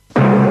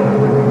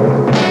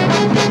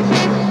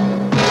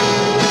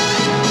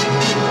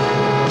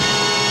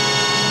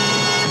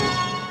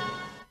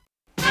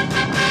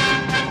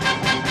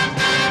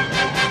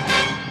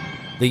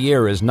The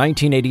year is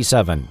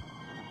 1987,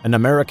 and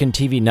American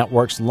TV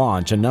networks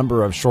launch a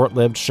number of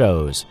short-lived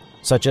shows,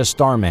 such as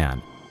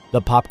Starman, The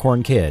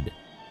Popcorn Kid,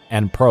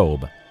 and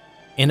Probe.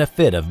 In a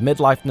fit of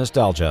midlife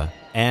nostalgia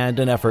and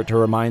an effort to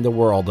remind the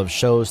world of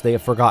shows they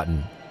have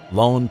forgotten,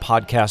 lone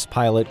podcast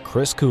pilot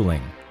Chris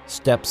Cooling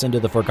steps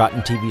into the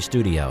Forgotten TV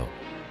studio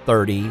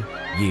 30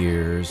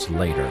 years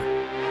later.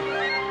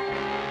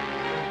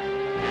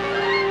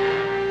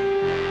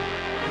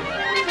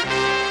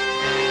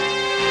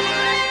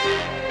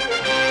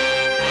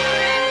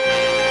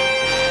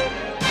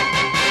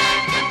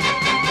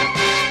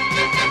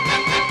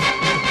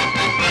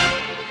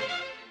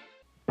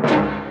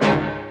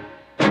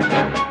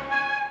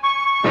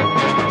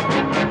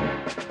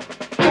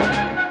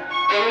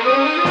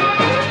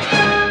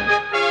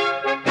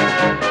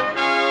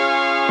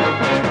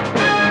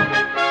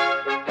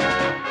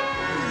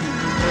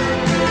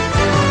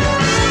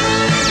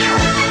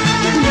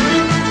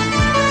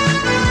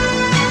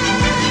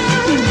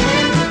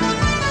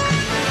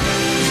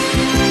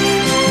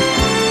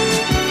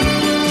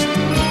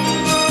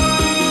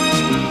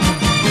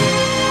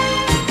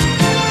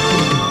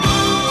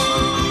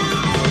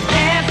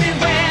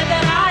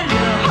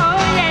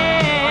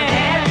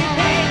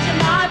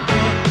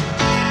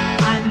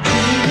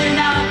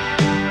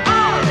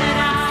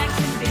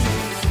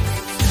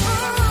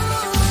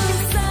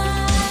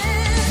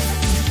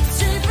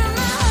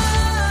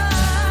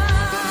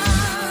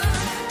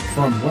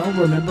 From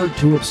well-remembered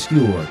to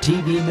obscure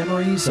TV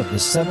memories of the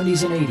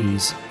 70s and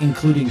 80s,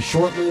 including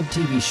short-lived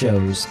TV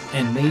shows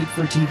and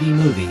made-for-TV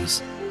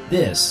movies,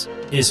 this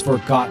is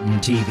Forgotten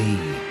TV.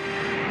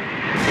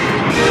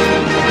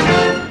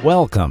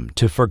 Welcome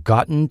to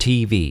Forgotten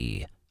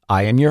TV.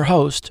 I am your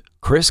host,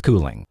 Chris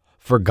Cooling.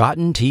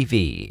 Forgotten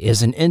TV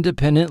is an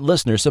independent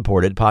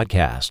listener-supported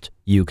podcast.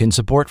 You can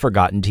support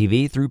Forgotten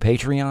TV through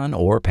Patreon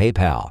or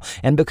PayPal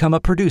and become a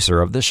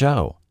producer of the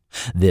show.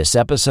 This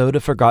episode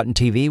of Forgotten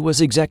TV was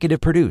executive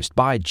produced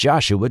by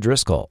Joshua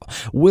Driscoll,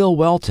 Will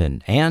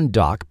Welton, and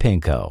Doc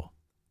Pinko.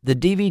 The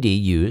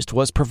DVD used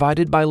was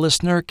provided by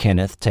listener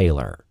Kenneth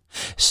Taylor.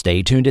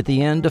 Stay tuned at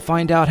the end to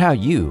find out how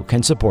you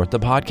can support the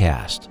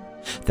podcast.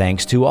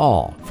 Thanks to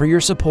all for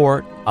your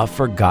support of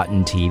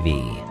Forgotten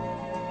TV.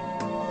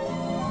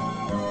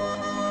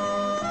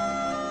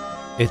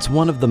 It's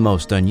one of the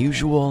most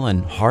unusual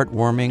and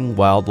heartwarming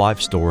wildlife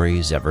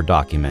stories ever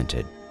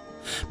documented.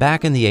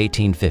 Back in the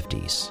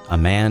 1850s, a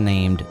man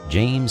named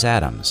James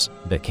Adams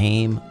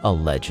became a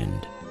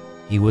legend.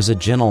 He was a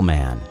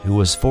gentleman who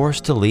was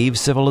forced to leave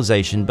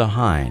civilization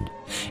behind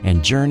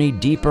and journey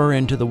deeper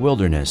into the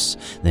wilderness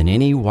than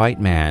any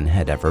white man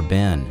had ever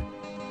been.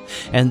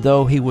 And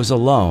though he was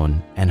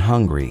alone and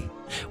hungry,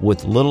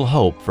 with little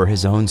hope for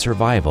his own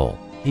survival,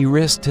 he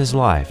risked his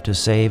life to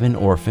save an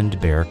orphaned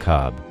bear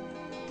cub.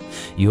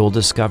 You'll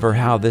discover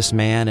how this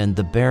man and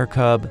the bear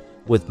cub,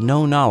 with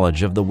no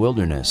knowledge of the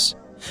wilderness,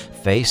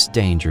 face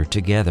danger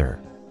together,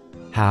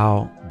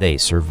 how they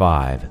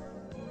survive,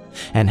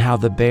 and how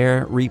the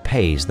bear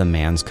repays the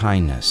man's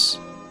kindness.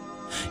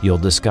 You'll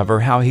discover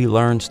how he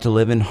learns to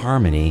live in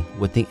harmony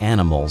with the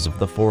animals of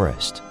the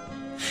forest,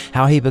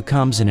 how he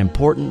becomes an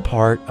important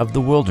part of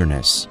the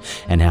wilderness,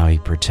 and how he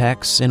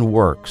protects and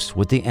works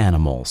with the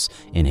animals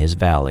in his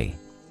valley.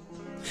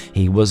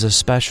 He was a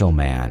special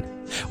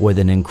man with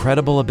an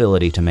incredible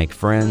ability to make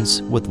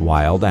friends with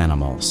wild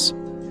animals.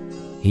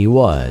 He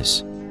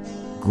was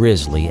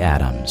Grizzly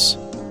Adams.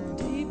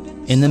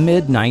 In the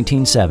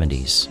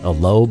mid-1970s, a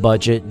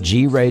low-budget,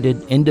 G-rated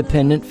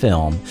independent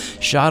film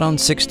shot on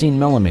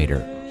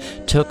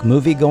 16mm took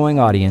movie-going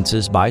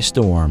audiences by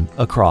storm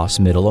across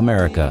Middle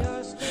America,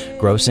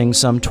 grossing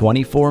some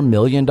 $24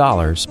 million by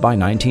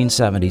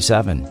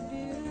 1977.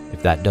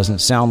 If that doesn't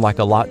sound like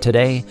a lot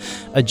today,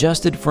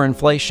 adjusted for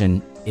inflation,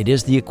 it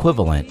is the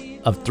equivalent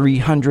of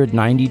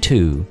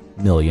 $392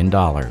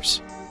 million.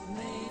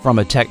 From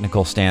a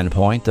technical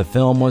standpoint, the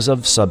film was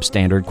of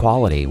substandard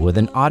quality, with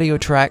an audio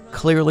track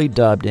clearly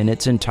dubbed in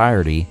its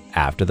entirety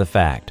after the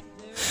fact.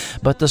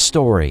 But the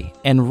story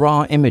and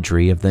raw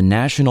imagery of the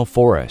national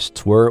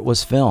forests where it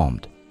was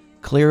filmed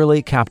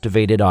clearly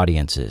captivated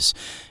audiences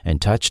and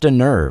touched a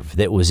nerve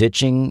that was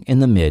itching in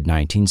the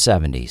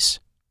mid-1970s.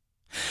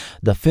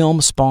 The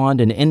film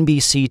spawned an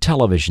NBC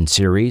television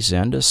series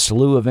and a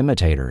slew of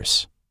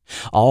imitators,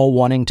 all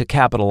wanting to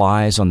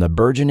capitalize on the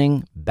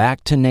burgeoning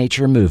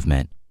back-to-nature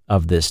movement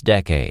of this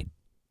decade.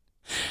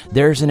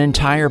 There's an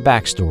entire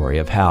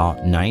backstory of how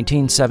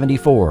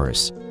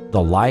 1974's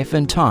The Life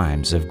and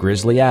Times of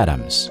Grizzly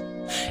Adams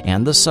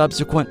and the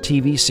subsequent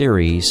TV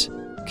series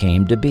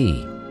came to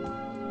be.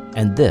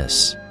 And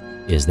this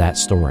is that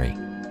story.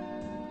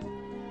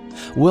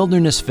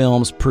 Wilderness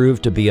films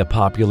proved to be a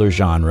popular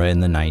genre in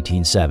the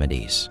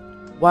 1970s.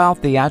 While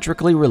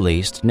theatrically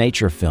released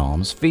nature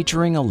films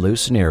featuring a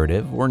loose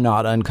narrative were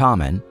not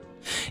uncommon,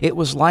 it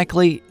was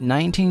likely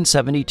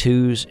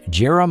 1972's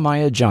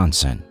Jeremiah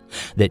Johnson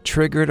that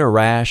triggered a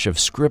rash of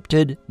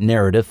scripted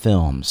narrative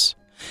films,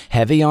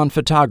 heavy on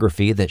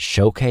photography that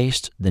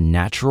showcased the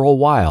natural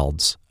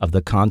wilds of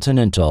the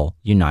continental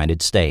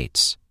United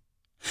States.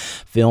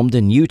 Filmed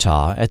in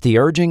Utah at the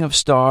urging of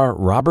star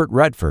Robert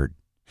Redford,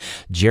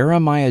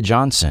 Jeremiah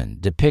Johnson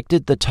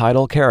depicted the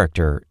title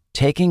character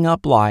taking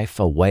up life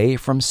away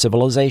from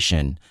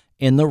civilization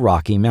in the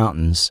Rocky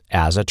Mountains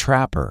as a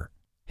trapper,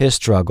 his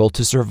struggle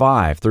to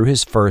survive through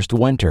his first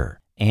winter,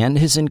 and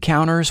his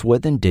encounters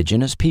with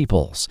indigenous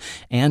peoples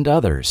and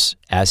others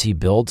as he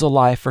builds a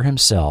life for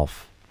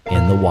himself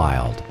in the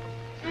wild.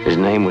 His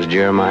name was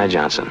Jeremiah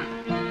Johnson.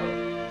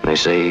 They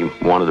say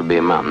he wanted to be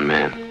a mountain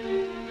man.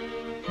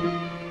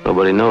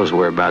 Nobody knows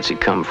whereabouts he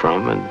come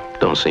from, and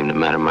don't seem to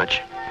matter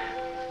much.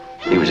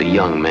 He was a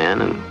young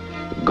man, and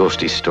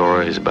ghosty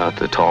stories about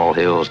the tall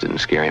hills didn't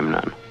scare him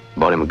none.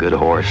 Bought him a good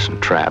horse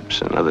and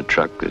traps and another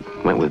truck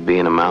that went with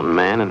being a mountain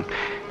man, and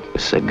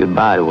just said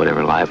goodbye to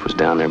whatever life was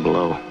down there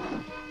below.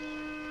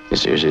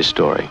 This here's his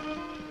story.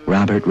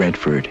 Robert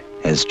Redford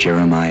as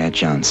Jeremiah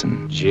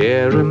Johnson.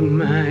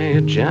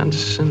 Jeremiah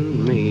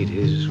Johnson made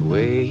his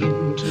way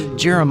into...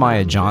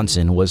 Jeremiah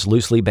Johnson was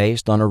loosely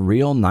based on a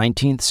real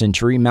 19th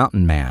century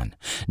mountain man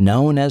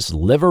known as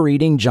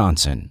Liver-Eating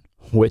Johnson,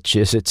 which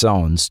is its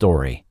own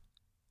story.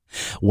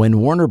 When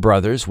Warner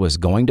Brothers was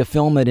going to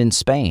film it in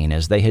Spain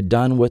as they had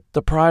done with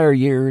the prior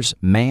year's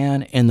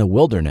Man in the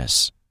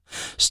Wilderness,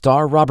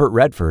 star Robert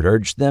Redford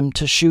urged them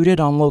to shoot it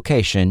on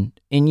location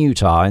in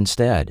Utah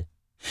instead,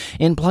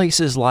 in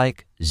places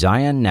like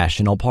Zion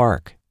National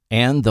Park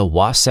and the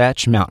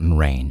Wasatch Mountain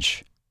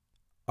Range.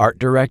 Art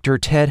director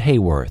Ted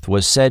Hayworth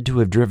was said to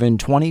have driven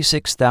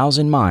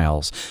 26,000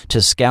 miles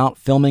to scout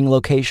filming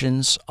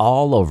locations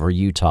all over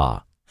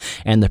Utah,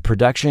 and the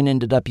production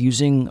ended up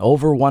using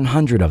over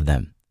 100 of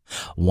them,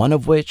 one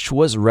of which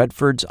was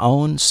Redford's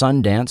own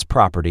Sundance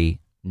property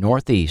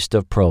northeast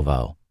of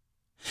Provo.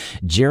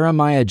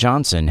 Jeremiah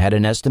Johnson had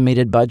an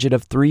estimated budget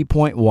of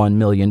 $3.1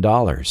 million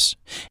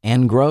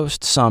and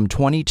grossed some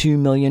 $22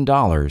 million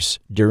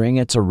during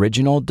its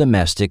original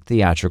domestic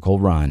theatrical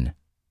run.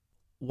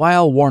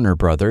 While Warner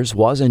Brothers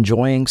was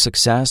enjoying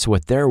success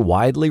with their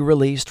widely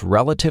released,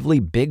 relatively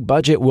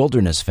big-budget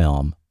wilderness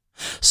film,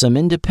 some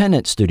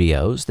independent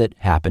studios that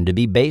happened to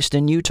be based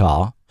in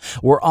Utah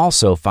were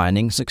also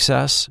finding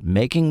success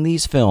making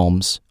these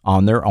films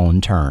on their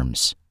own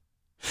terms.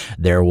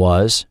 There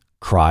was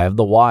Cry of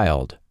the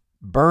Wild,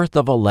 Birth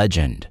of a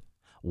Legend,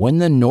 When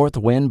the North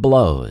Wind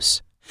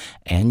Blows,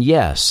 and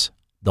yes,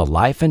 The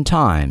Life and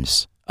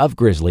Times of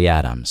Grizzly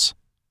Adams.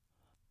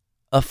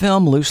 A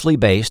film loosely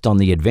based on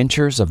the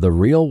adventures of the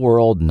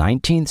real-world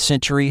 19th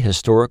century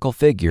historical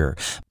figure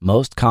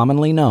most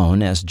commonly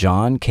known as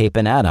John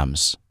Capon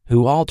Adams,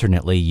 who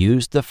alternately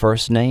used the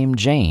first name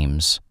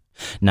James.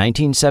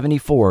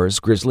 1974's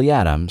Grizzly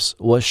Adams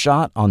was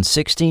shot on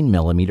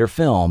 16mm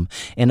film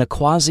in a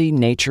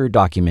quasi-nature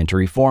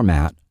documentary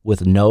format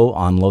with no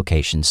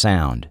on-location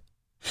sound.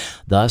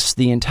 Thus,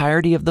 the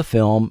entirety of the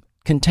film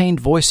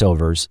contained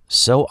voiceovers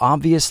so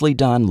obviously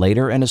done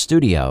later in a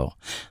studio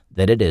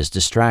that it is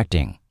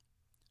distracting.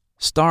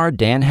 Star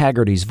Dan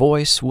Haggerty's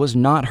voice was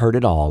not heard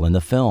at all in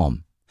the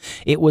film.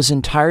 It was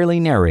entirely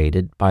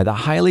narrated by the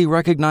highly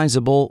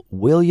recognizable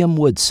William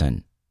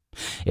Woodson.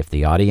 If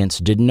the audience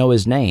didn't know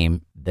his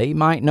name, they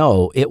might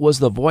know it was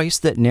the voice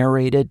that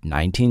narrated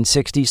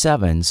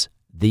 1967's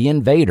The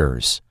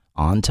Invaders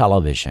on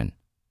television.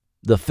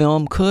 The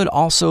film could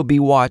also be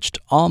watched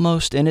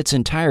almost in its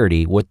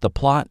entirety with the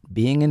plot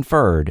being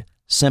inferred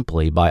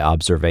simply by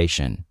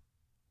observation.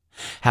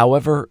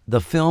 However,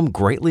 the film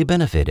greatly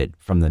benefited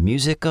from the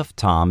music of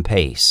Tom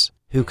Pace,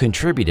 who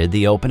contributed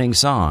the opening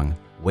song,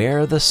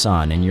 Wear the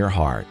Sun in Your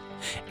Heart,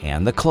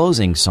 and the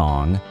closing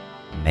song,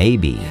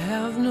 Maybe.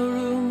 Have no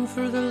room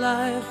for the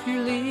life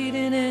you're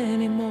leading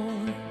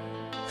anymore.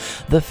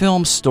 The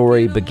film's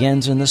story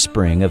begins in the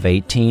spring of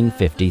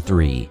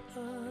 1853.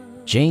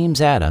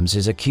 James Adams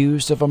is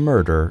accused of a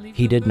murder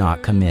he did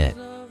not commit,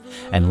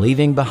 and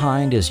leaving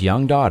behind his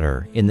young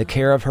daughter in the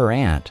care of her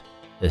aunt,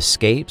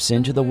 escapes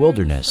into the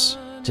wilderness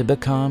to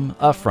become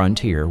a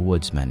frontier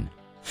woodsman.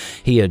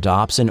 He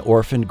adopts an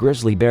orphaned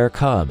grizzly bear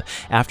cub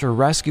after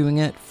rescuing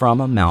it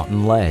from a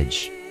mountain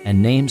ledge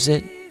and names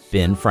it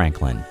Ben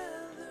Franklin.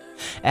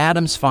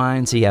 Adams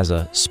finds he has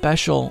a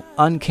special,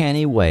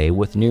 uncanny way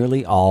with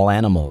nearly all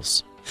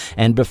animals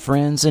and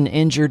befriends an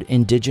injured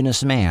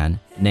indigenous man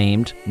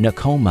named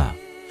Nakoma,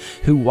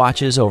 who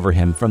watches over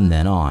him from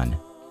then on.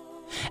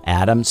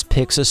 Adams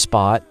picks a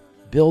spot,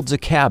 builds a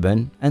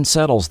cabin, and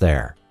settles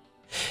there.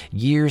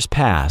 Years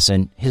pass,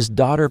 and his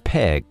daughter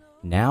Peg,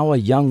 now a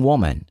young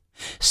woman,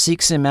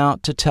 seeks him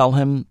out to tell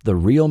him the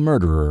real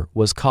murderer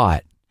was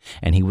caught,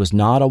 and he was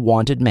not a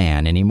wanted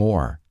man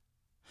anymore.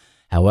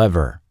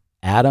 However,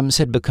 Adams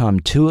had become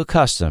too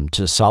accustomed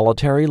to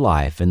solitary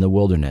life in the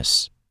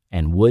wilderness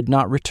and would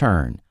not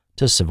return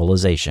to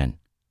civilization.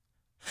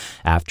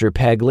 After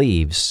Peg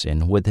leaves,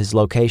 and with his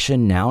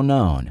location now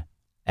known,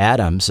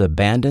 Adams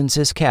abandons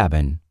his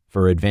cabin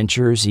for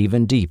adventures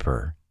even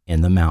deeper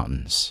in the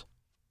mountains.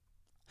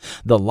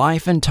 The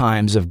Life and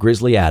Times of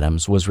Grizzly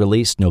Adams was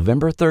released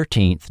November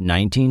 13,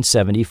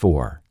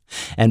 1974,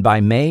 and by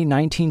May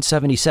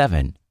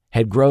 1977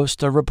 had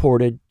grossed a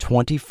reported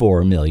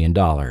 $24 million.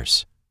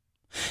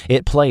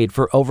 It played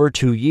for over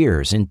 2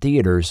 years in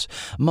theaters,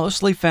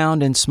 mostly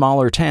found in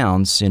smaller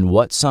towns in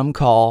what some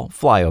call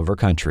flyover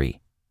country.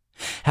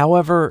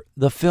 However,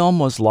 the film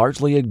was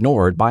largely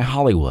ignored by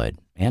Hollywood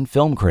and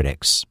film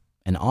critics,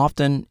 and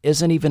often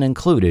isn't even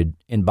included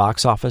in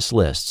box office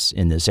lists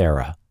in this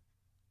era.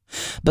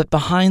 But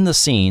behind the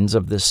scenes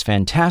of this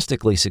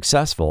fantastically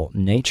successful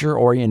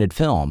nature-oriented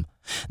film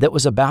that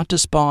was about to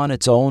spawn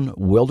its own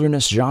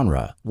wilderness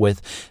genre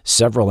with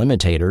several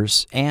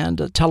imitators and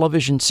a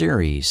television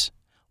series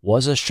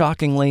was a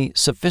shockingly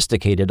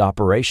sophisticated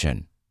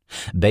operation,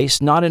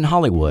 based not in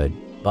Hollywood,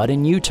 but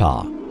in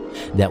Utah,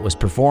 that was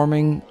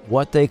performing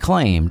what they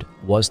claimed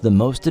was the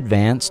most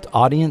advanced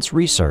audience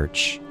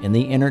research in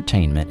the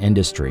entertainment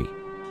industry.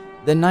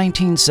 The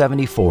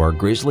 1974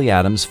 Grizzly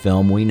Adams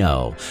film we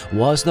know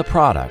was the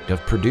product of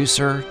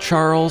producer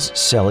Charles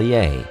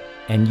Sellier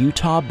and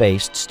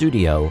Utah-based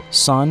studio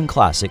Sun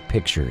Classic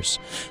Pictures,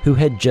 who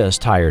had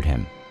just hired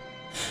him.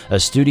 A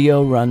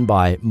studio run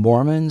by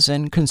Mormons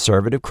and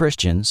conservative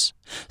Christians,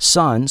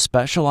 Sun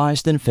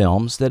specialized in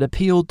films that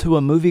appealed to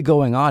a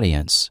movie-going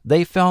audience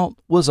they felt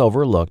was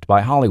overlooked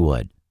by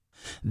Hollywood.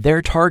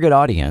 Their target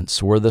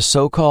audience were the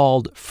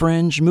so-called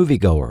fringe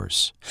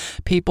moviegoers,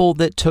 people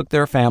that took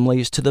their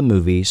families to the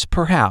movies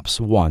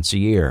perhaps once a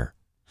year.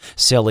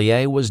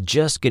 Sellier was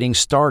just getting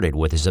started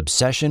with his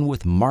obsession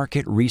with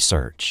market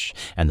research,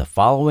 and the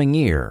following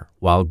year,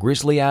 while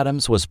Grizzly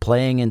Adams was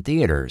playing in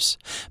theaters,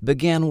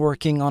 began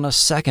working on a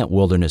second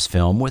wilderness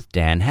film with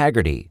Dan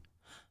Haggerty,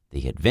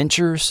 The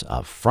Adventures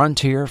of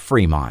Frontier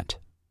Fremont.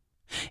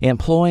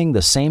 Employing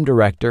the same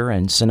director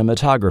and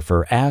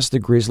cinematographer as the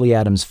Grizzly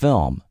Adams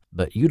film,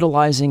 but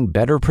utilizing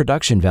better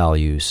production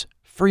values,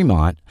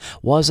 Fremont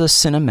was a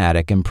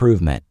cinematic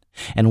improvement,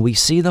 and we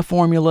see the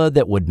formula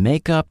that would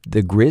make up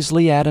the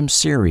Grizzly Adams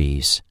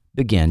series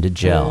begin to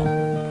gel.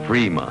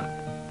 Fremont.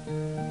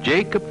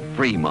 Jacob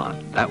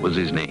Fremont, that was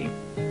his name.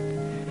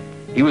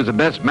 He was the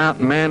best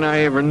mountain man I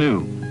ever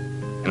knew,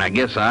 and I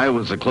guess I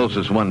was the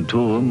closest one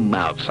to him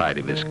outside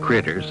of his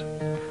critters.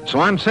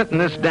 So I'm setting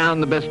this down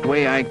the best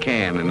way I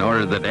can in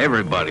order that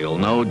everybody will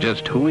know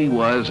just who he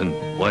was and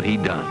what he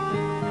done.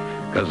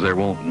 Because there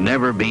won't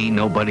never be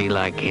nobody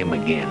like him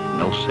again.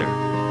 No, sir.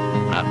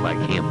 Not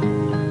like him.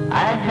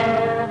 I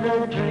have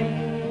a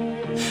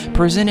dream.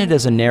 Presented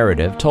as a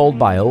narrative told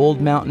by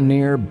old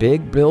mountaineer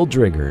Big Bill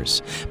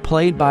Driggers,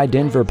 played by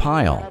Denver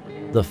Pyle,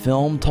 the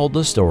film told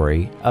the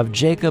story of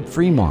Jacob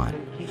Fremont,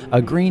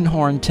 a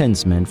greenhorn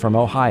tinsman from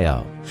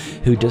Ohio,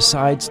 who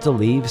decides to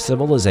leave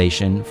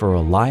civilization for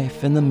a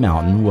life in the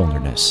mountain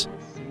wilderness.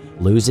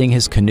 Losing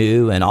his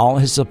canoe and all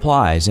his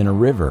supplies in a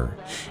river,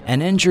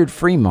 an injured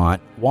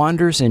Fremont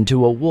wanders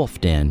into a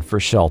wolf den for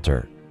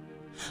shelter.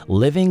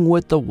 Living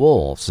with the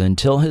wolves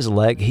until his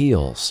leg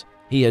heals,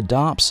 he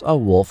adopts a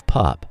wolf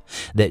pup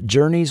that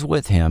journeys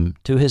with him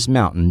to his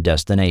mountain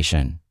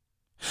destination.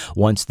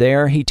 Once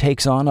there, he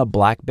takes on a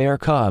black bear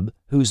cub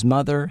whose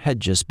mother had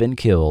just been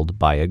killed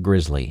by a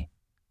grizzly.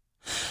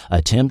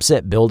 Attempts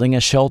at building a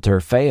shelter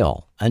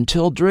fail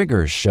until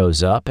Driggers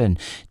shows up and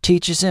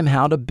teaches him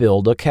how to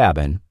build a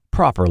cabin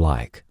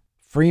proper-like.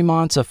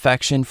 Fremont's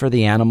affection for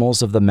the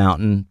animals of the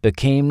mountain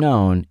became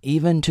known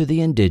even to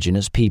the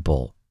indigenous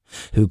people,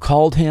 who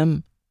called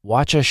him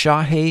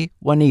Wachashahe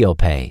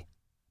Waniope,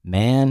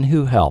 man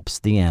who helps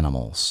the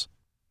animals.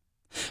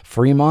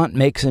 Fremont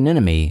makes an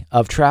enemy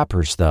of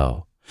trappers,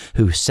 though,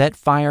 who set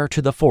fire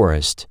to the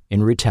forest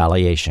in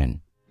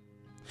retaliation.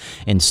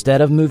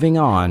 Instead of moving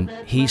on,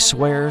 he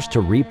swears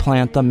to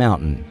replant the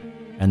mountain,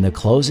 and the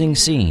closing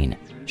scene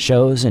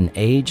shows an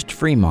aged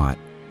Fremont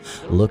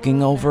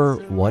looking over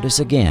what is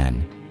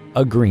again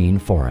a green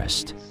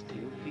forest.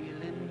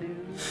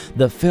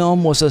 The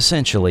film was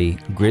essentially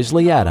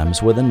Grizzly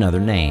Adams with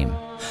another name,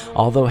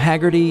 although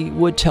Haggerty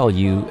would tell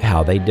you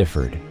how they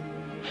differed.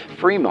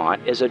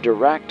 Fremont is a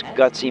direct,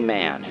 gutsy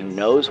man who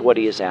knows what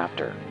he is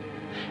after.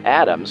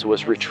 Adams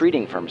was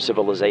retreating from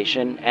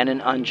civilization and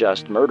an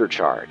unjust murder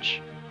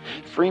charge.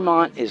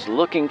 Fremont is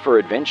looking for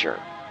adventure,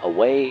 a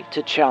way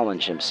to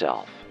challenge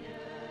himself.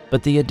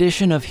 But the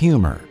addition of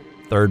humor,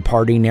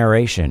 third-party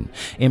narration,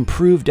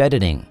 improved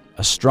editing,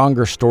 a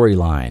stronger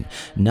storyline,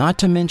 not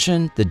to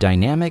mention the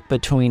dynamic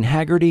between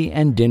Haggerty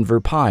and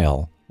Denver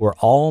Pyle, were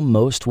all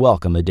most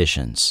welcome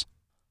additions.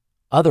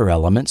 Other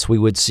elements we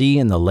would see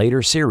in the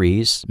later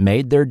series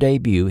made their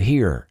debut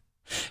here.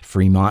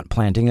 Fremont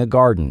planting a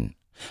garden,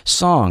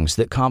 songs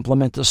that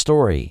complement the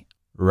story,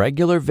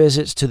 regular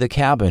visits to the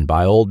cabin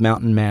by Old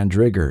Mountain Man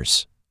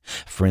Driggers,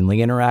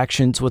 friendly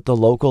interactions with the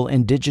local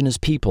indigenous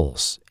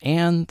peoples,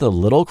 and the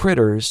little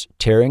critters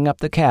tearing up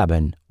the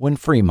cabin when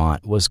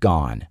Fremont was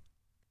gone.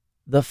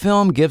 The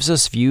film gives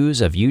us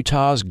views of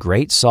Utah's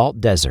Great Salt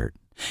Desert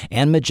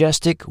and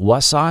majestic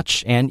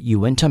Wasatch and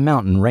Uinta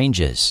mountain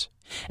ranges,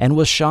 and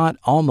was shot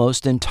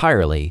almost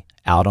entirely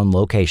out on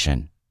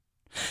location.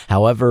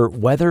 However,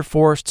 weather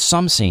forced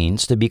some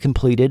scenes to be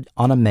completed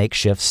on a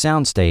makeshift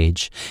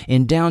soundstage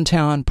in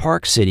downtown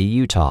Park City,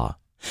 Utah,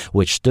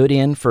 which stood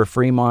in for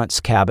Fremont's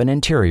cabin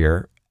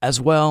interior as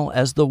well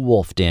as the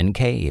Wolf Den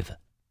Cave.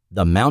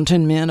 The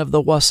Mountain Men of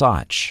the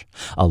Wasatch,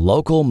 a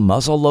local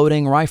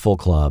muzzle-loading rifle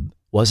club,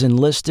 was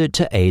enlisted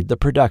to aid the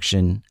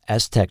production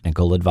as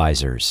technical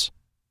advisors.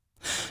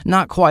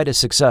 Not quite as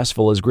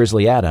successful as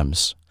Grizzly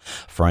Adams,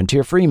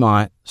 Frontier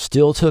Fremont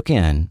still took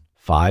in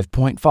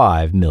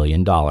 $5.5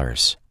 million.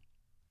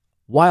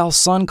 While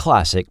Sun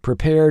Classic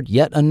prepared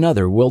yet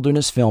another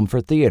wilderness film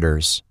for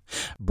theaters,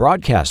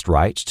 broadcast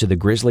rights to the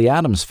Grizzly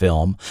Adams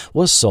film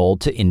was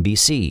sold to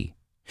NBC,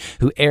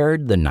 who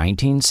aired the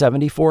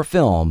 1974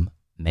 film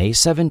May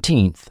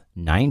 17,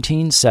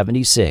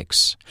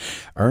 1976,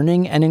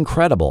 earning an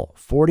incredible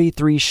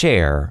 43%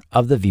 share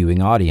of the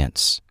viewing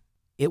audience.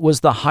 It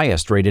was the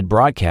highest-rated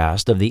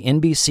broadcast of the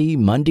NBC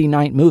Monday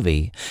night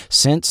movie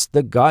since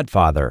The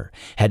Godfather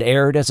had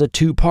aired as a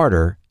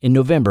two-parter in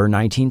November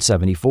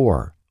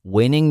 1974,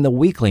 winning the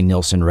weekly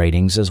Nielsen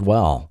ratings as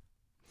well.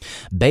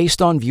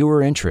 Based on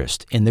viewer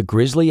interest in the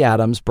Grizzly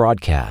Adams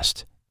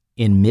broadcast,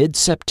 in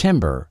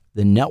mid-September,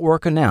 the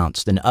network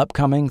announced an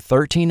upcoming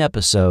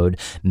 13-episode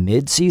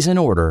mid-season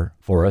order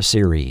for a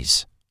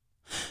series.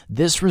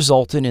 This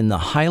resulted in the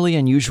highly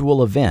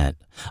unusual event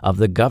of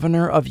the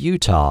governor of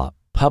Utah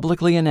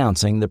publicly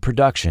announcing the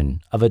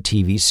production of a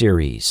TV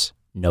series,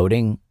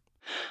 noting,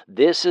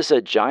 "This is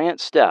a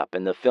giant step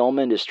in the film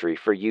industry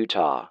for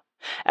Utah,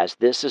 as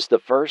this is the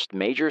first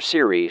major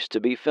series to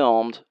be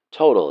filmed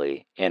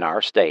totally in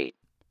our state."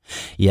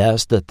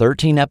 Yes, the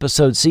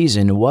 13-episode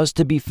season was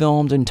to be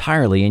filmed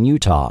entirely in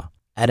Utah,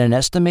 at an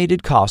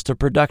estimated cost of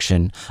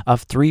production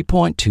of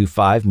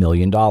 $3.25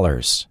 million,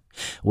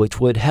 which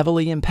would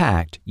heavily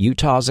impact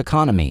Utah's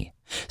economy,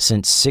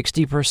 since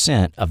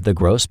 60% of the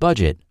gross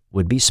budget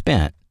would be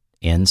spent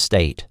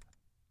in-state.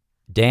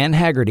 Dan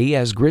Haggerty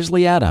as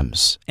Grizzly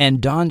Adams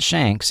and Don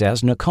Shanks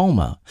as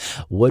Nakoma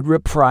would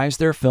reprise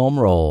their film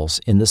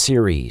roles in the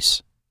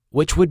series,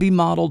 which would be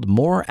modeled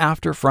more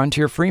after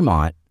Frontier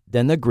Fremont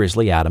than the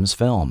Grizzly Adams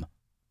film.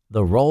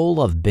 The role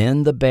of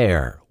Ben the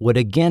Bear would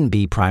again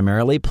be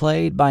primarily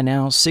played by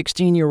now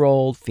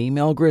 16-year-old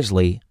female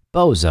grizzly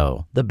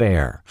Bozo the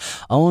Bear,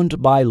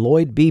 owned by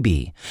Lloyd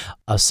Beebe,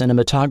 a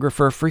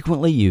cinematographer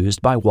frequently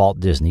used by Walt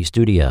Disney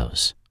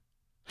Studios.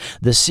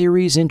 The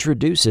series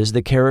introduces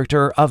the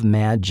character of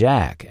Mad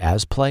Jack,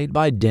 as played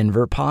by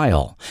Denver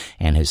Pyle,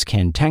 and his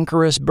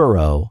cantankerous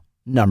burro,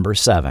 Number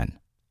 7.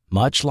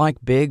 Much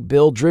like Big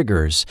Bill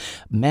Driggers,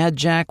 Mad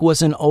Jack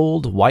was an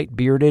old,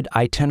 white-bearded,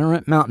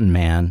 itinerant mountain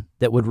man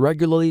that would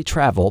regularly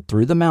travel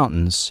through the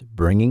mountains,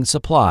 bringing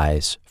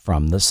supplies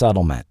from the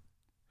settlement.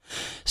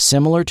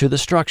 Similar to the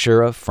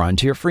structure of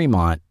Frontier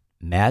Fremont,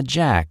 Mad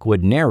Jack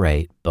would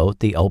narrate both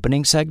the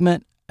opening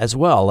segment as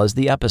well as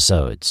the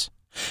episodes,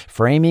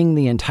 framing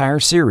the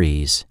entire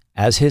series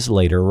as his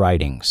later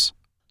writings.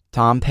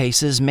 Tom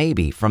Pace's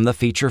Maybe from the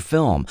feature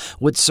film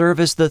would serve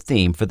as the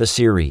theme for the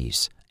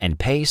series, and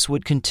Pace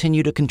would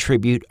continue to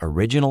contribute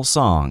original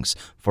songs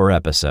for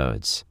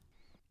episodes.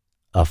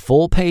 A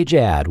full-page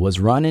ad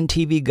was run in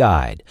TV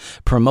Guide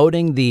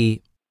promoting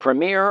the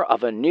premiere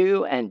of a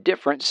new and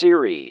different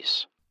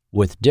series,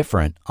 with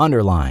different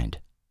underlined.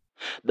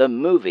 The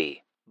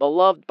movie,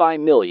 beloved by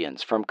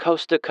millions from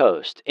coast to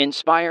coast,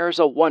 inspires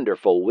a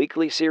wonderful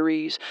weekly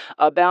series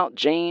about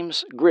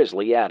James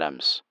Grizzly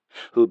Adams,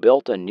 who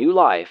built a new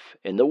life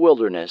in the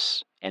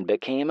wilderness and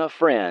became a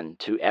friend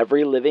to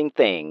every living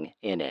thing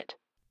in it.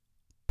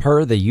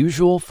 Per the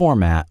usual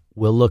format,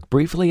 we'll look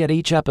briefly at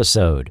each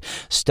episode,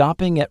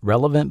 stopping at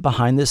relevant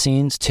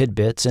behind-the-scenes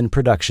tidbits and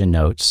production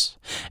notes,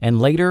 and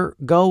later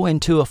go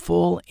into a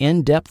full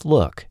in-depth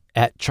look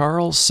at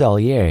Charles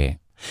Sellier,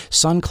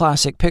 Sun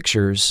Classic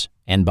Pictures,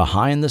 and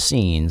behind the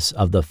scenes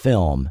of the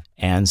film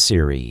and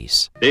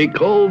series. They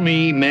call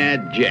me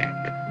Mad Jack,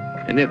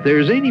 and if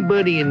there's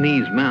anybody in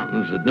these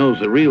mountains that knows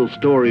the real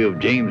story of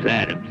James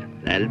Adams,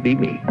 that'd be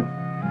me.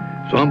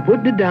 So I'm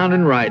putting it down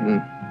in writing,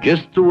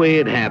 just the way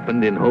it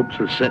happened, in hopes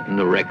of setting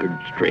the record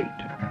straight.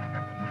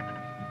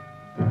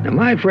 Now,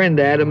 my friend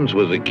Adams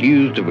was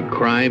accused of a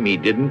crime he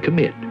didn't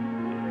commit,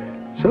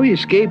 so he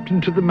escaped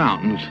into the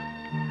mountains,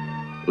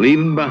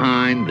 leaving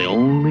behind the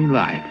only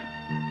life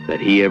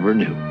that he ever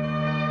knew.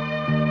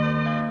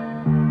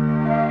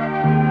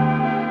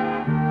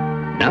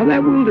 Now,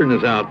 that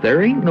wilderness out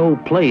there ain't no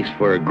place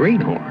for a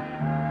greenhorn,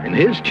 and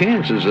his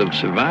chances of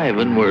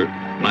surviving were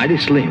mighty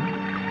slim.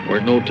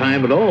 Weren't no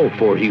time at all,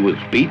 for he was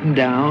beaten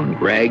down,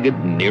 ragged,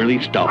 and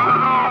nearly starved.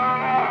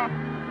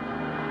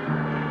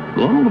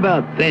 Long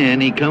about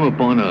then, he come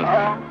upon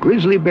a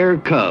grizzly bear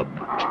cub,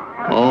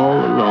 all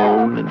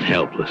alone and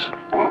helpless.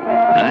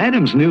 Now,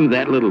 Adams knew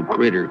that little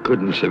critter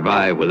couldn't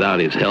survive without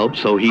his help,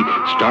 so he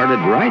started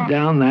right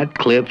down that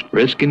cliff,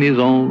 risking his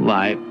own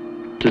life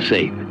to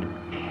save it.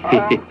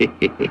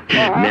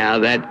 Now,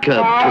 that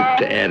cub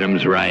took to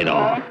Adams right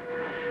off,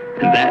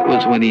 and that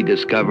was when he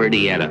discovered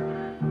he had a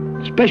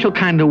special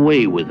kind of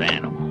way with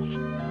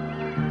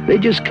animals. They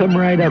just come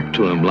right up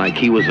to him like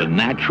he was a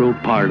natural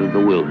part of the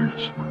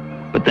wilderness.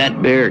 But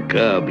that bear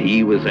cub,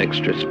 he was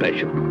extra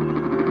special.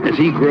 As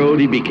he growed,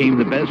 he became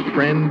the best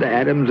friend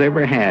Adams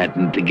ever had,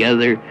 and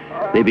together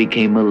they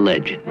became a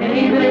legend.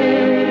 Baby,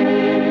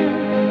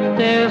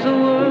 there's a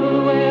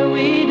world where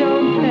we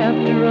don't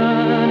have to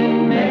run,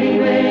 and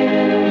maybe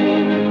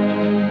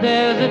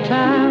there's a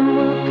time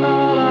we'll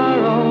call our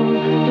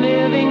own,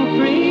 living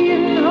free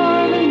in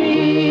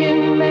harmony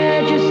and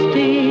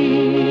majesty.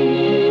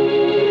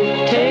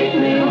 Take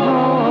me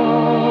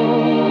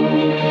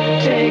home,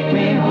 take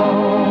me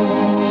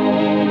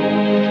home,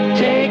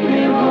 take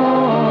me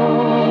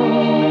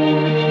home,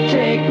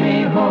 take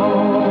me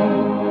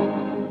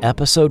home.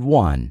 Episode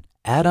 1,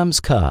 Adam's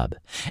Cub,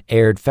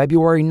 aired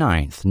February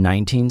 9th,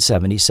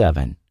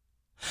 1977.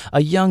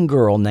 A young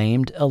girl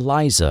named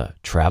Eliza,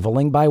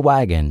 traveling by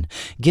wagon,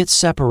 gets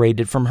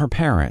separated from her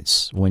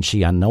parents when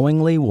she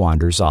unknowingly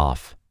wanders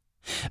off.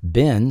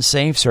 Ben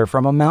saves her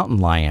from a mountain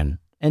lion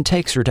and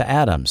takes her to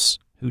Adams,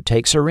 who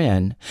takes her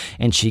in,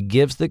 and she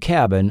gives the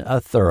cabin a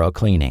thorough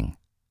cleaning.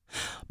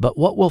 But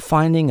what will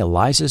finding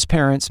Eliza's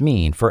parents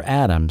mean for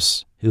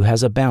Adams, who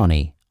has a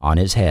bounty on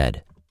his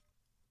head?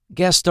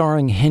 Guest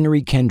starring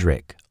Henry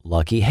Kendrick,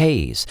 Lucky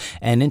Hayes,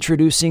 and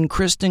introducing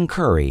Kristen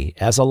Curry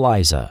as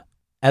Eliza.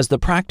 As the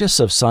practice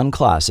of Sun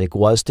Classic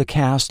was to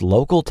cast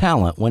local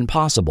talent when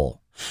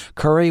possible,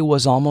 Curry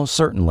was almost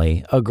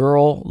certainly a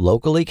girl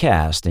locally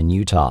cast in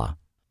Utah.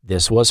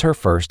 This was her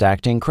first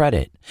acting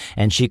credit,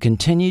 and she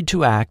continued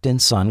to act in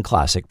Sun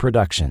Classic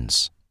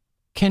productions.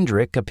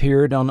 Kendrick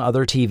appeared on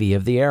other TV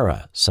of the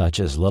era, such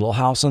as Little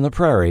House on the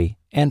Prairie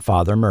and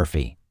Father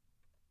Murphy.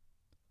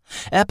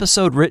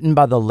 Episode written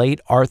by the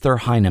late Arthur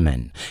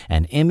Heineman,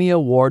 an Emmy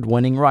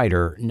Award-winning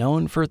writer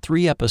known for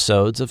 3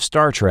 episodes of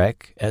Star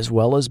Trek, as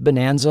well as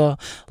Bonanza,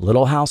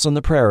 Little House on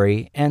the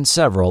Prairie, and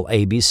several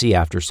ABC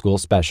after-school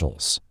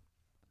specials.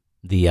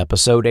 The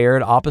episode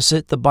aired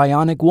opposite The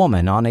Bionic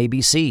Woman on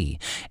ABC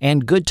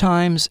and Good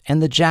Times and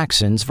The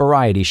Jacksons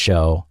variety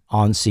show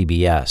on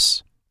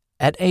CBS.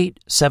 At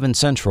 8/7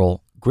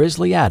 Central,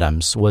 Grizzly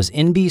Adams was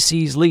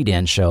NBC's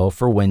lead-in show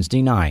for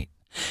Wednesday night,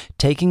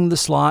 taking the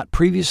slot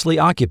previously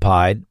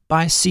occupied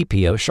by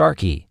C.P.O.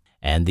 Sharkey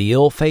and the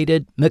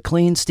ill-fated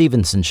McLean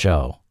Stevenson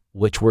Show,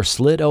 which were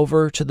slid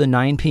over to the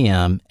 9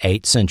 p.m.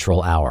 8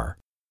 Central hour.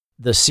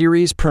 The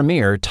series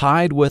premiere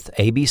tied with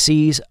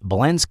ABC's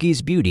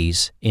Blansky's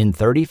Beauties in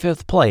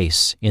 35th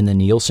place in the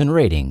Nielsen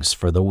ratings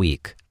for the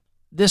week.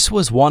 This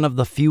was one of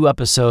the few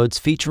episodes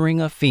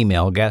featuring a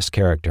female guest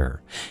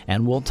character,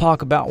 and we'll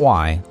talk about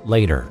why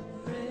later.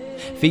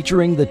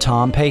 Featuring the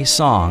Tom Pace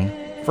song,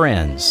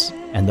 Friends,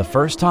 and the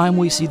first time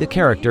we see the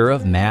character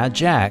of Mad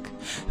Jack,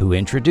 who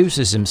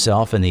introduces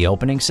himself in the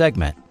opening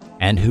segment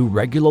and who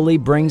regularly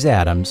brings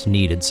Adams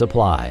needed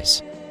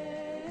supplies.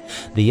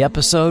 The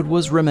episode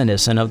was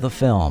reminiscent of the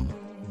film,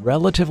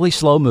 relatively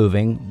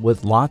slow-moving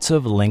with lots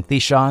of lengthy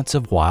shots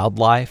of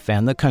wildlife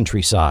and the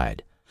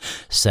countryside,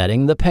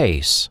 setting the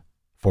pace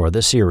for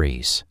the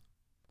series.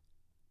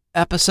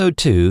 Episode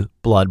 2,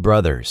 Blood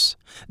Brothers.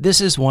 This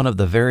is one of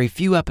the very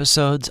few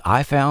episodes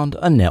I found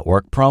a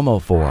network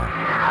promo for.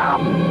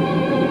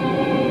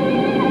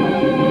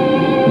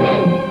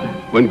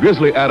 When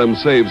Grizzly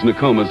Adams saves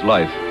Nakoma's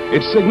life,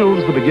 it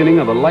signals the beginning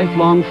of a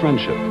lifelong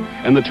friendship,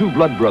 and the 2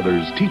 blood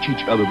brothers teach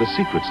each other the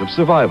secrets of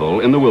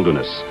survival in the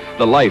wilderness.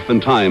 The Life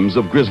and Times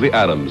of Grizzly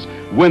Adams,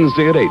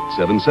 Wednesday at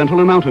 8/7 Central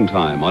and Mountain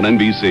Time on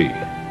NBC.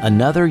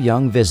 Another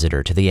young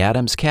visitor to the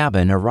Adams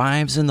cabin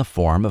arrives in the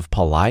form of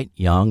polite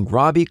young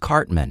Robbie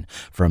Cartman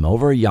from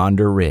over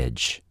yonder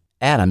ridge.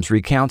 Adams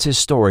recounts his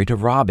story to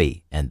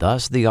Robbie and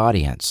thus the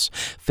audience,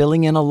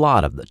 filling in a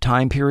lot of the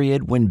time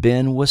period when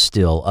Ben was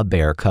still a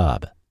bear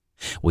cub.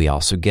 We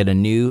also get a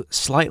new,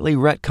 slightly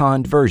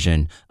retconned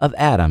version of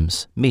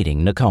Adams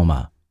meeting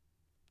Nakoma.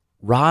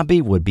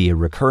 Robbie would be a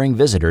recurring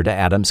visitor to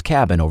Adams'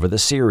 cabin over the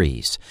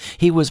series.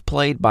 He was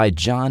played by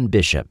John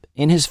Bishop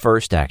in his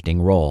first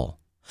acting role.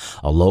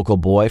 A local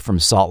boy from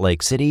Salt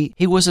Lake City,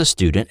 he was a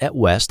student at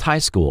West High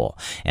School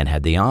and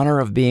had the honor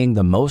of being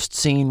the most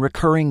seen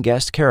recurring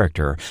guest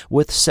character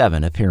with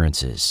 7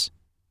 appearances.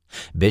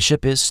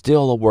 Bishop is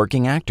still a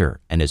working actor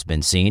and has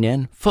been seen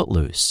in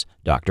Footloose,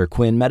 Dr.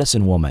 Quinn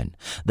Medicine Woman,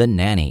 The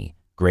Nanny,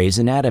 Grey's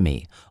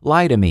Anatomy,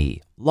 Lie to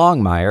Me,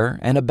 Longmire,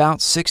 and about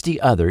 60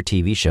 other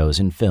TV shows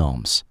and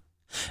films.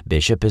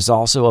 Bishop is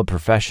also a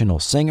professional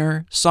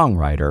singer,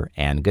 songwriter,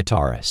 and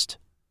guitarist.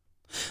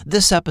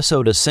 This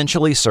episode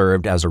essentially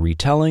served as a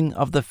retelling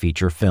of the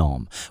feature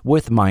film,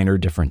 with minor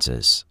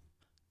differences.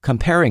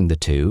 Comparing the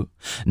two,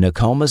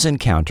 Nakoma's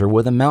encounter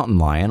with a mountain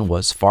lion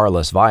was far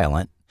less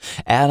violent.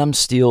 Adams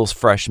steals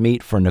fresh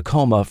meat for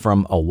Nakoma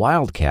from a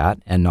wildcat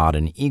and not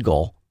an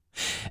eagle.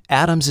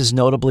 Adams is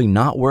notably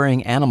not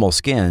wearing animal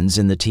skins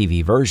in the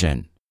TV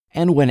version.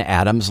 And when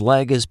Adams'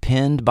 leg is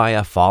pinned by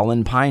a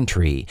fallen pine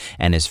tree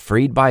and is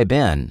freed by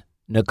Ben,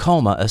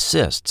 Nakoma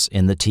assists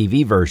in the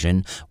TV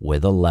version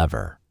with a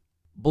lever.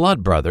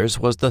 Blood Brothers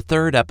was the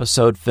 3rd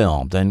episode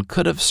filmed and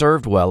could have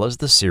served well as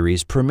the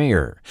series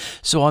premiere,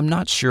 so I'm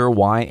not sure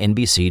why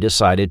NBC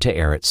decided to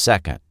air it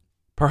second.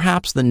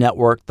 Perhaps the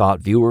network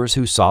thought viewers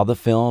who saw the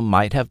film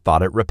might have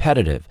thought it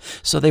repetitive,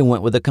 so they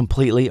went with a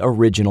completely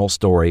original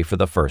story for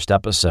the first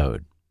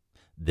episode.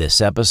 This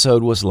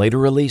episode was later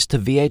released to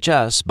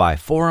VHS by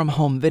Forum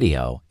Home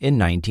Video in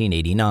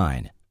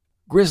 1989.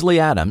 Grizzly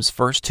Adams'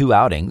 first 2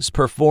 outings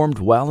performed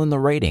well in the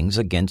ratings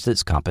against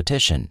its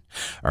competition,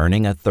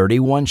 earning a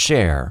 31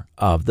 share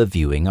of the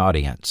viewing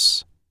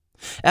audience.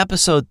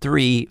 Episode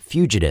 3,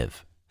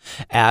 Fugitive.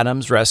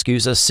 Adams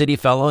rescues a city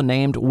fellow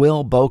named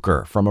Will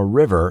Boker from a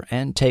river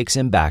and takes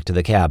him back to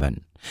the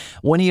cabin.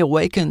 When he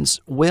awakens,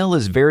 Will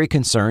is very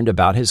concerned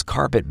about his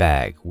carpet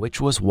bag, which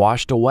was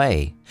washed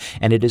away,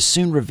 and it is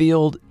soon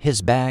revealed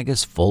his bag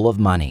is full of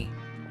money,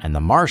 and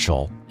the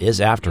marshal is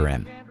after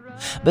him.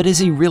 But is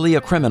he really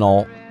a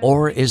criminal,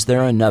 or is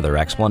there another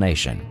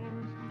explanation?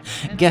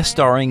 Guest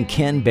starring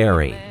Ken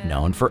Berry,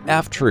 known for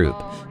F Troop,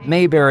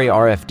 Mayberry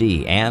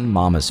RFD, and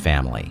Mama's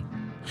Family.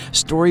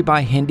 Story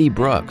by Hendy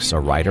Brooks, a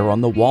writer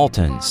on The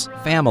Waltons,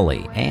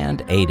 Family,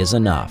 and 8 is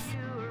Enough,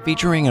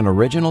 featuring an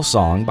original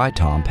song by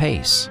Tom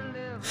Pace.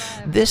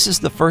 This is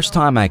the first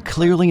time I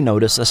clearly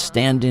notice a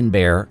stand-in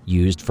bear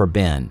used for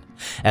Ben,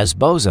 as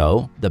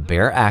Bozo, the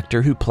bear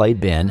actor who played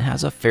Ben,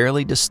 has a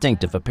fairly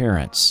distinctive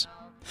appearance.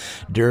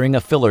 During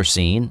a filler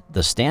scene,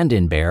 the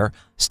stand-in bear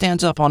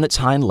stands up on its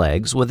hind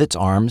legs with its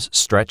arms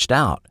stretched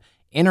out,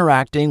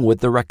 interacting with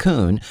the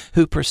raccoon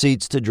who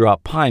proceeds to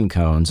drop pine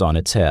cones on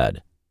its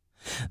head.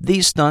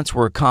 These stunts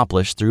were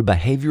accomplished through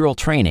behavioral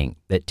training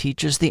that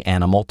teaches the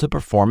animal to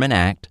perform an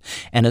act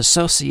and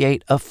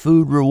associate a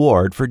food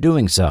reward for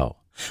doing so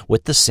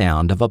with the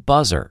sound of a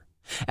buzzer,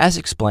 as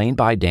explained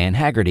by Dan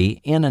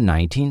Haggerty in a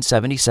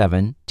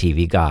 1977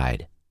 TV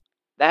guide.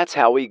 That's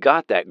how we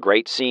got that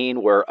great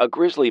scene where a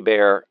grizzly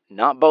bear,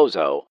 not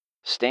Bozo,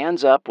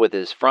 stands up with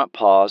his front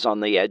paws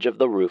on the edge of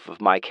the roof of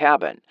my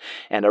cabin,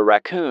 and a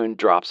raccoon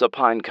drops a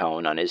pine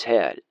cone on his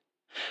head.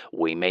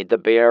 We made the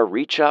bear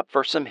reach up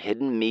for some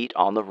hidden meat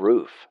on the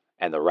roof,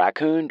 and the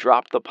raccoon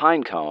dropped the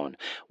pine cone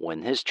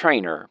when his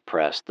trainer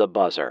pressed the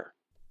buzzer.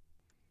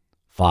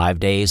 5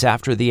 days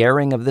after the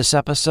airing of this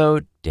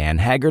episode, Dan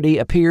Haggerty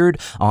appeared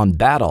on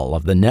Battle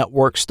of the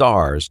Network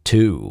Stars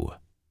 2.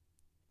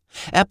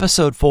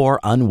 Episode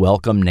 4,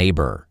 Unwelcome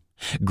Neighbor.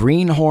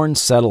 Greenhorn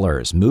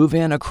settlers move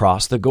in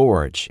across the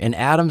gorge, and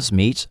Adams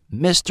meets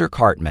Mr.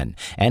 Cartman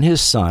and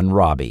his son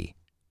Robbie.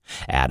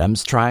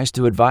 Adams tries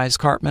to advise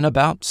Cartman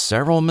about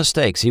several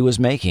mistakes he was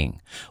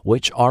making,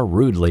 which are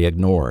rudely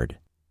ignored,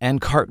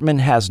 and Cartman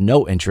has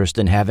no interest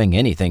in having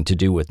anything to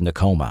do with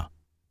Nakoma.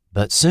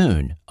 But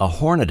soon, a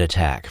hornet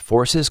attack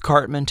forces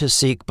Cartman to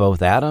seek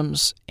both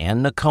Adams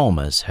and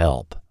Nakoma's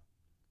help.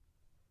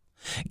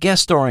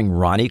 Guest starring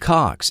Ronnie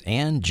Cox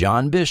and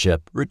John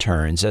Bishop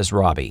returns as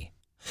Robbie.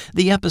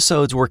 The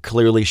episodes were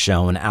clearly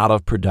shown out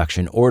of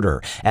production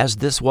order, as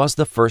this was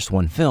the first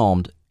one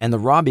filmed, and the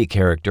Robbie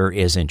character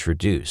is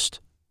introduced.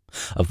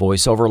 A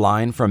voiceover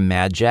line from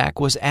Mad Jack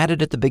was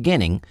added at the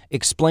beginning,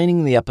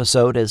 explaining the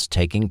episode as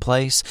taking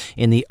place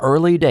in the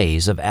early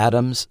days of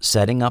Adams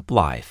setting up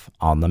life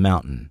on the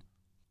mountain.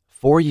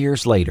 4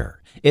 years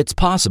later, it's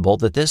possible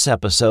that this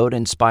episode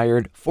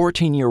inspired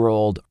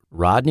 14-year-old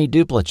Rodney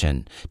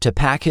Duplichin to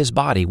pack his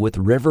body with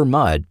river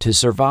mud to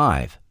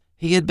survive.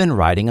 He had been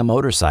riding a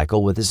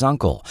motorcycle with his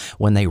uncle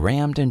when they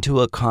rammed into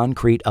a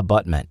concrete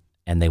abutment,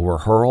 and they were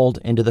hurled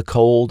into the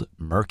cold,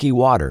 murky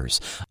waters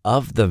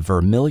of the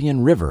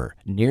Vermilion River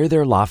near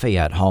their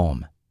Lafayette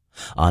home.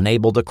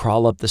 Unable to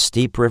crawl up the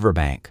steep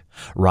riverbank,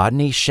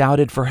 Rodney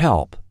shouted for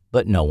help,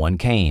 but no one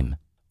came.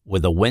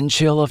 With a wind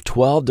chill of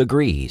 12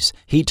 degrees,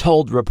 he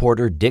told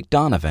reporter Dick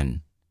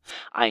Donovan,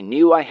 "I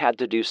knew I had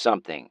to do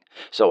something,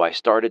 so I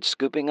started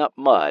scooping up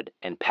mud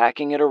and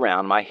packing it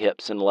around my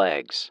hips and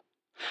legs.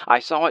 I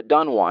saw it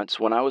done once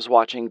when I was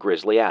watching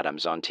Grizzly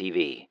Adams on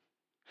TV.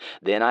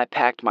 Then I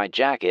packed my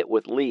jacket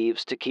with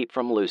leaves to keep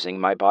from losing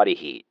my body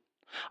heat.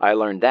 I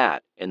learned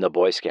that in the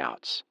Boy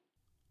Scouts."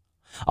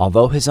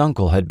 Although his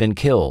uncle had been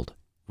killed,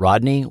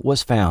 Rodney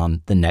was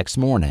found the next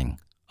morning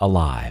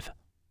alive.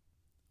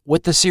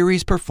 With the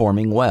series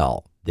performing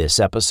well, this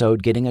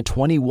episode getting a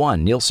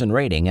 21 Nielsen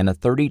rating and a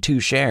 32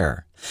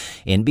 share,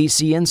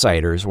 NBC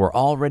insiders were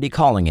already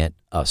calling it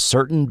a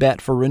certain bet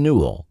for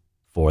renewal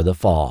for the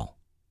fall.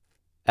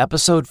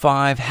 Episode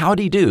 5,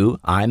 Howdy Do,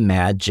 I'm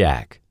Mad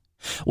Jack.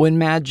 When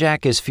Mad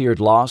Jack is feared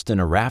lost in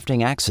a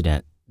rafting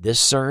accident, this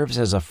serves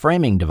as a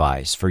framing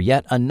device for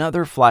yet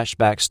another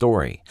flashback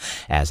story,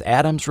 as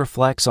Adams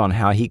reflects on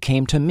how he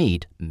came to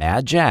meet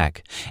Mad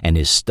Jack and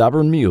his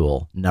stubborn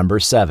mule, Number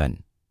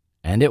 7.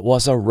 And it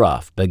was a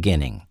rough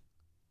beginning.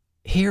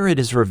 Here it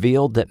is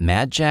revealed that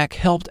Mad Jack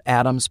helped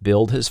Adams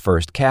build his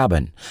first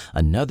cabin,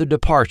 another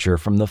departure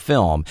from the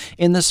film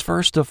in this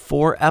first of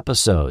 4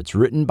 episodes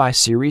written by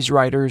series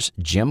writers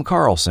Jim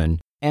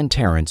Carlson and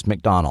Terrence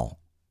McDonnell.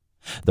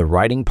 The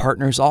writing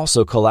partners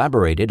also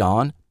collaborated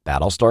on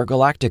Battlestar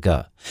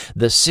Galactica,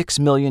 The $6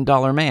 Million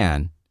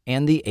Man,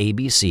 and the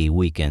ABC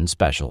Weekend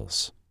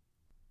Specials.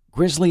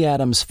 Grizzly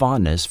Adams'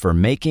 fondness for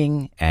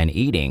making and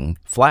eating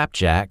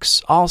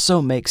flapjacks also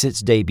makes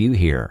its debut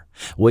here,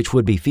 which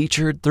would be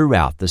featured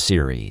throughout the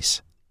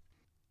series.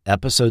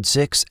 Episode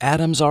 6,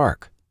 Adams'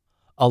 Ark.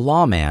 A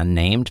lawman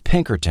named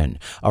Pinkerton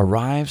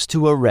arrives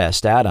to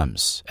arrest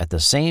Adams at the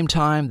same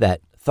time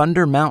that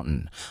Thunder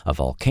Mountain, a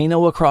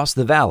volcano across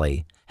the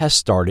valley, has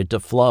started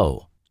to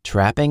flow,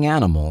 trapping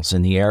animals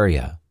in the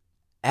area.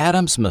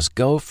 Adams must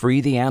go free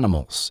the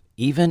animals,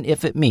 even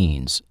if it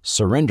means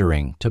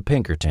surrendering to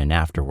Pinkerton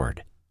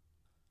afterward.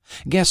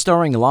 Guest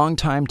starring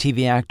longtime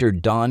TV actor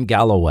Don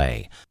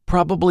Galloway,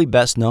 probably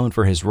best known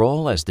for his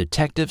role as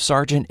Detective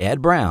Sergeant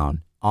Ed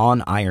Brown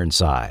on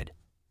Ironside.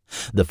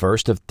 The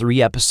first of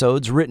 3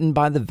 episodes written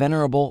by the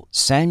venerable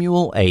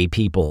Samuel A.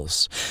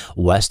 Peoples,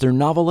 Western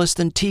novelist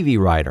and TV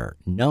writer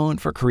known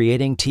for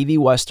creating TV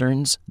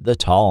westerns The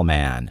Tall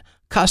Man,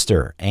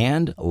 Custer,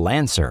 and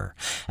Lancer,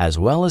 as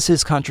well as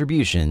his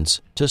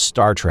contributions to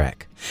Star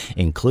Trek,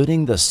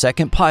 including the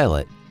second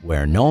pilot,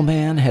 Where No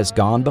Man Has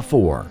Gone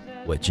Before,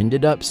 which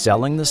ended up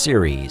selling the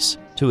series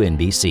to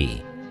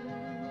NBC.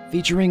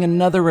 Featuring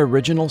another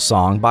original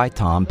song by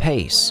Tom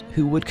Pace,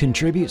 who would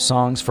contribute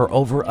songs for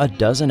over a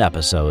dozen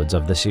episodes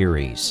of the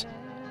series.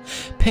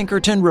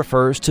 Pinkerton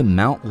refers to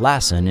Mount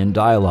Lassen in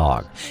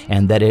dialogue,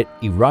 and that it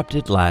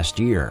erupted last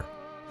year.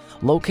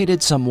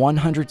 Located some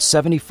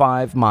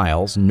 175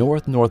 miles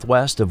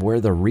northwest of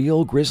where the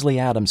real Grizzly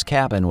Adams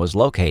cabin was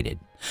located,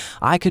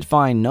 I could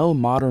find no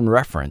modern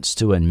reference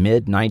to a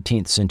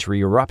mid-19th century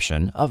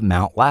eruption of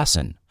Mount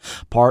Lassen,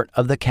 part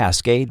of the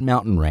Cascade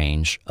Mountain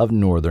Range of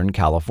Northern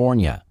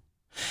California.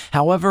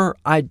 However,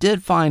 I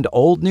did find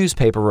old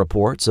newspaper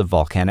reports of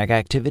volcanic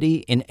activity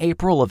in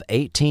April of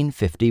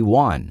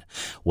 1851,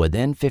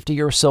 within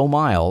 50 or so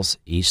miles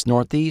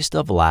east-northeast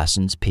of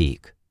Lassen's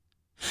Peak.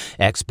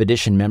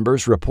 Expedition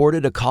members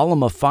reported a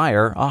column of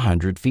fire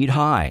 100 feet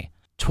high,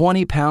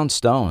 20-pound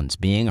stones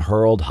being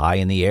hurled high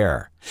in the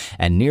air,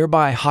 and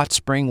nearby hot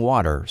spring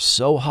water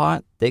so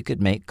hot they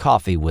could make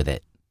coffee with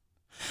it.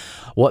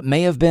 What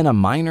may have been a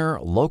minor,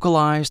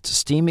 localized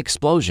steam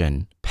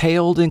explosion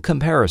paled in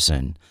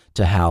comparison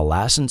to how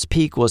Lassen's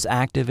Peak was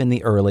active in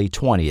the early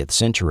 20th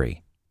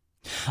century.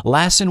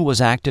 Lassen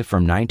was active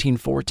from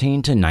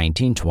 1914 to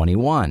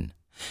 1921,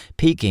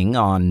 peaking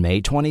on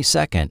May 22,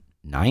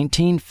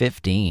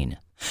 1915,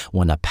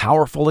 when a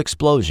powerful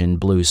explosion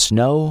blew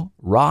snow,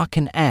 rock,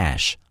 and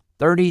ash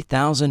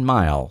 30,000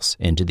 miles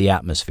into the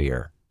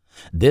atmosphere.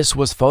 This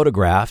was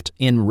photographed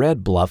in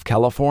Red Bluff,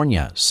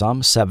 California,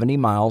 some 70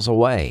 miles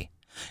away,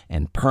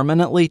 and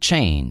permanently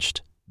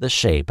changed the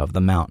shape of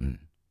the mountain.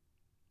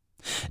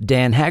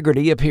 Dan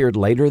Haggerty appeared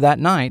later that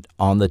night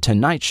on The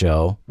Tonight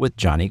Show with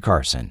Johnny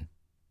Carson.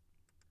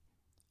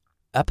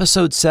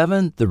 Episode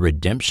 7, The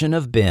Redemption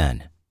of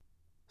Ben.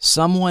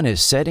 Someone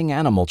is setting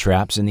animal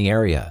traps in the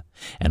area,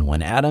 and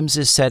when Adams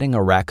is setting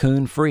a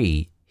raccoon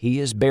free, he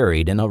is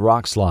buried in a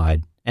rock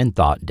slide and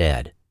thought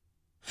dead.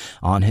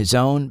 On his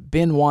own,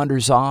 Ben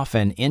wanders off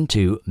and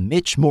into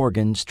Mitch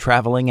Morgan's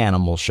traveling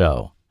animal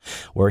show,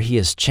 where he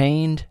is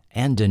chained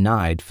and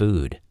denied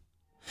food.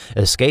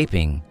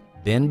 Escaping,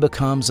 Ben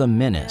becomes a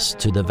menace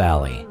to the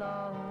valley.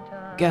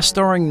 Guest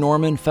starring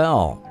Norman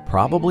Fell,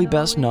 probably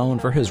best known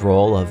for his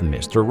role of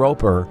Mr.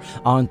 Roper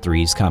on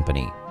Three's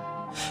Company,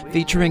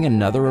 featuring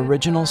another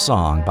original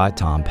song by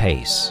Tom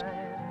Pace.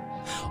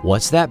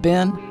 What's that,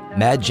 Ben?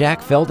 Mad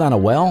Jack fell down a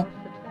well?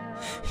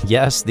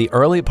 Yes, the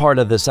early part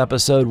of this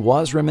episode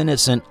was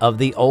reminiscent of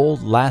the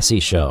old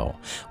Lassie show,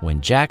 when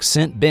Jack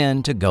sent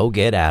Ben to go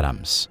get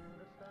Adams.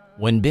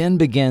 When Ben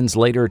begins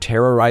later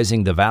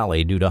terrorizing the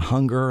valley due to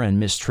hunger and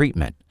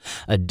mistreatment,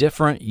 a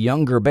different,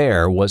 younger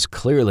bear was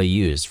clearly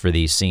used for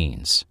these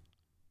scenes.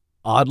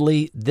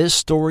 Oddly, this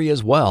story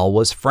as well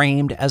was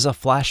framed as a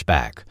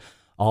flashback,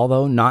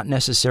 although not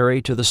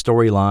necessary to the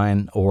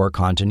storyline or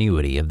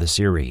continuity of the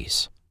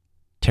series.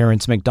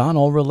 Terence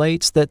McDonald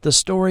relates that the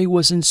story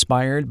was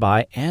inspired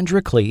by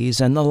Androcles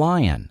and the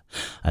Lion,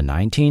 a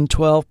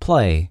 1912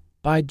 play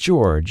by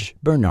George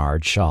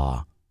Bernard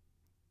Shaw.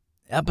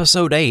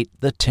 Episode 8,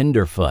 The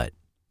Tenderfoot.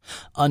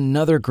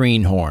 Another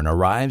greenhorn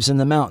arrives in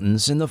the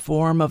mountains in the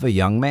form of a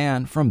young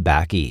man from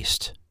back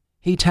east.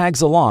 He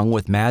tags along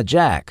with Mad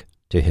Jack,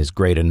 to his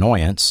great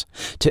annoyance,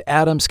 to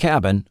Adam's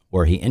cabin,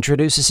 where he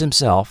introduces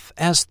himself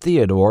as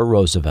Theodore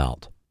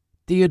Roosevelt.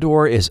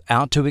 Theodore is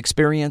out to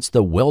experience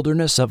the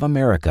wilderness of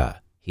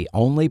America he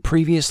only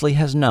previously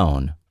has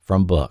known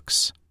from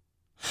books.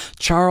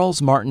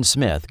 Charles Martin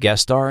Smith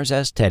guest stars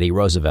as Teddy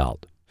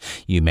Roosevelt.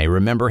 You may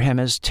remember him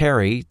as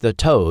Terry the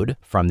Toad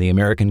from the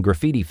American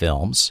Graffiti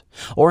films,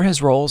 or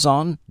his roles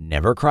on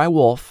Never Cry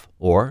Wolf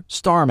or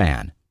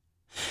Starman.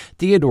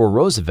 Theodore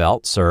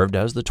Roosevelt served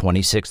as the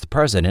 26th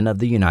President of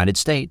the United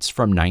States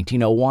from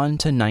 1901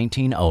 to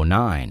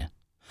 1909.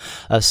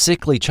 A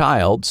sickly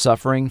child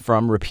suffering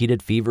from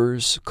repeated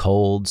fevers,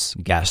 colds,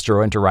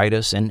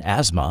 gastroenteritis, and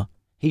asthma,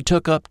 he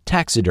took up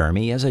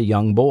taxidermy as a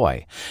young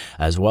boy,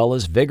 as well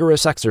as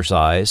vigorous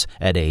exercise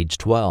at age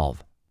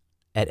 12.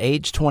 At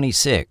age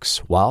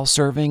 26, while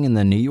serving in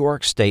the New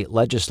York State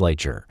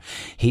Legislature,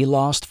 he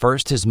lost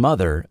first his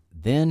mother,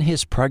 then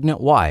his pregnant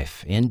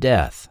wife in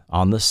death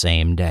on the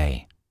same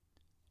day.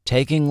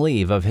 Taking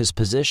leave of his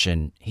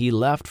position, he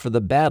left for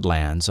the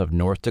Badlands of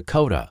North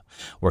Dakota,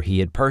 where he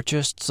had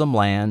purchased some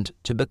land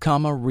to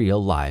become a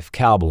real-life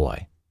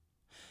cowboy.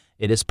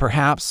 It is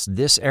perhaps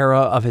this era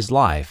of his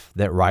life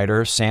that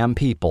writer Sam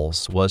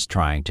Peoples was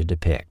trying to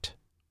depict.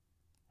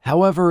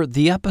 However,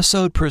 the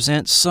episode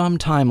presents some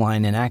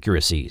timeline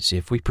inaccuracies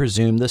if we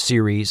presume the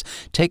series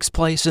takes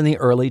place in the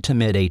early to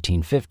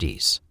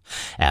mid-1850s,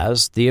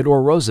 as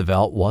Theodore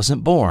Roosevelt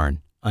wasn't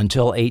born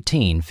until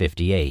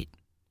 1858.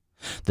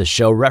 The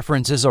show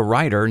references a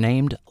writer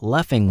named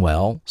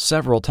Leffingwell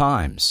several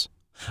times.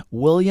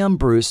 William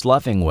Bruce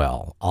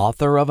Leffingwell,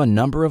 author of a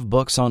number of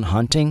books on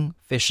hunting,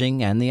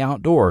 fishing, and the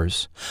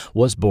outdoors,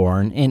 was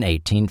born in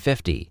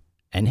 1850,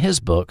 and his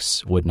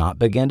books would not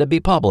begin to be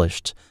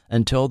published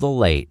until the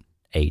late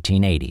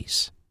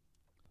 1880s.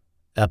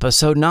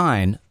 Episode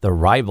 9, The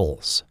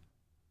Rivals.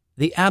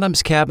 The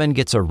Addams cabin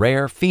gets a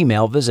rare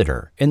female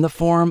visitor in the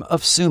form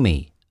of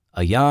Sumi,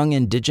 a young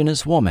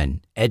indigenous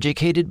woman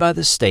educated by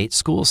the state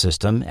school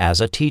system as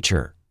a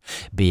teacher,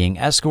 being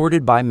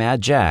escorted by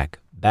Mad Jack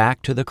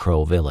back to the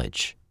Crow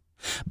Village.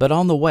 But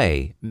on the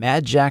way,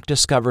 Mad Jack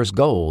discovers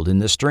gold in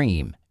the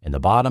stream in the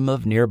bottom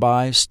of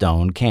nearby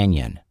Stone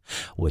Canyon,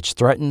 which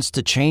threatens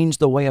to change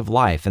the way of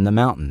life in the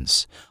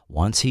mountains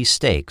once he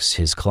stakes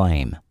his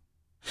claim.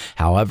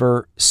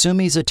 However,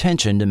 Sumi's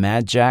attention to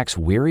Mad Jack's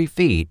weary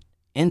feet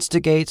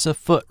instigates a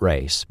foot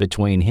race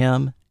between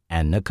him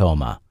and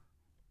Nakoma.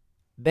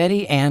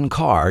 Betty Ann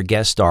Carr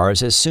guest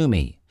stars as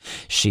Sumi.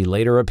 She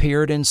later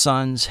appeared in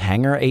Sun's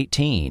Hangar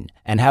 18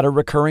 and had a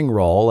recurring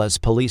role as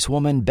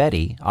policewoman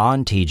Betty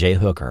on T.J.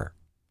 Hooker.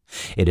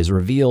 It is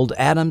revealed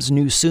Addams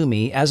knew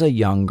Sumi as a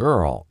young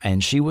girl,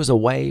 and she was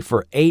away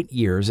for 8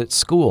 years at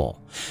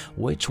school,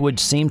 which would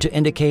seem to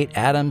indicate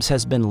Addams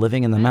has been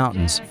living in the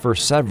mountains for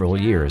several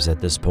years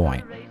at this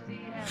point.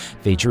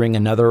 Featuring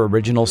another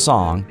original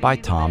song by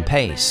Tom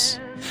Pace.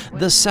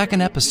 The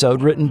second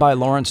episode written by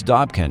Lawrence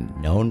Dobkin,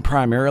 known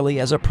primarily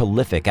as a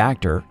prolific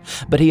actor,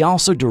 but he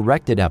also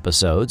directed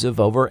episodes of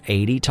over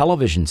 80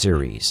 television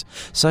series,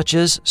 such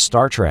as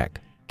Star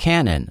Trek,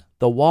 Cannon,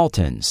 The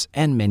Waltons,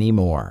 and many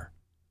more.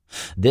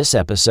 This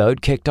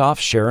episode kicked off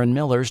Sharon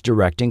Miller's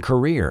directing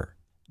career.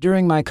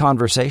 During my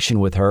conversation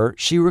with her,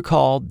 she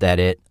recalled that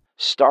it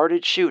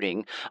started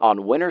shooting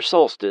on winter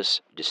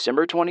solstice,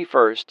 December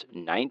 21st,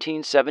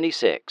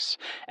 1976,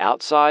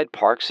 outside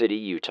Park City,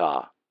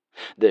 Utah.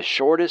 The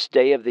shortest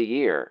day of the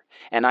year,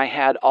 and I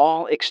had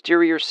all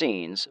exterior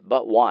scenes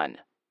but one.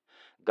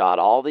 Got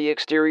all the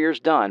exteriors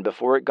done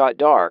before it got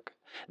dark,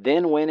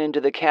 then went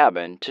into the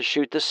cabin to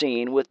shoot the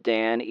scene with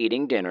Dan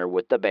eating dinner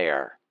with the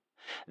bear.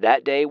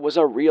 That day was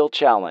a real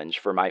challenge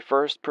for my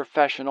first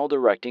professional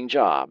directing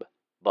job,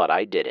 but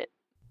I did it.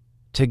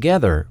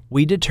 Together,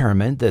 we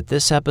determined that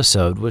this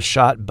episode was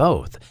shot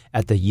both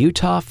at the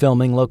Utah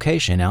filming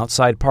location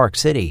outside Park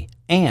City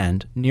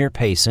and near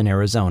Payson,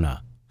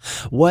 Arizona.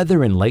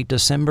 Weather in late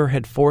December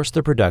had forced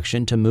the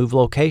production to move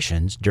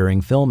locations during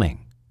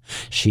filming.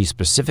 She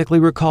specifically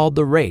recalled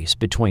the race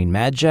between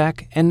Mad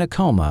Jack and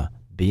Nakoma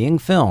being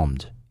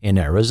filmed in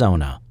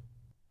Arizona.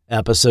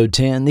 Episode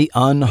 10, The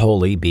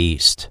Unholy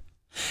Beast.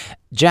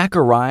 Jack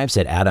arrives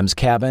at Addams'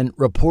 cabin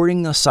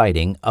reporting the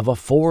sighting of a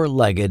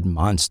four-legged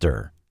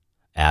monster.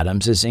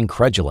 Addams is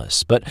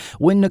incredulous, but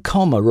when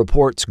Nakoma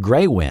reports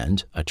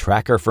Greywind, a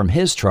tracker from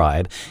his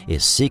tribe,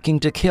 is seeking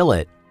to kill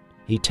it,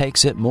 he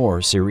takes it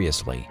more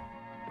seriously.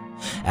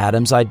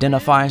 Addams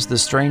identifies the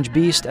strange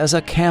beast as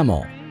a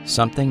camel,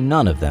 something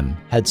none of them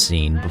had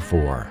seen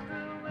before.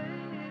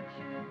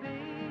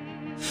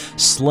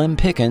 Slim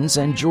Pickens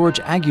and George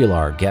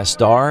Aguilar guest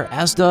star,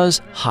 as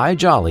does Hi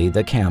Jolly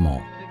the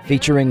Camel,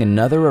 featuring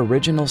another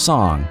original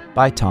song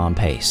by Tom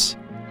Pace.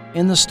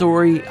 In the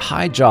story,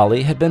 Hi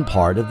Jolly had been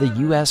part of the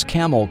U.S.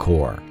 Camel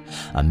Corps,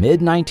 a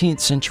mid-19th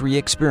century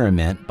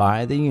experiment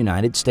by the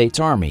United States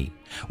Army,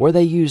 where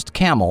they used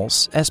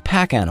camels as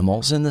pack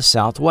animals in the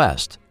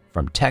Southwest,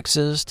 from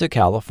Texas to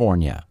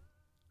California.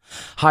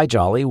 Hi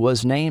Jolly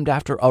was named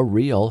after a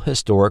real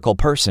historical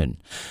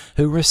person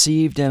who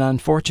received an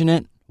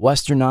unfortunate,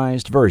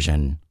 westernized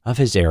version of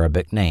his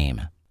Arabic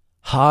name.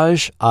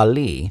 Haj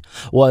Ali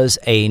was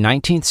a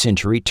 19th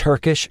century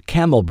Turkish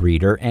camel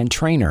breeder and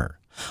trainer,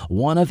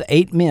 one of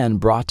 8 men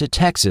brought to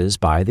Texas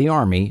by the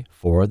Army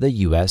for the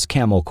U.S.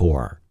 Camel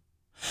Corps.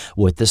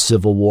 With the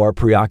Civil War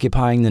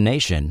preoccupying the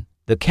nation,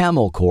 the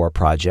Camel Corps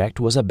project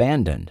was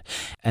abandoned,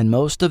 and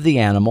most of the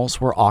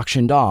animals were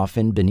auctioned off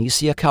in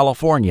Benicia,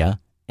 California,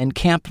 and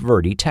Camp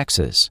Verde,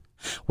 Texas,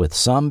 with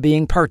some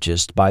being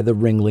purchased by the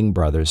Ringling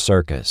Brothers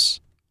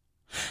Circus.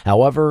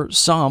 However,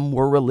 some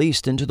were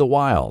released into the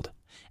wild,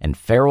 and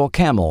feral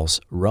camels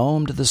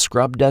roamed the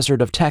scrub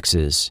desert of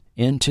Texas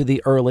into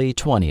the early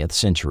 20th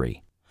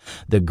century.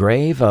 The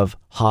grave of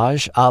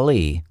Haj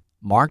Ali,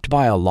 marked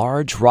by a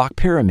large rock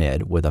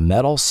pyramid with a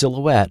metal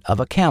silhouette of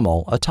a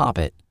camel atop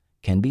it,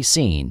 can be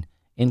seen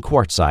in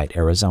Quartzsite,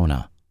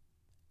 Arizona.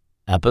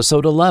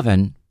 Episode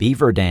 11,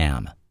 Beaver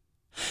Dam.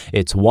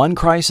 It's one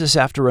crisis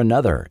after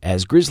another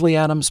as Grizzly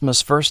Adams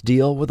must first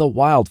deal with a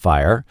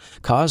wildfire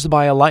caused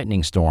by a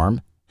lightning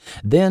storm,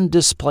 then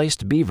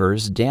displaced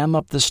beavers dam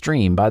up the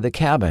stream by the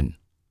cabin,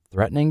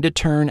 threatening to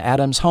turn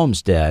Adams'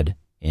 homestead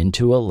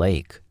into a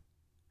lake.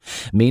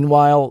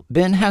 Meanwhile,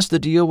 Ben has to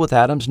deal with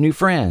Adams' new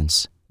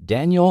friends,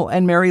 Daniel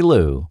and Mary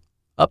Lou,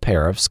 a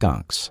pair of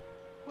skunks.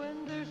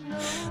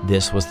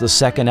 This was the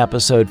second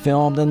episode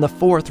filmed and the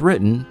fourth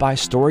written by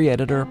story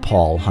editor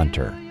Paul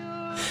Hunter.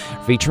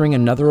 Featuring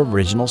another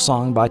original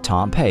song by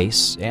Tom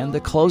Pace, and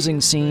the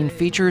closing scene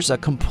features a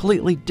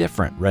completely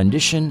different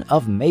rendition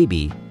of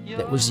Maybe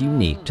that was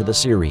unique to the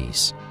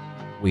series.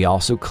 We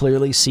also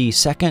clearly see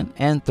second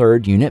and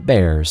third unit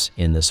bears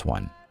in this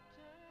one.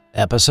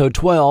 Episode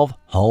 12,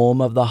 Home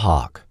of the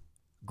Hawk.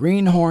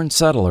 Greenhorn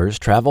settlers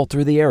travel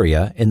through the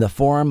area in the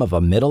form of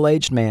a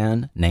middle-aged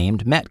man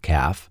named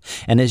Metcalf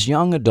and his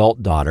young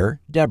adult daughter,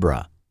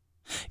 Deborah.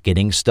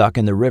 Getting stuck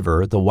in the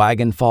river, the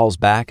wagon falls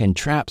back and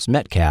traps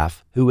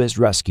Metcalf, who is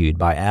rescued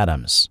by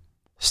Adams.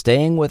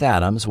 Staying with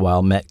Adams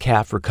while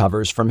Metcalf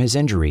recovers from his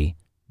injury,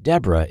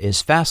 Deborah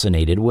is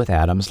fascinated with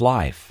Adams'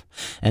 life,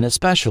 and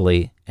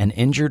especially an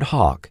injured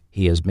hawk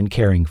he has been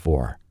caring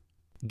for.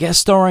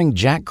 Guest starring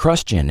Jack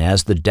Crustian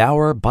as the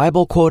dour,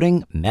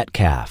 Bible-quoting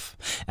Metcalf,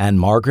 and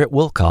Margaret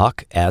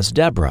Wilcock as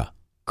Deborah.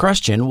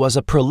 Crustian was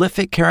a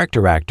prolific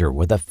character actor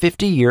with a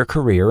 50-year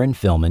career in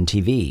film and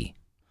TV.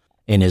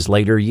 In his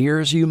later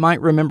years, you might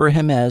remember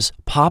him as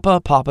Papa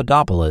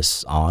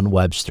Papadopoulos on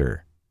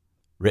Webster.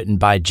 Written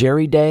by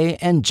Jerry Day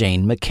and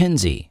Jane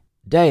McKenzie,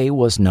 Day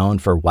was known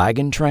for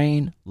Wagon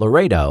Train,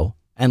 Laredo,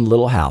 and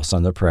Little House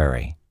on the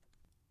Prairie.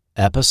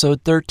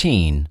 Episode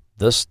 13,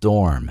 The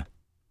Storm.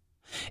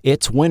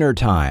 It's winter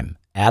time.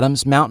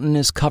 Adams Mountain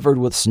is covered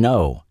with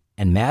snow,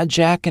 and Mad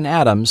Jack and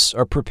Adams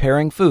are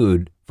preparing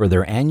food for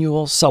their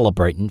annual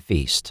celebrating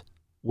feast.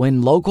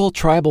 When local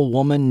tribal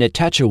woman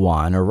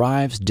Netechuan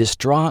arrives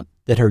distraught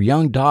that her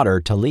young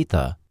daughter,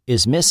 Talitha,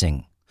 is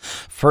missing,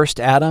 first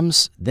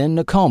Adams, then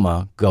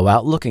Nakoma go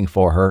out looking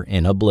for her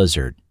in a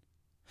blizzard.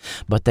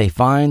 But they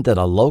find that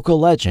a local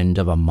legend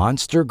of a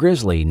monster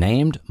grizzly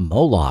named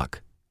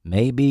Moloch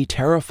may be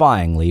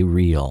terrifyingly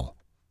real.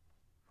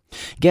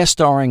 Guest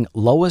starring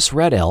Lois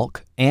Red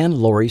Elk and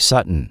Laurie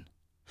Sutton.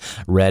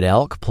 Red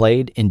Elk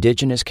played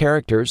indigenous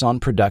characters on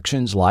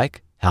productions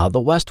like How the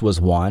West Was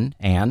Won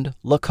and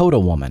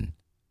Lakota Woman.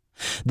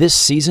 This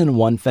season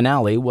 1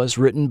 finale was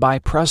written by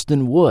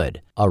Preston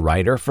Wood, a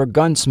writer for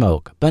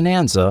Gunsmoke,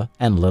 Bonanza,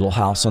 and Little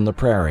House on the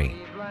Prairie,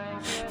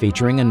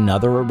 featuring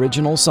another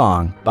original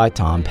song by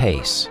Tom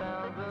Pace.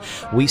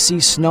 We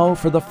see snow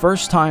for the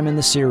first time in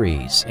the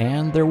series,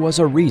 and there was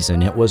a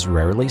reason it was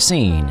rarely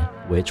seen,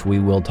 which we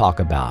will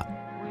talk about.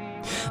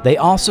 They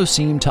also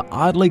seem to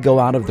oddly go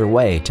out of their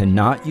way to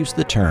not use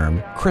the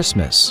term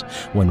Christmas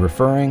when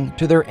referring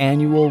to their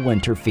annual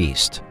winter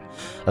feast,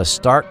 a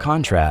stark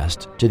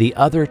contrast to the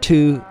other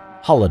two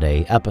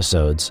holiday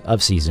episodes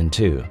of Season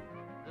 2.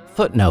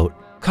 Footnote: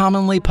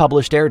 commonly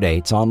published air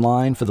dates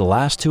online for the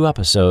last 2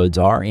 episodes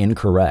are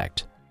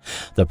incorrect.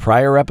 The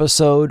prior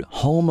episode,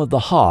 Home of the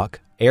Hawk,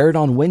 aired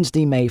on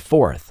Wednesday, May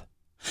 4th.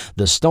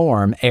 The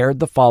Storm aired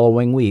the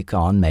following week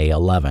on May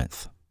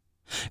 11th.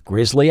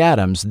 Grizzly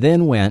Adams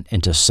then went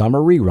into summer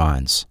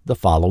reruns the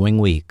following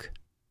week.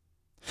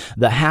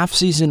 The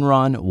half-season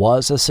run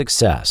was a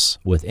success,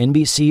 with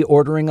NBC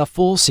ordering a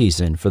full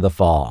season for the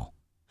fall.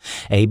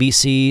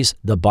 ABC's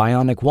The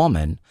Bionic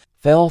Woman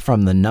fell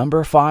from the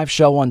number 5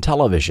 show on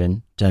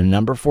television to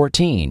number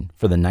 14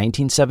 for the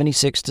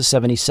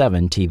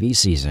 1976-77 TV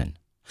season,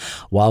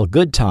 while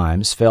Good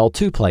Times fell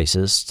 2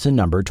 places to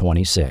number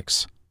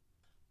 26.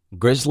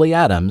 Grizzly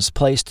Adams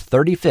placed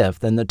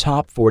 35th in the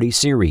top 40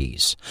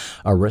 series,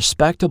 a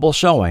respectable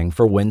showing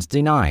for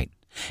Wednesday night,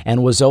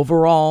 and was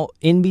overall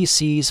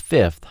NBC's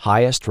 5th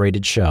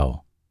highest-rated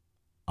show.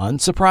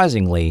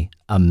 Unsurprisingly,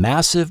 a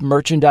massive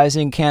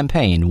merchandising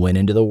campaign went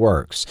into the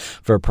works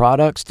for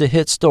products to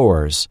hit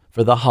stores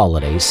for the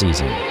holiday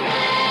season.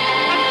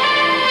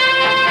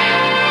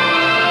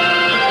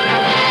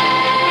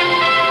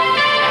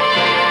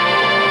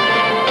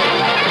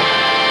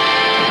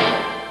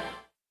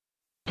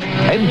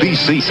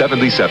 NBC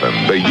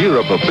 77, the year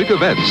of the big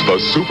events, the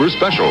super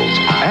specials.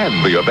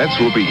 And the events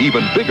will be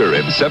even bigger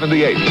in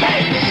 78.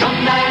 Hey,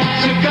 some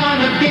nights are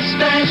gonna be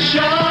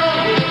special.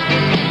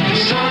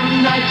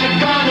 Some nights are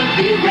gonna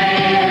be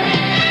rare.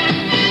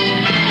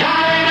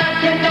 Night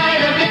after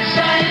night of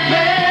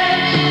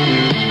excitement.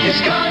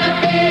 It's gonna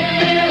be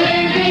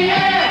filling the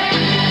air.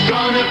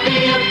 Gonna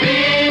be a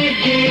big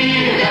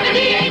year.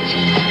 78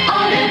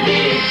 on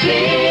NBC.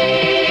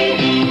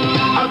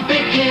 A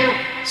big year.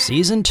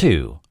 Season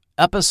 2.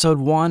 Episode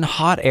 1,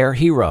 Hot Air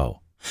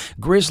Hero.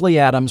 Grizzly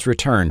Adams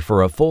returned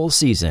for a full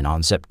season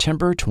on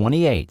September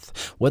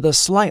 28th with a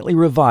slightly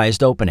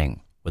revised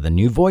opening, with a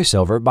new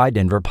voiceover by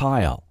Denver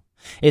Pyle.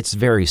 It's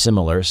very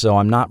similar, so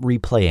I'm not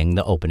replaying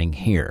the opening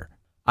here.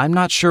 I'm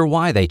not sure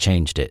why they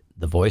changed it.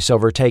 The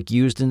voiceover take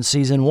used in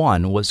Season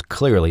 1 was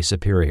clearly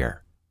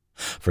superior.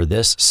 For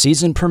this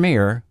season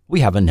premiere, we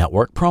have a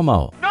network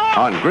promo.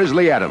 On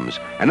Grizzly Adams,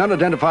 an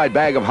unidentified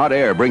bag of hot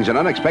air brings an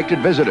unexpected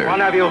visitor.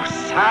 One of you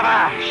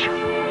savage!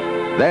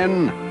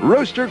 Then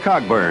Rooster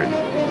Cogburn,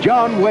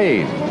 John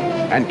Wayne,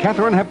 and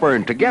Katharine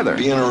Hepburn together.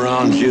 Being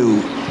around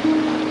you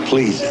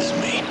pleases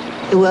me.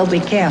 You will be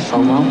careful,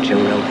 won't you,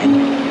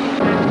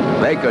 Reuben?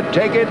 They could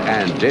take it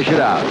and dish it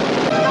out.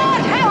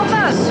 Lord, help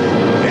us!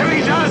 If he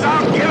does,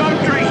 I'll give him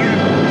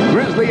drinking.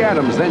 Grizzly Grizzly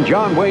Adams, then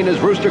John Wayne as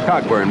Rooster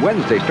Cogburn,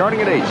 Wednesday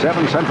starting at 8,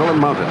 7 Central and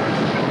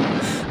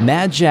Mountain.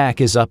 Mad Jack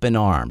is up in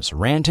arms,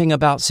 ranting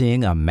about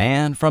seeing a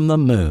man from the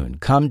moon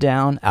come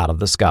down out of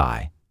the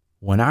sky.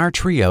 When our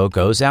trio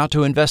goes out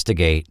to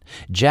investigate,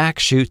 Jack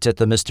shoots at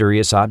the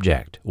mysterious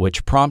object,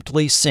 which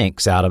promptly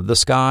sinks out of the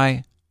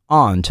sky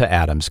onto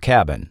Adams'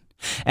 cabin.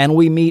 And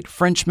we meet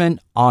Frenchman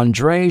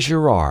André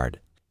Girard,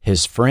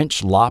 his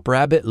French lop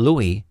rabbit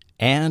Louis,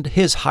 and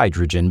his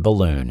hydrogen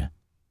balloon.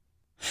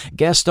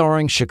 Guest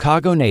starring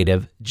Chicago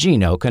native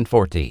Gino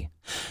Conforti.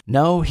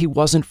 No, he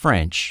wasn't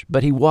French,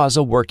 but he was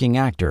a working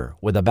actor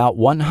with about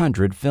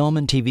 100 film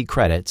and TV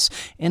credits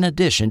in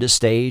addition to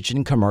stage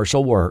and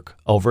commercial work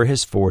over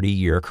his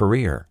 40-year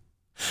career.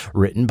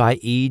 Written by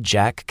E.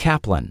 Jack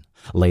Kaplan,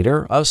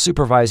 later a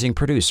supervising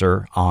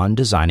producer on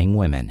Designing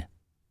Women.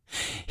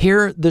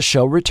 Here, the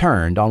show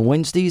returned on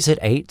Wednesdays at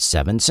 8,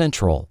 7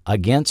 Central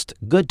against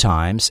Good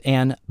Times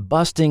and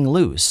Busting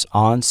Loose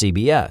on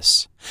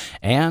CBS,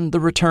 and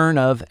the return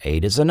of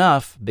 8 is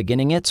Enough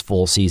beginning its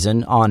full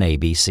season on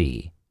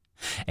ABC.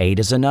 8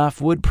 is Enough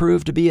would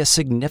prove to be a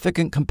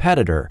significant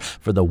competitor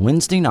for the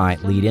Wednesday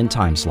night lead-in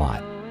time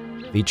slot,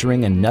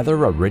 featuring another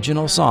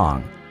original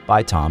song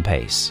by Tom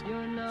Pace.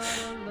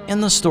 In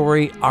the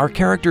story, our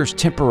characters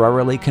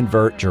temporarily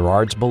convert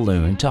Girard's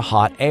balloon to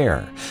hot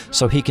air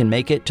so he can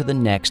make it to the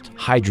next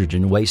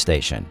hydrogen way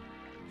station.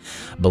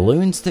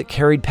 Balloons that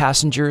carried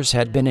passengers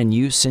had been in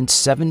use since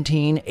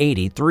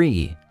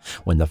 1783,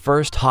 when the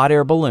first hot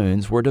air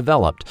balloons were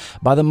developed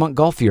by the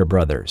Montgolfier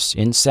brothers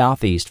in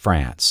southeast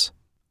France.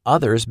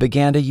 Others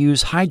began to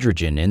use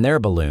hydrogen in their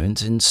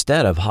balloons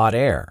instead of hot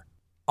air.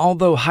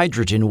 Although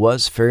hydrogen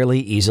was fairly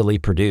easily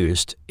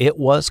produced, it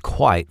was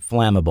quite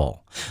flammable,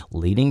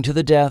 leading to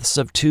the deaths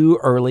of 2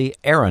 early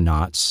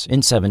aeronauts in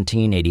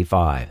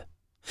 1785.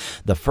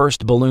 The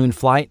first balloon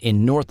flight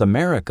in North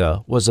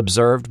America was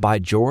observed by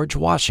George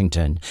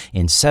Washington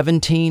in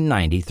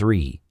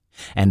 1793,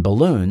 and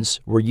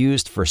balloons were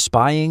used for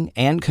spying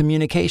and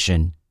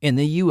communication in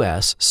the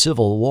U.S.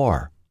 Civil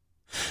War.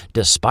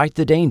 Despite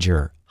the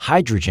danger,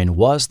 hydrogen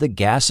was the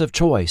gas of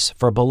choice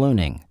for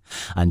ballooning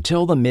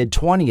until the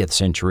mid-20th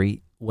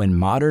century, when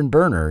modern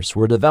burners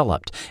were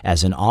developed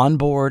as an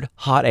onboard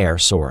hot air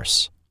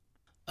source.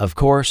 Of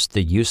course,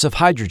 the use of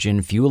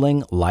hydrogen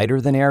fueling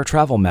lighter-than-air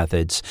travel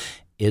methods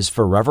is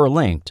forever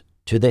linked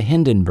to the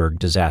Hindenburg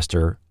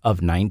disaster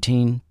of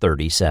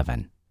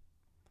 1937.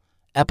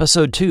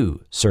 Episode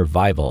 2,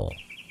 Survival.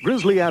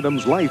 Grizzly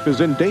Adams' life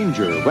is in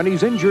danger when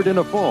he's injured in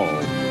a fall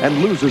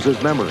and loses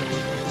his memory.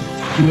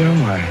 Who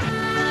am I?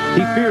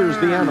 He fears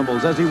the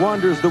animals as he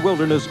wanders the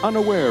wilderness,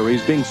 unaware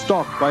he's being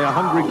stalked by a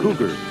hungry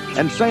cougar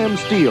and Sam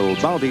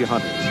Steele, bounty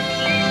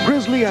hunter.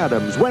 Grizzly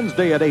Adams,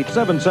 Wednesday at 8,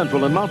 7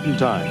 Central and Mountain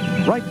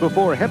Time, right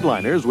before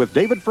Headliners with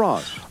David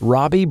Frost.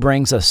 Robbie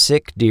brings a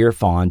sick deer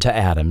fawn to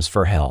Adams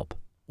for help.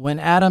 When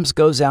Adams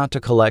goes out to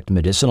collect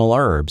medicinal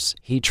herbs,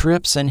 he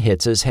trips and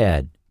hits his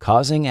head,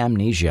 causing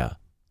amnesia.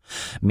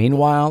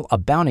 Meanwhile, a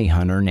bounty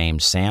hunter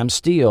named Sam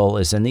Steele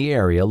is in the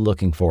area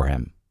looking for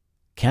him.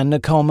 Ken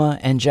Nakoma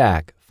and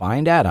Jack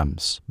find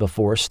Adams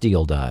before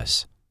Steele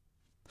does.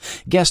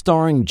 Guest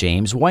starring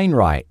James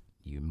Wainwright.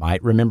 You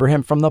might remember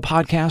him from the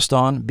podcast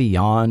on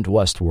Beyond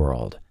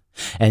Westworld.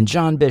 And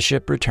John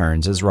Bishop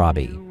returns as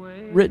Robbie.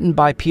 Written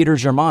by Peter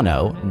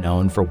Germano,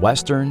 known for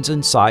westerns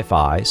and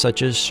sci-fi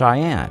such as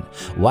Cheyenne,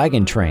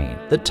 Wagon Train,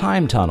 The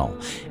Time Tunnel,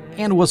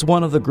 and was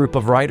one of the group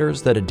of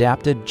writers that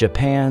adapted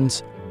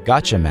Japan's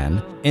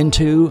Gatchaman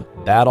into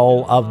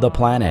Battle of the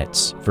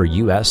Planets for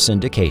U.S.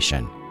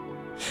 syndication,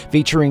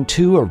 featuring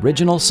 2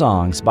 original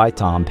songs by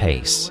Tom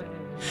Pace.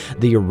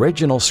 The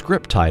original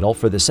script title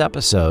for this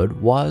episode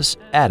was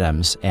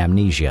Adam's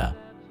Amnesia.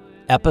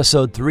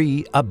 Episode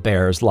 3, A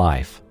Bear's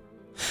Life.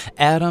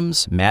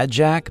 Adams, Mad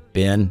Jack,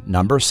 Ben,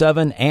 Number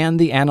 7, and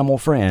the animal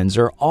friends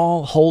are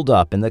all holed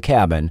up in the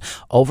cabin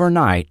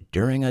overnight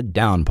during a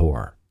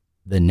downpour.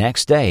 The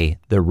next day,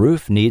 the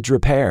roof needs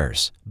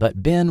repairs,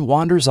 but Ben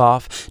wanders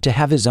off to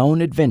have his own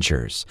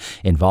adventures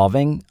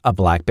involving a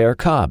black bear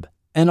cub,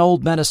 an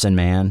old medicine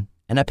man,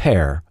 and a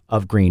pair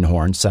of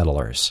greenhorn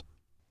settlers.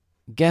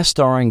 Guest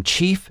starring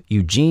Chief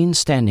Eugene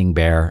Standing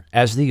Bear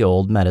as the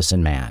old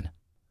medicine man.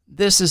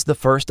 This is the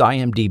first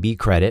IMDb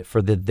credit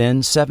for the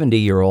then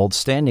 70-year-old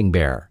Standing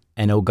Bear,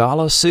 an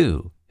Oglala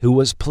Sioux, who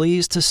was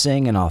pleased to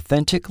sing an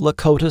authentic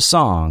Lakota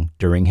song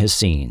during his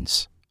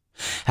scenes.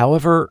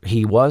 However,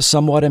 he was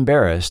somewhat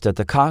embarrassed at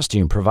the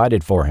costume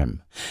provided for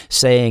him,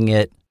 saying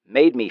it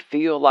made me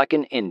feel like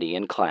an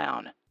Indian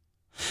clown.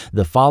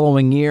 The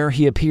following year,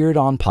 he appeared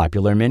on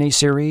popular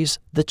miniseries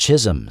The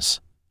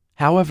Chisholms.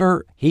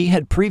 However, he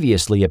had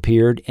previously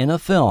appeared in a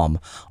film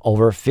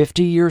over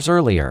 50 years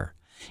earlier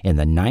in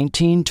the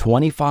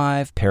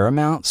 1925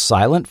 Paramount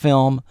silent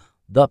film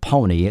The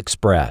Pony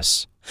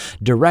Express,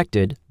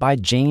 directed by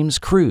James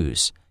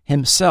Cruz,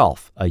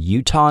 himself a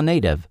Utah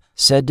native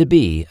said to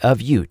be of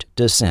Ute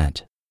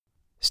descent.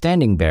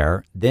 Standing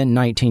Bear, then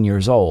 19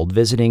 years old,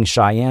 visiting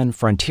Cheyenne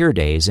Frontier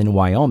Days in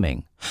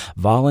Wyoming,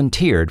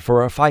 volunteered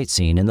for a fight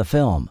scene in the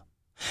film.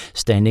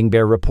 Standing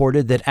Bear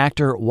reported that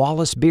actor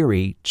Wallace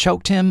Beery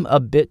choked him a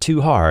bit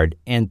too hard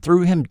and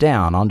threw him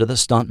down onto the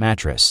stunt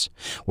mattress,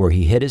 where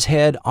he hit his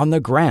head on the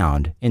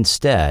ground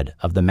instead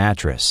of the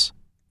mattress.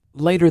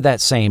 Later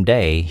that same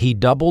day, he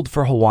doubled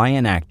for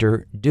Hawaiian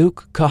actor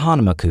Duke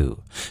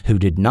Kahanamoku, who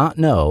did not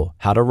know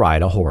how to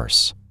ride a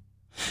horse.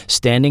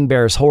 Standing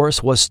Bear's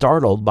horse was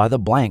startled by the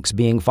blanks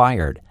being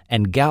fired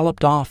and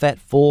galloped off at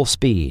full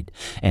speed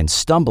and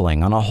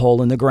stumbling on a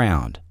hole in the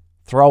ground,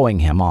 throwing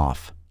him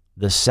off.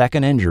 The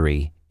second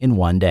injury in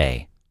one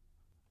day.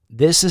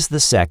 This is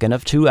the second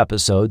of 2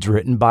 episodes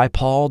written by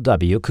Paul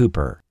W.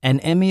 Cooper, an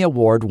Emmy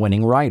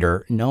Award-winning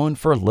writer known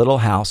for Little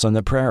House on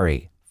the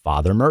Prairie,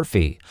 Father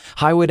Murphy,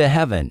 Highway to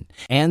Heaven,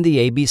 and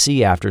the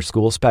ABC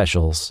after-school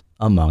specials,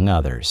 among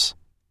others.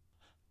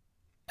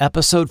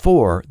 Episode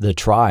 4, The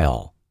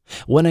Trial.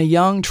 When a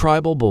young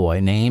tribal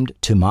boy named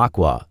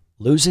Tumakwa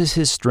loses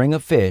his string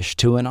of fish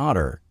to an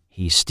otter,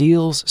 he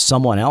steals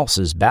someone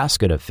else's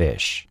basket of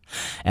fish,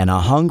 and a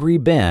hungry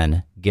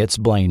Ben gets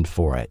blamed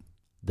for it.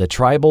 The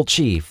tribal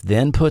chief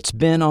then puts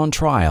Ben on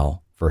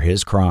trial for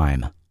his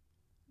crime.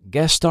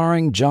 Guest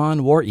starring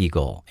John War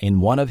Eagle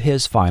in one of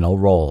his final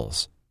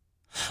roles.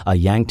 A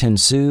Yankton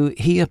Sioux,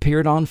 he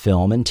appeared on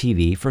film and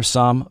TV for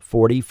some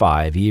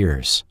 45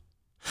 years.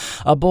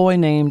 A boy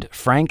named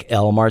Frank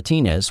L.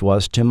 Martinez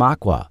was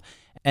Tumakwa,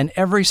 and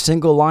every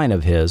single line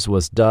of his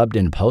was dubbed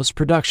in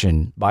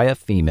post-production by a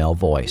female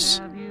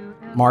voice.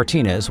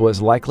 Martinez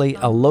was likely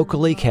a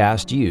locally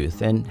cast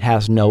youth and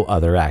has no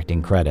other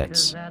acting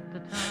credits.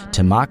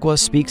 Tumakwa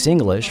speaks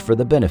English for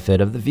the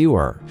benefit of the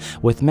viewer,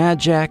 with Mad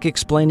Jack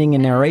explaining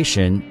in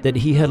narration that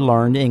he had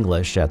learned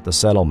English at the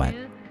settlement.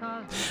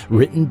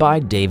 Written by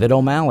David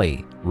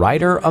O'Malley,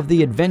 writer of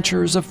The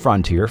Adventures of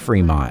Frontier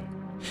Fremont,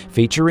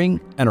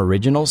 featuring an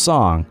original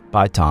song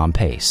by Tom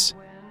Pace.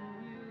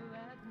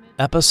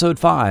 Episode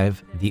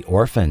 5, The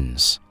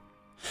Orphans.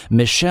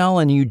 Michelle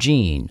and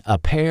Eugene, a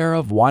pair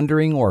of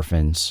wandering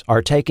orphans,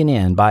 are taken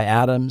in by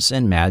Adams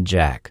and Mad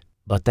Jack,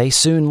 but they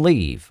soon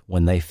leave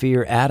when they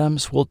fear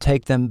Adams will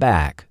take them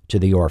back to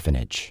the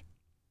orphanage.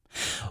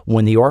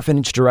 When the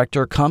orphanage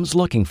director comes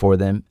looking for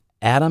them,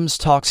 Adams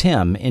talks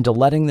him into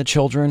letting the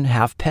children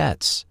have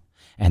pets,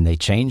 and they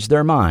change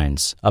their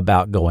minds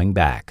about going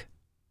back.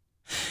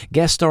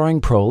 Guest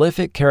starring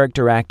prolific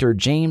character actor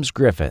James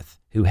Griffith,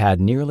 who had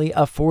nearly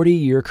a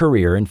 40-year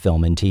career in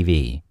film and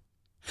TV.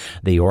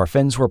 The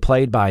orphans were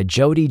played by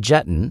Jody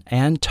Jetton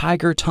and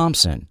Tiger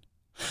Thompson.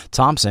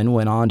 Thompson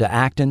went on to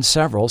act in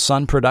several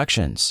Sun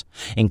productions,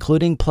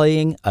 including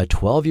playing a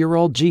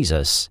 12-year-old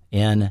Jesus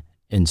in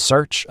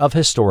Search of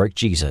Historic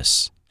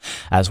Jesus,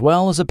 as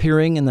well as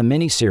appearing in the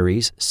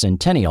miniseries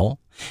Centennial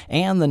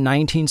and the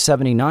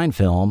 1979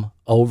 film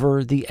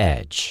Over the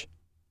Edge.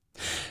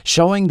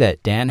 Showing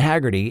that Dan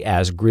Haggerty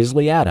as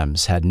Grizzly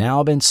Adams had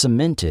now been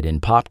cemented in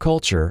pop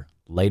culture,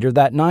 later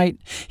that night,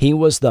 he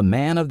was the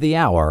man of the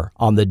hour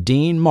on the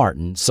Dean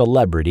Martin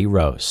Celebrity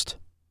Roast.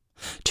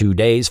 2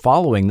 days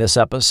following this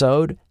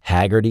episode,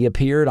 Haggerty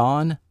appeared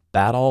on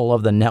Battle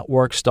of the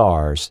Network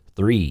Stars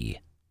 3.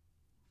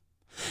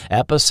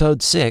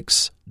 Episode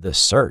 6, The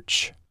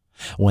Search.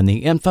 When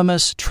the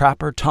infamous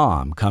Trapper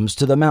Tom comes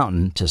to the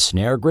mountain to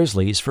snare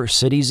grizzlies for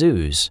city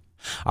zoos,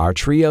 our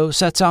trio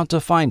sets out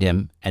to find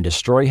him and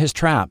destroy his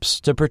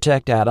traps to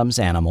protect Adam's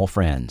animal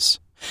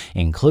friends,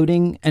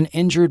 including an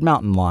injured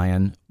mountain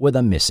lion with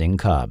a missing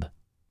cub.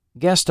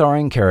 Guest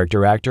starring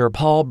character actor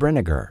Paul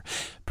Brinegar,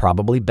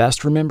 probably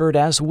best remembered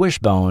as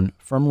Wishbone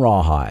from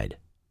Rawhide.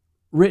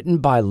 Written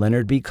by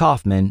Leonard B.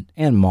 Kaufman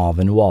and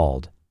Malvin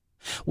Wald.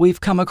 We've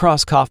come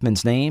across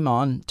Kaufman's name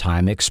on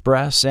Time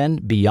Express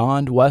and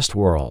Beyond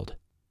Westworld.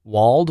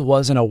 Wald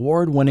was an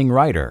award-winning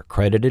writer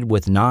credited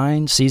with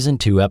 9 Season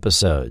 2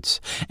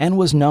 episodes and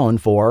was known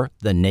for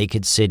The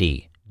Naked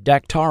City,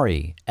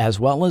 Daktari, as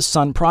well as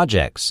Sun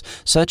projects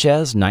such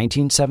as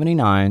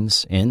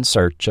 1979's In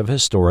Search of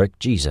Historic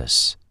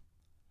Jesus.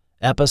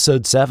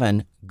 Episode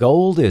 7,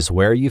 Gold is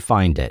Where You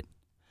Find It.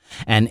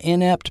 An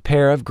inept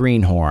pair of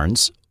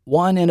greenhorns,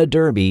 one in a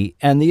derby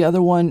and the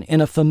other one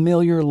in a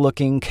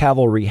familiar-looking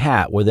cavalry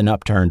hat with an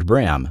upturned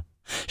brim,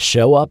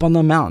 show up on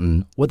the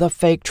mountain with a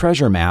fake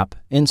treasure map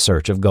in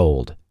search of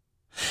gold.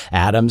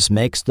 Adams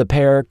makes the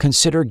pair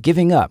consider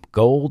giving up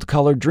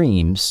gold-colored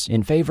dreams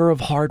in favor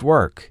of hard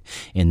work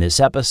in this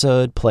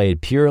episode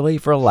played purely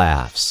for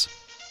laughs.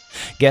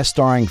 Guest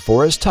starring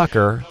Forrest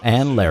Tucker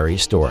and Larry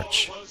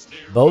Storch.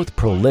 Both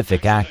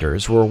prolific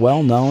actors were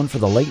well known for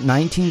the late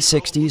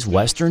 1960s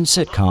Western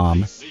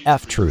sitcom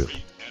F Troop.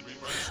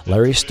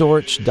 Larry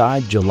Storch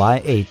died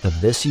July 8th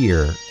of this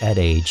year at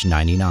age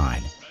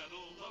 99.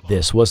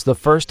 This was the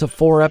first of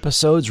 4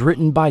 episodes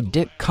written by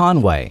Dick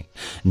Conway,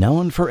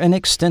 known for an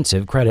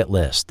extensive credit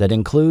list that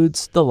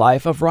includes The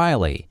Life of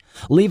Riley,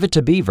 Leave It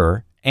to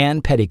Beaver,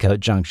 and Petticoat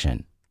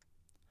Junction.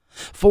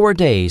 4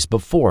 days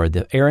before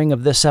the airing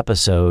of this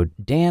episode,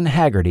 Dan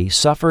Haggerty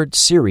suffered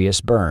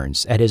serious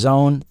burns at his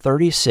own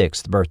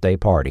 36th birthday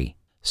party.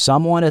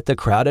 Someone at the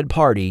crowded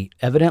party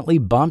evidently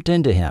bumped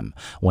into him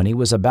when he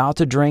was about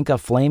to drink a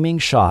flaming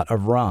shot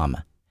of rum,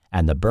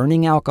 and the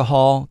burning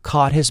alcohol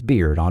caught his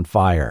beard on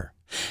fire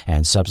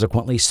and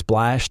subsequently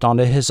splashed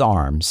onto his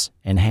arms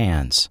and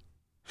hands.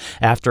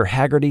 After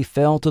Haggerty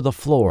fell to the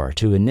floor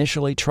to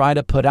initially try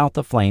to put out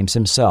the flames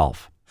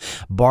himself,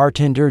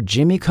 bartender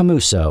Jimmy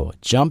Camuso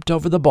jumped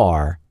over the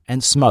bar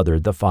and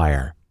smothered the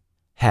fire.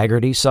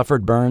 Haggerty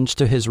suffered burns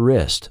to his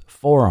wrist,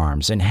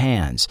 forearms, and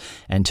hands,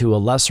 and to a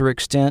lesser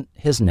extent,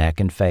 his neck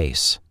and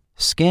face.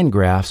 Skin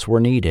grafts were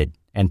needed,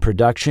 and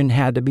production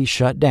had to be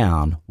shut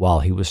down while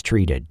he was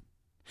treated.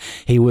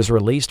 He was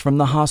released from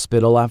the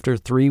hospital after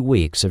 3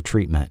 weeks of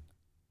treatment.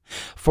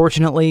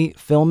 Fortunately,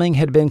 filming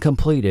had been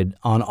completed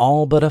on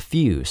all but a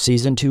few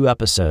Season 2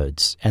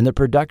 episodes, and the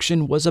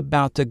production was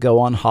about to go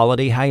on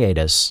holiday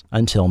hiatus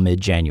until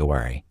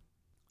mid-January.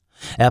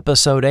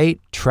 Episode 8,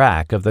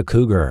 Track of the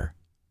Cougar.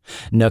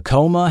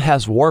 Nakoma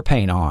has war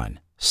paint on,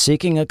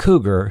 seeking a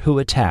cougar who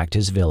attacked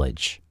his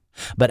village.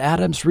 But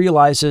Adams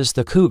realizes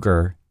the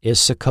cougar is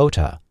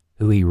Sakota,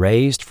 who he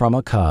raised from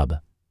a cub.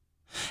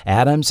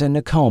 Adams and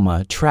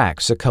Nakoma track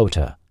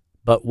Sakota,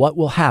 but what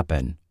will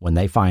happen when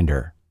they find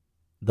her?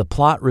 The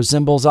plot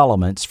resembles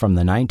elements from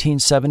the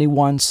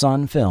 1971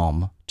 Sun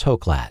film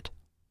Toklat.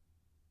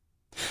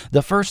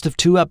 The first of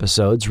 2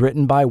 episodes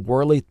written by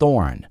Worley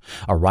Thorne,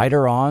 a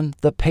writer on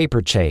The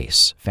Paper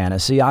Chase,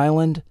 Fantasy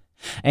Island,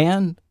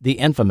 and the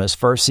infamous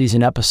first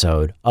season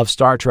episode of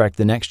Star Trek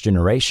The Next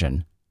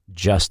Generation,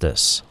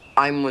 Justice.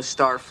 I'm with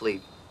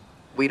Starfleet.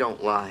 We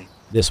don't lie.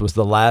 This was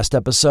the last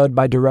episode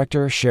by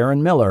director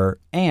Sharon Miller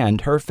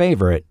and her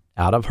favorite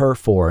out of her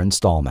 4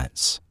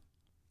 installments.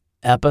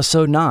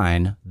 Episode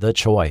 9, The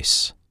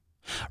Choice.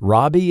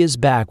 Robbie is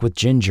back with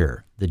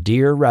Ginger, the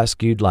deer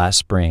rescued last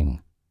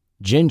spring.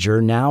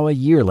 Ginger, now a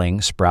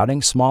yearling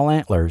sprouting small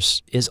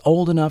antlers, is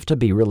old enough to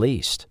be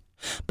released,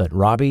 but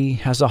Robbie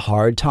has a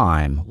hard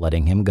time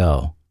letting him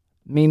go.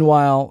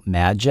 Meanwhile,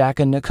 Mad Jack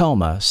and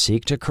Nakoma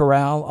seek to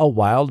corral a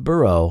wild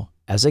burro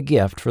as a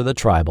gift for the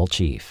tribal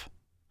chief.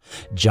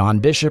 John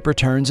Bishop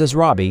returns as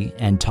Robbie,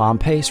 and Tom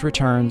Pace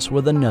returns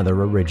with another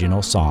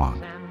original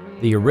song.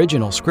 The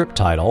original script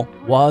title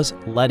was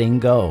Letting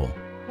Go.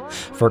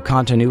 For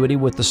continuity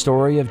with the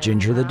story of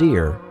Ginger the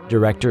Deer,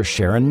 director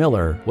Sharon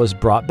Miller was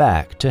brought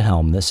back to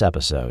helm this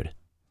episode.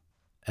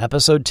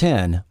 Episode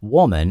 10,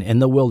 Woman in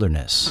the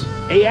Wilderness.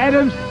 Hey,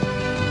 Adams,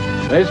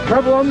 there's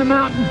trouble on the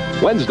mountain.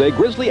 Wednesday,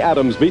 Grizzly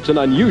Adams meets an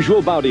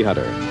unusual bounty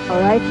hunter.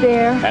 All right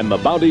there. And the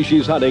bounty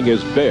she's hunting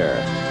is bear.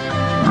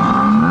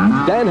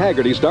 Dan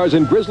Haggerty stars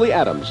in Grizzly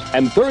Adams,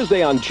 and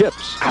Thursday on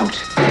Chips. Out.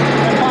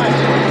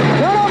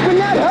 Don't open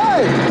that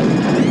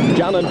hole!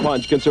 John and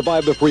Punch can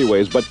survive the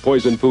freeways, but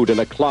poison food in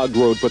a clogged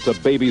road puts a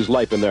baby's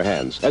life in their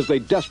hands as they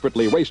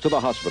desperately race to the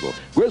hospital.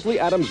 Grizzly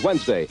Adams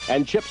Wednesday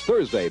and Chips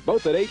Thursday,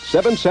 both at 8,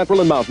 7 Central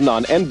and Mountain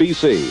on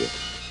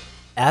NBC.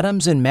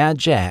 Adams and Mad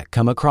Jack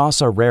come across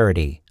a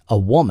rarity, a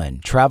woman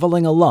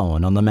traveling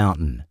alone on the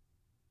mountain.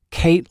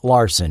 Kate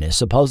Larson is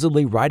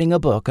supposedly writing a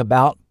book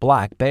about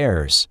black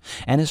bears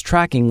and is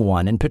tracking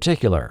one in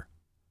particular.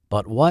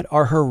 But what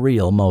are her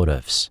real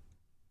motives?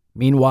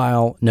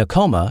 Meanwhile,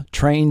 Nakoma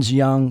trains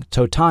young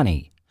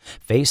Totani,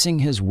 facing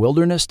his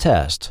wilderness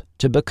test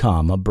to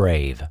become a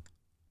brave.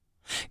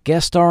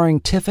 Guest starring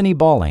Tiffany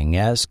Bolling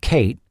as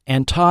Kate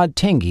and Todd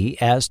Tingey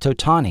as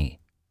Totani.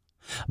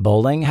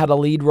 Bolling had a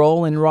lead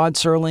role in Rod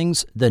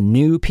Serling's The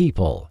New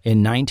People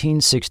in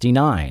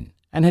 1969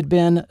 and had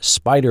been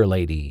Spider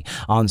Lady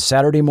on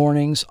Saturday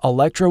morning's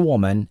Electra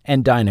Woman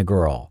and Dinah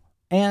Girl,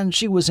 and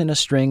she was in a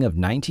string of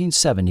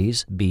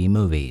 1970s B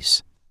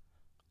movies.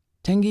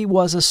 Tingey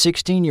was a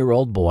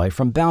 16-year-old boy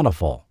from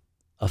Bountiful,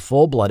 a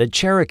full-blooded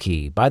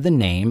Cherokee by the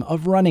name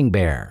of Running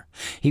Bear.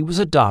 He was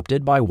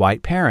adopted by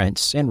white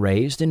parents and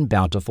raised in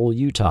Bountiful,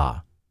 Utah.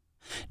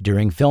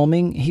 During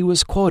filming, he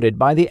was quoted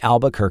by the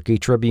Albuquerque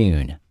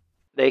Tribune.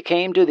 "They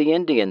came to the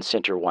Indian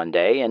Center one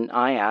day and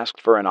I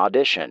asked for an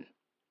audition.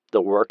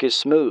 The work is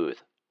smooth.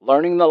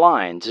 Learning the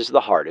lines is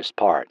the hardest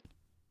part."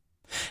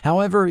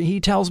 However, he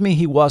tells me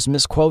he was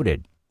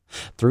misquoted.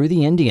 Through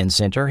the Indian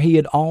Center, he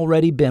had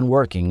already been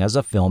working as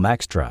a film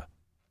extra.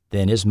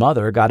 Then his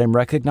mother got him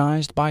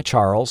recognized by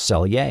Charles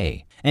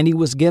Sellier, and he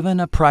was given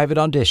a private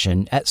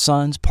audition at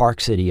Sun's Park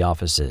City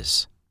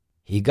offices.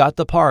 He got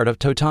the part of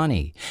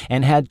Totani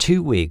and had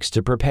 2 weeks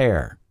to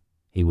prepare.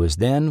 He was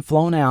then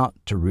flown out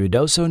to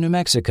Ruidoso, New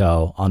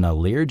Mexico on a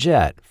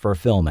Learjet for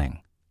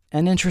filming.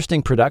 An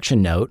interesting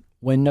production note,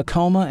 when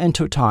Nakoma and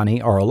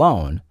Totani are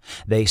alone,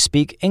 they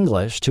speak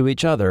English to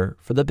each other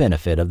for the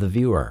benefit of the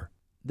viewer.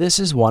 This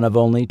is one of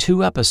only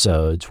 2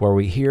 episodes where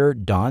we hear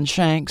Don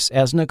Shanks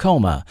as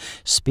Nakoma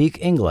speak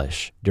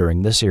English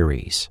during the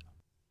series.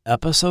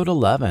 Episode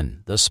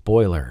 11, The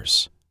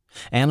Spoilers.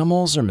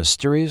 Animals are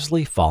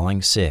mysteriously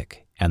falling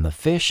sick, and the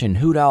fish in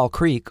Hoot Owl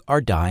Creek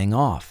are dying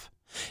off.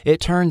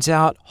 It turns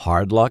out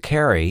Hard Luck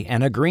Harry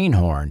and a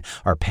greenhorn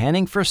are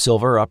panning for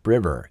silver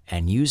upriver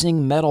and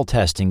using metal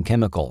testing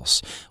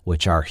chemicals,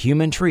 which our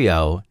human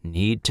trio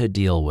need to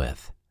deal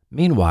with.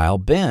 Meanwhile,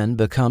 Ben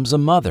becomes a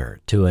mother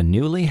to a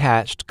newly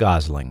hatched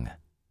gosling.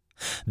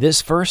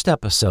 This first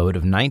episode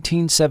of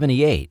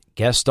 1978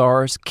 guest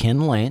stars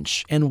Ken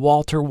Lynch and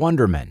Walter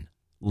Wonderman.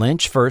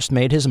 Lynch first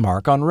made his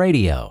mark on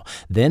radio,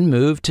 then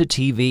moved to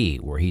TV,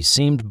 where he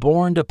seemed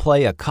born to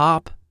play a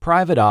cop,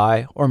 private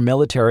eye, or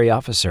military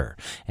officer,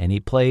 and he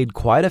played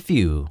quite a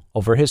few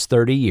over his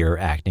 30-year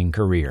acting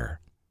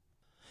career.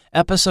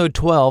 Episode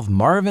 12,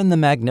 Marvin the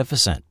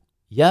Magnificent.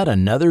 Yet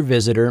another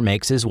visitor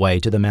makes his way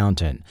to the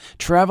mountain,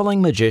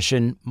 traveling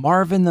magician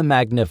Marvin the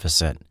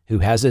Magnificent, who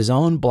has his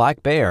own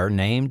black bear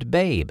named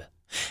Babe,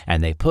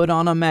 and they put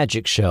on a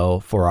magic show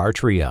for our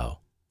trio.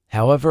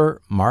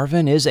 However,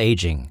 Marvin is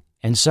aging,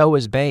 and so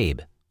is Babe,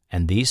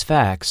 and these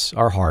facts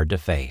are hard to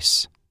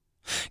face.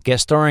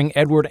 Guest starring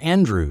Edward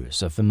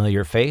Andrews, a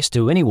familiar face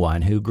to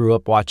anyone who grew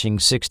up watching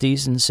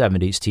 60s and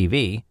 70s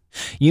TV.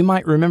 You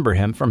might remember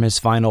him from his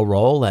final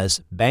role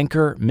as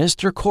banker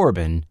Mr.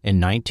 Corbin in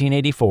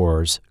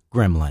 1984's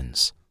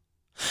Gremlins.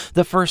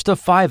 The first of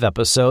 5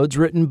 episodes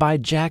written by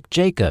Jack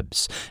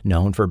Jacobs,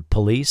 known for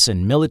police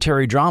and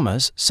military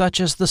dramas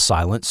such as The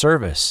Silent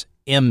Service,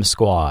 M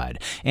Squad,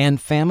 and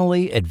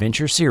family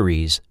adventure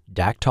series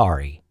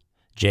Daktari.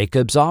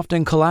 Jacobs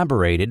often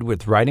collaborated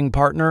with writing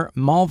partner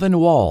Malvin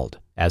Wald,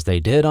 as they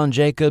did on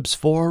Jacobs'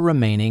 4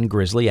 remaining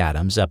Grizzly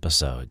Adams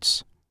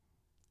episodes.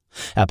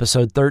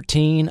 Episode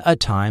 13, A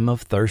Time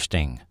of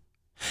Thirsting.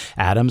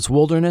 Adams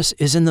Wilderness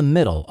is in the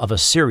middle of a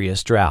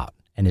serious drought,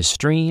 and his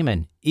stream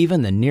and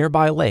even the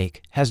nearby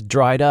lake has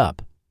dried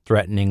up,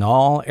 threatening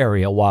all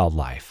area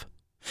wildlife.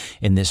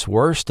 In this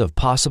worst of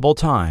possible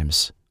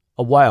times,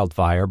 a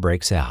wildfire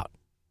breaks out.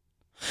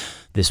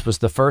 This was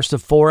the first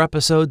of 4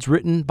 episodes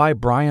written by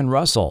Brian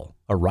Russell,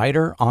 a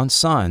writer on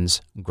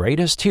Son's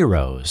Greatest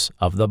Heroes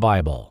of the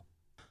Bible.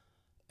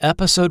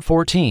 Episode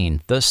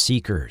 14, The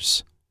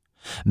Seekers.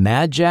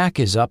 Mad Jack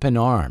is up in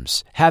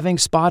arms, having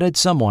spotted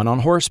someone on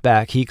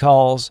horseback he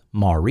calls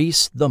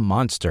Maurice the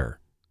Monster.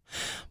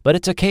 But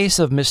it's a case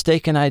of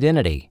mistaken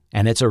identity,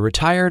 and it's a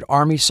retired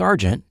Army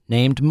sergeant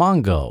named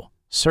Mongo,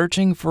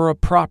 searching for a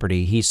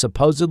property he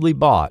supposedly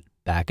bought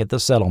back at the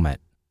settlement.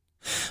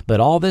 But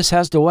all this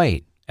has to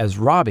wait, as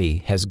Robbie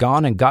has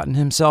gone and gotten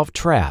himself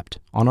trapped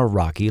on a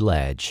rocky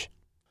ledge.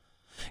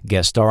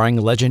 Guest starring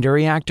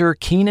legendary actor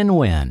Keenan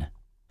Wynn.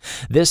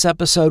 This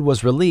episode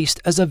was released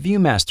as a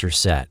Viewmaster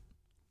set.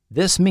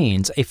 This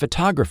means a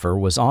photographer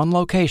was on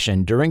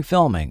location during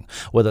filming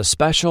with a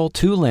special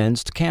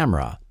 2-lensed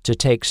camera to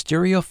take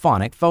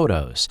stereophonic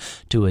photos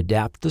to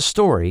adapt the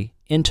story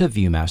into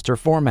Viewmaster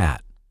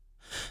format.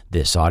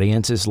 This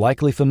audience is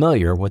likely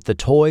familiar with the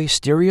toy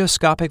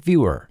stereoscopic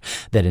viewer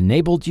that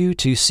enabled you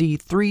to see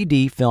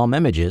 3D film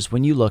images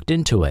when you looked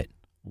into it,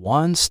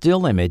 one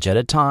still image at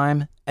a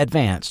time,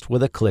 advanced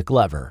with a click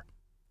lever.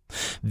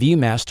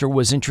 Viewmaster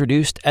was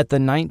introduced at the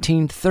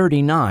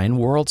 1939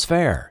 World's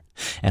Fair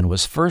and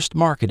was first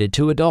marketed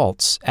to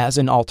adults as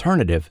an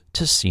alternative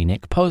to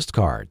scenic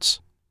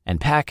postcards,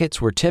 and packets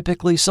were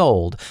typically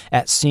sold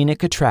at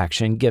scenic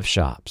attraction gift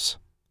shops.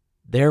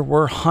 There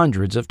were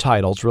hundreds of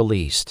titles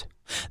released.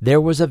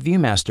 There was a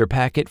Viewmaster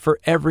packet for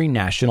every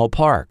national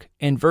park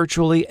and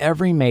virtually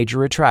every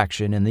major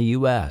attraction in the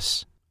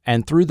U.S.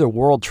 And through the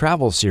World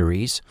Travel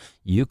Series,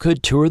 you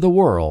could tour the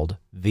world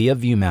via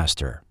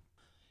Viewmaster.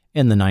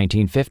 In the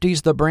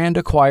 1950s, the brand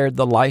acquired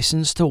the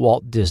license to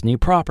Walt Disney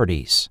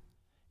properties.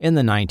 In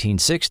the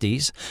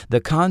 1960s, the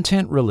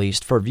content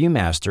released for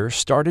Viewmaster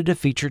started to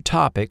feature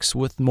topics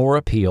with more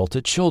appeal to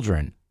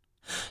children.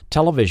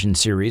 Television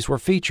series were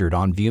featured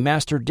on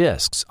Viewmaster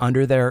discs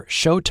under their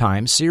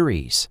Showtime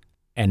series.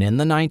 And in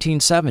the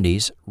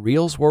 1970s,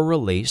 reels were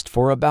released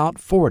for about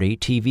 40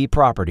 TV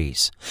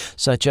properties,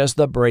 such as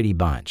The Brady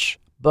Bunch,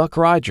 Buck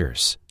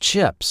Rogers,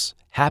 Chips,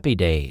 Happy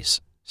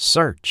Days,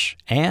 Search,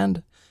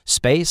 and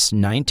Space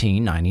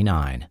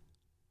 1999.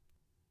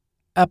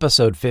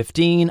 Episode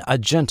 15, A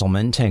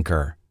Gentleman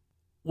Tinker.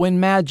 When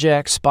Mad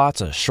Jack spots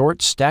a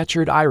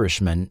short-statured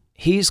Irishman,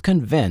 he's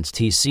convinced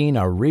he's seen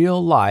a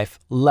real-life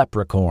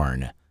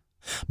leprechaun.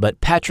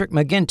 But Patrick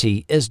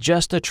McGinty is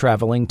just a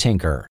traveling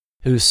tinker,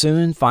 who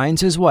soon finds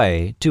his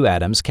way to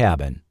Adam's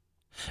cabin.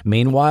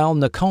 Meanwhile,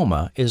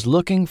 Nakoma is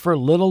looking for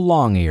Little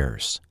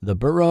Long-Ears, the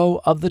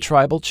burro of the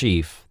tribal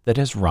chief that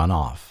has run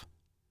off.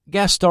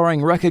 Guest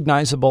starring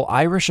recognizable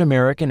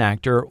Irish-American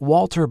actor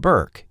Walter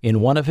Burke in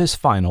one of his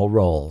final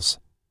roles.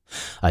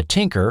 A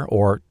tinker,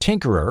 or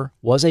tinkerer,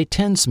 was a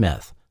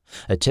tinsmith,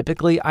 a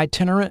typically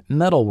itinerant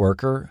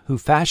metalworker who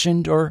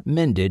fashioned or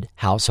mended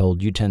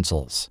household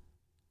utensils.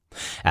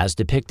 As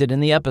depicted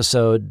in the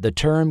episode, the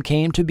term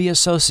came to be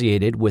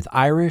associated with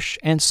Irish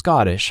and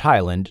Scottish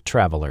Highland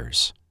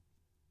travelers.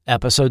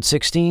 Episode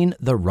 16,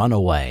 The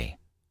Runaway.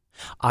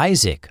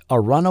 Isaac, a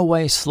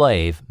runaway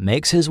slave,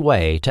 makes his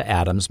way to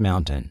Adams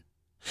Mountain.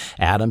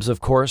 Adams,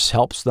 of course,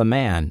 helps the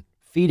man,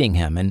 feeding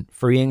him and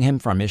freeing him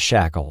from his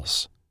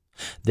shackles.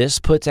 This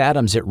puts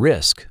Adams at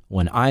risk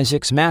when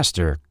Isaac's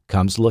master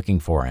comes looking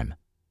for him.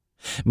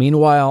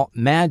 Meanwhile,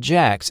 Mad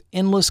Jack's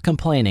endless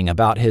complaining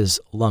about his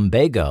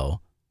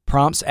lumbago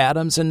prompts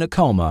Adams and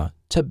Nakoma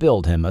to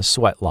build him a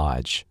sweat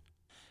lodge.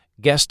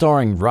 Guest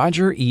starring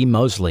Roger E.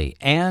 Mosley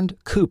and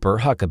Cooper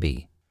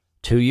Huckabee.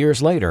 2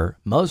 years later,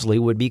 Mosley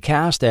would be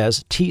cast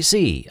as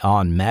TC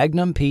on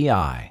Magnum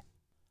P.I.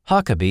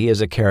 Huckabee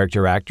is a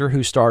character actor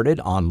who started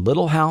on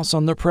Little House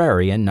on the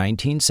Prairie in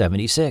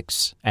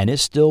 1976 and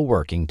is still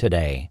working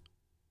today.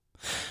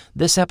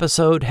 This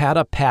episode had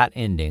a pat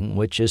ending,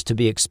 which is to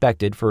be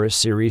expected for a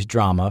series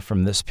drama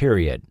from this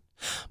period,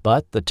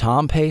 but the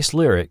Tom Pace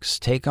lyrics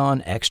take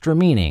on extra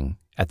meaning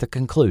at the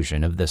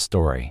conclusion of this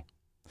story.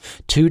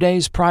 2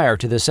 days prior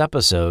to this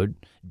episode,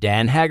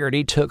 Dan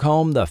Haggerty took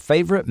home the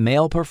Favorite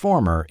Male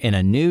Performer in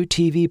a new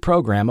TV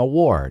program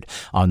award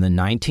on the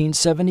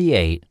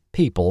 1978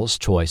 People's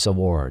Choice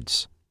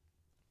Awards.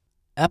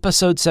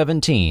 Episode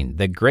 17,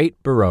 The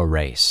Great Burro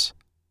Race.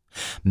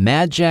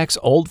 Mad Jack's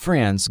old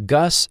friends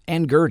Gus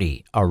and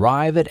Gertie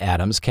arrive at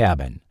Adam's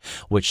cabin,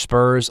 which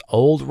spurs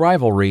old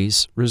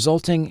rivalries,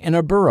 resulting in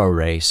a burro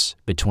race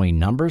between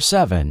Number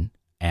 7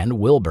 and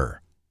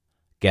Wilbur.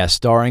 Guest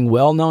starring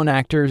well-known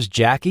actors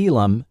Jack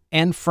Elam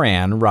and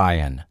Fran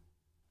Ryan.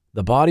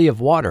 The body of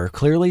water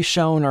clearly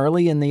shown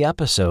early in the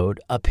episode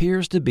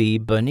appears to be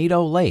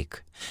Bonito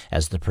Lake,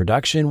 as the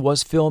production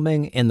was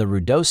filming in the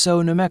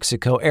Ruidoso, New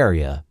Mexico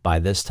area by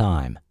this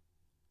time.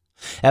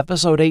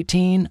 Episode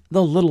 18,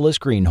 The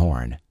Littlest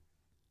Greenhorn.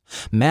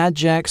 Mad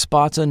Jack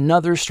spots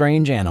another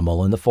strange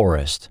animal in the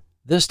forest,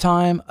 this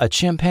time a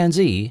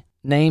chimpanzee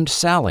named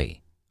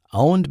Sally,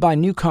 owned by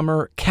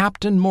newcomer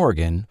Captain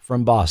Morgan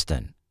from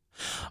Boston.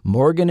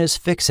 Morgan is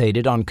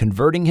fixated on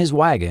converting his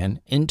wagon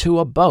into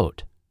a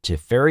boat to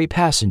ferry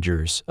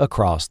passengers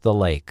across the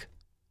lake.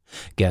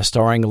 Guest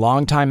starring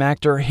longtime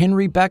actor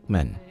Henry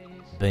Beckman.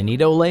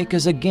 Bonito Lake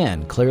is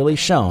again clearly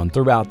shown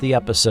throughout the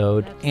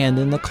episode and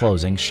in the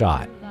closing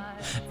shot,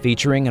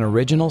 featuring an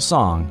original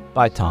song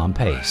by Tom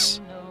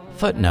Pace.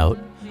 Footnote: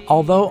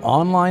 although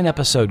online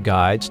episode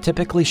guides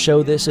typically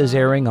show this as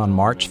airing on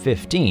March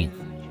 15th,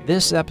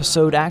 this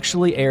episode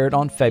actually aired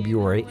on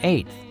February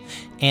 8th,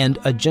 and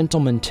A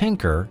Gentleman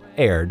Tinker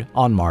aired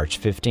on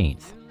March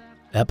 15th.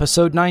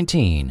 Episode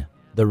 19,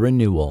 The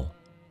Renewal.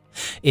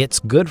 It's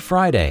Good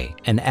Friday,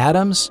 and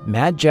Adams,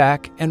 Mad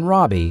Jack, and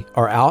Robbie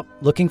are out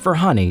looking for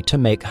honey to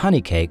make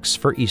honey cakes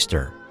for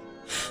Easter.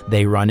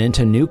 They run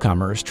into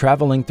newcomers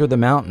traveling through the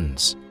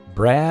mountains,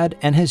 Brad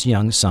and his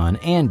young son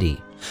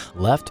Andy,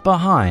 left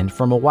behind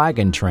from a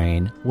wagon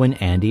train when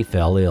Andy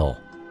fell ill.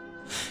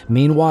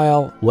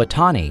 Meanwhile,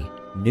 Watani,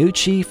 new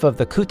chief of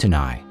the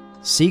Kootenai,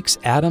 seeks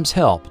Adam's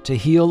help to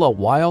heal a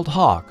wild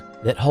hawk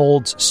that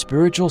holds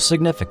spiritual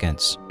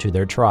significance to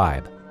their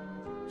tribe.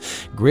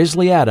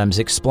 Grizzly Adams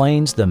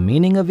explains the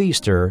meaning of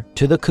Easter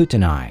to the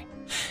Kootenai,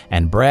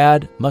 and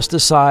Brad must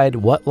decide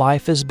what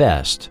life is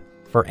best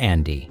for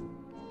Andy.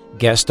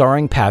 Guest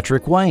starring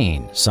Patrick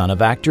Wayne, son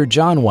of actor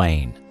John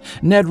Wayne,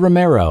 Ned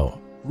Romero,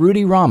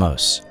 Rudy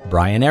Ramos,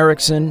 Brian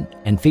Erickson,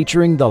 and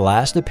featuring the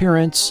last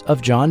appearance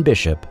of John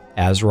Bishop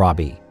as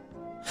Robbie.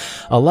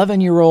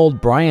 11-year-old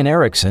Brian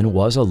Erickson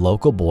was a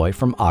local boy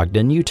from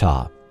Ogden,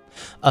 Utah.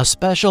 A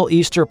special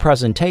Easter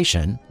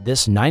presentation,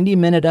 this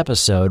 90-minute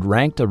episode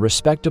ranked a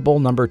respectable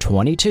number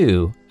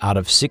 22 out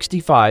of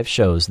 65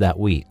 shows that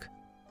week.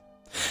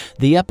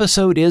 The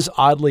episode is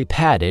oddly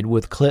padded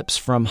with clips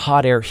from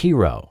Hot Air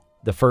Hero,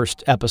 the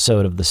first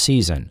episode of the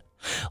season,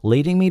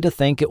 leading me to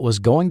think it was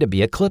going to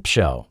be a clip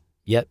show,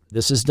 yet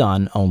this is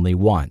done only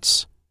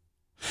once.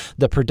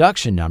 The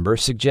production number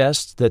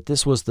suggests that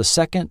this was the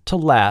second to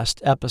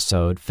last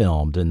episode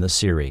filmed in the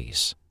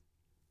series.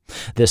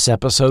 This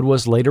episode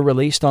was later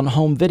released on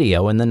home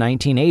video in the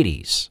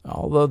 1980s,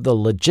 although the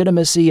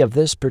legitimacy of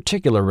this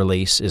particular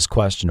release is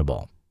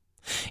questionable.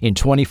 In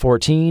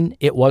 2014,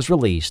 it was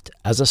released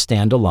as a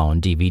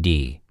standalone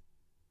DVD.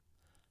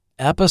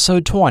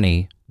 Episode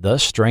 20, The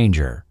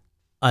Stranger.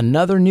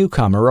 Another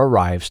newcomer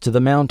arrives to the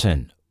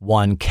mountain,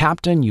 one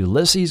Captain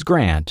Ulysses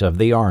Grant of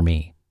the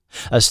Army,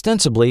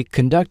 ostensibly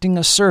conducting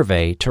a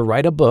survey to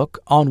write a book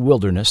on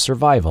wilderness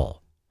survival.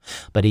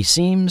 But he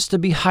seems to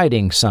be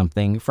hiding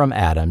something from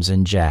Adams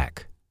and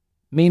Jack.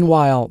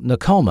 Meanwhile,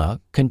 Nakoma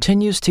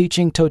continues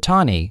teaching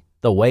Totani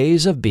the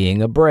ways of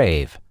being a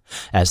brave,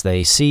 as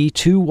they see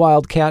two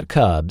wildcat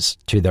cubs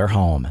to their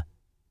home.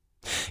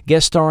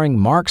 Guest starring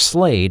Mark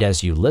Slade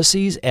as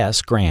Ulysses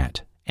S.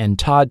 Grant, and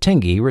Todd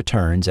Tingey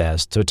returns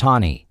as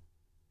Totani.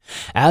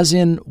 As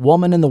in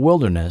Woman in the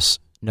Wilderness,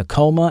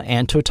 Nakoma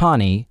and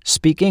Totani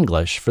speak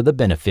English for the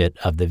benefit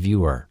of the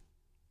viewer.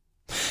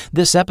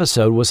 This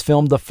episode was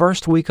filmed the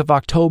first week of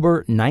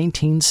October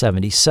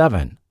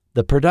 1977.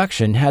 The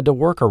production had to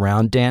work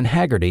around Dan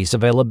Haggerty's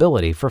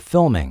availability for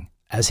filming,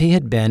 as he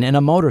had been in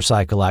a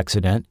motorcycle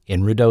accident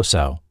in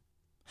Ruidoso.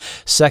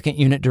 Second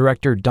Unit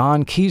Director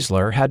Don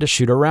Kiesler had to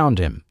shoot around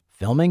him,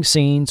 filming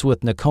scenes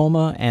with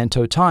Nakoma and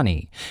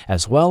Totani,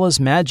 as well as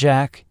Mad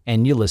Jack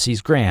and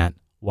Ulysses Grant,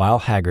 while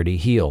Haggerty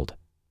healed.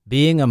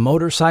 Being a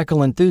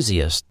motorcycle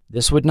enthusiast,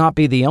 this would not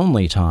be the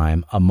only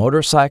time a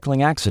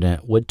motorcycling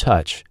accident would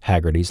touch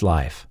Haggerty's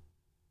life.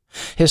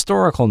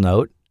 Historical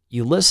note,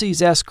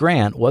 Ulysses S.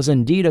 Grant was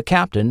indeed a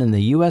captain in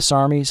the U.S.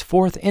 Army's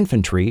 4th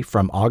Infantry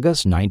from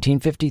August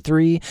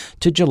 1953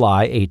 to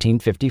July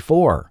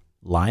 1854.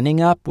 Lining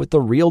up with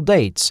the real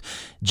dates,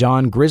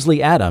 John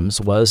Grizzly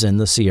Adams was in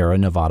the Sierra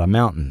Nevada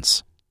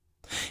mountains.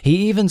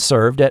 He even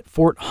served at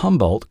Fort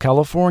Humboldt,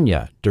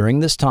 California, during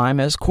this time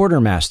as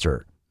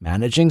quartermaster,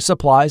 managing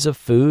supplies of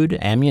food,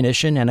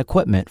 ammunition, and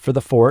equipment for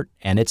the fort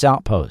and its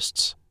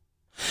outposts.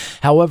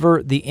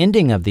 However, the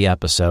ending of the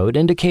episode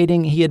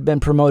indicating he had been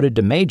promoted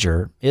to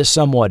major is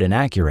somewhat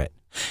inaccurate,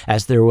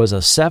 as there was a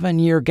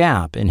 7-year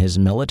gap in his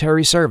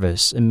military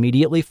service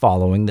immediately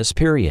following this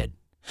period,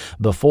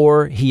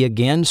 before he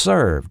again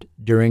served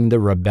during the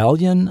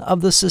Rebellion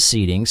of the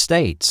Seceding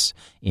States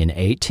in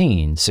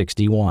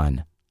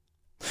 1861.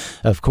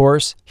 Of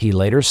course, he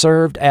later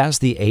served as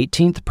the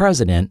 18th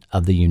President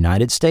of the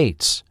United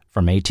States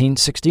from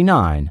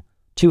 1869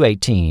 to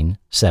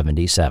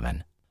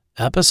 1877.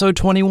 Episode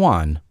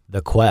 21,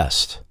 The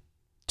Quest.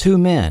 2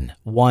 men,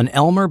 one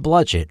Elmer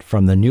Bludgett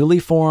from the newly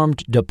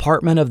formed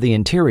Department of the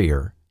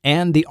Interior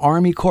and the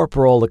Army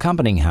corporal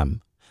accompanying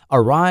him,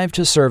 arrived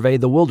to survey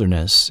the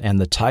wilderness and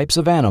the types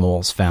of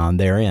animals found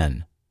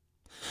therein.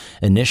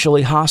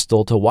 Initially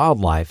hostile to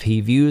wildlife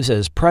he views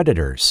as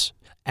predators,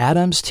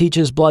 Adams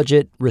teaches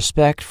Bludgett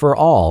respect for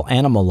all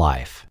animal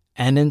life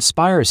and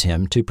inspires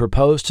him to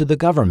propose to the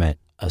government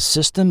a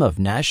system of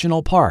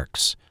national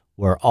parks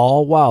where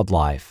all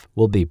wildlife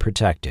will be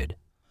protected.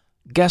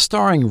 Guest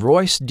starring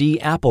Royce D.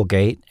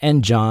 Applegate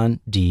and John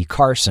D.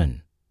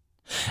 Carson.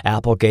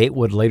 Applegate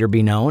would later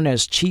be known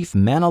as Chief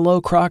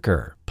Manilow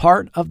Crocker,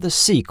 part of the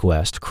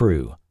Sequest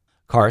crew.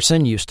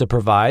 Carson used to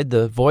provide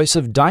the voice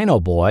of Dino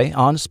Boy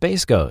on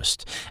Space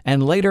Ghost,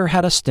 and later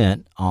had a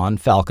stint on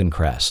Falcon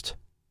Crest.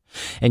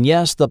 And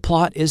yes, the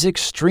plot is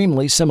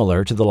extremely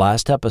similar to the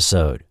last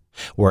episode,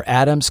 where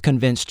Adams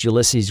convinced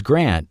Ulysses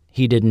Grant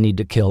he didn't need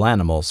to kill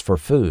animals for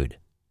food.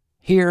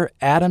 Here,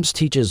 Adams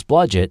teaches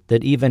Bludgett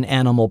that even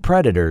animal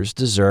predators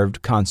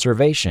deserved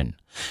conservation,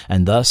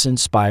 and thus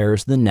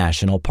inspires the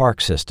national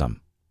park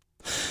system.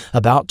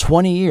 About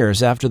 20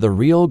 years after the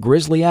real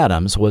Grizzly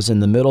Adams was in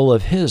the middle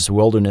of his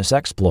wilderness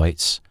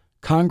exploits,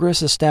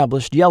 Congress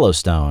established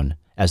Yellowstone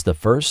as the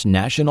first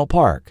national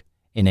park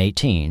in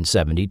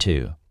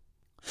 1872.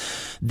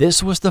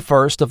 This was the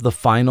first of the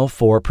final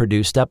 4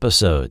 produced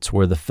episodes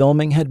where the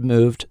filming had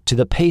moved to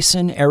the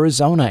Payson,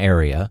 Arizona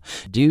area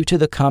due to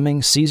the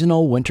coming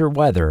seasonal winter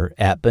weather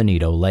at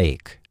Bonito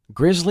Lake.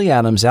 Grizzly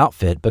Adams'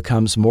 outfit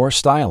becomes more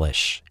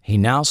stylish. He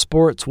now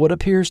sports what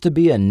appears to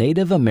be a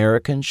Native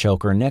American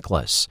choker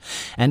necklace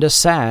and a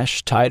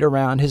sash tied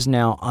around his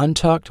now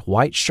untucked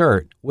white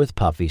shirt with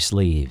puffy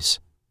sleeves.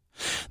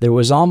 There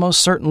was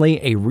almost certainly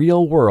a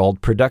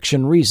real-world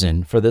production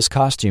reason for this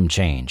costume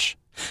change,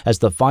 as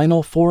the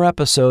final 4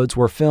 episodes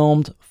were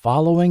filmed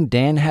following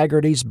Dan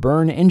Haggerty's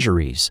burn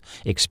injuries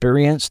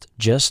experienced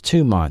just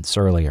 2 months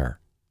earlier.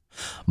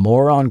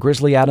 More on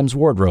Grizzly Adams'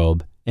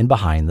 wardrobe in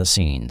Behind the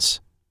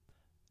Scenes.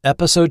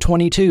 Episode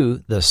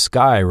 22, The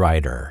Sky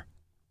Rider.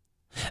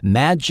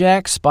 Mad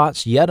Jack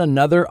spots yet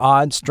another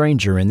odd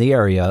stranger in the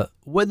area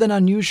with an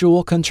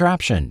unusual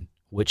contraption,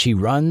 which he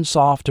runs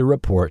off to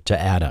report to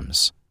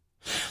Adams.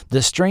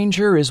 The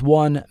stranger is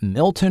one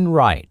Milton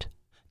Wright,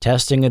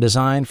 testing a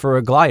design for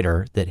a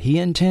glider that he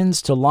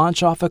intends to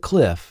launch off a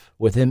cliff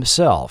with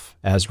himself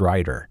as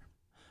rider.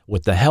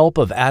 With the help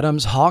of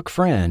Adams' hawk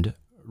friend,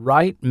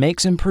 Wright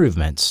makes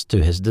improvements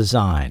to his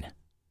design.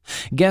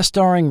 Guest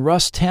starring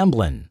Russ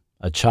Tamblyn,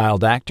 a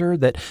child actor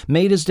that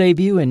made his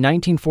debut in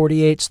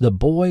 1948's The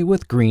Boy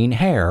with Green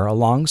Hair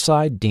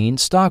alongside Dean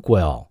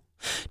Stockwell.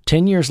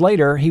 10 years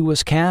later, he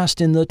was cast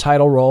in the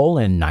title role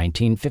in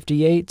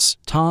 1958's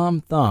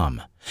Tom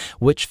Thumb,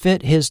 which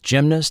fit his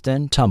gymnast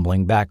and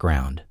tumbling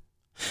background.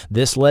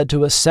 This led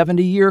to a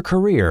 70-year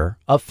career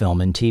of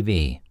film and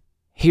TV.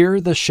 Here,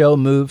 the show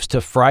moves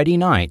to Friday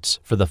nights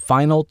for the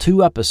final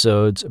 2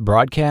 episodes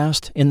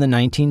broadcast in the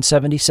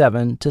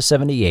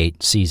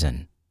 1977-78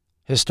 season.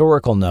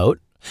 Historical note,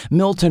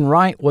 Milton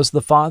Wright was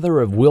the father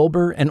of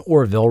Wilbur and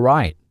Orville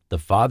Wright, the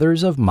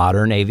fathers of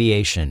modern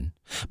aviation,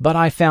 but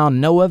I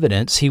found no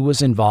evidence he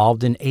was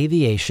involved in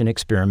aviation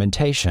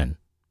experimentation.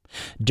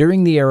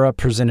 During the era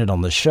presented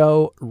on the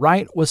show,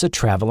 Wright was a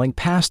traveling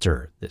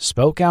pastor that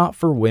spoke out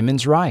for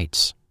women's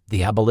rights,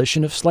 the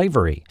abolition of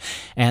slavery,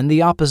 and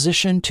the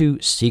opposition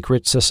to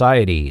secret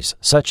societies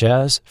such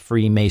as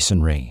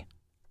Freemasonry.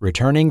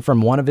 Returning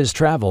from one of his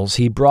travels,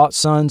 he brought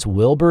sons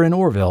Wilbur and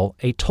Orville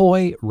a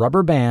toy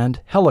rubber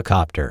band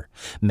helicopter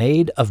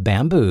made of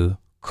bamboo,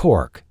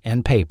 cork,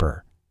 and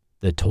paper.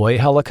 The toy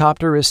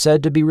helicopter is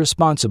said to be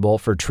responsible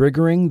for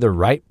triggering the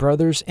Wright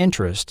brothers'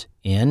 interest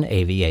in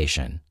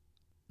aviation.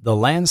 The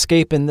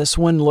landscape in this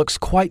one looks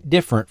quite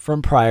different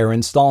from prior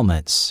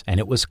installments, and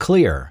it was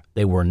clear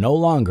they were no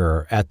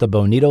longer at the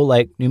Bonito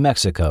Lake, New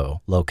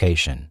Mexico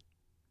location.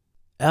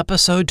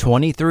 Episode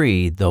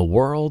 23, The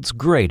World's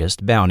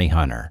Greatest Bounty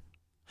Hunter.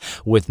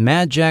 With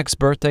Mad Jack's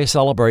birthday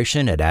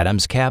celebration at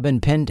Adams' cabin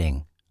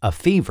pending, a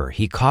fever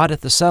he caught at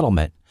the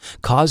settlement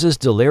causes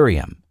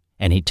delirium,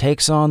 and he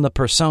takes on the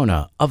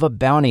persona of a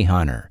bounty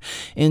hunter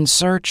in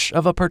search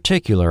of a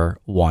particular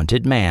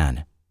wanted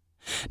man.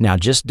 Now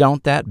just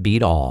don't that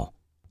beat all.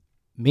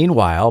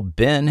 Meanwhile,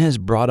 Ben has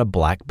brought a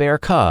black bear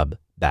cub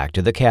back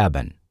to the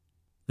cabin.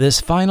 This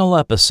final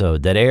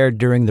episode that aired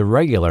during the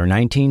regular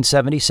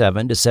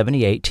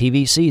 1977-78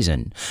 TV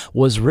season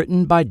was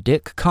written by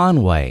Dick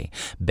Conway,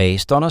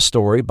 based on a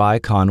story by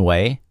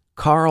Conway,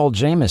 Carl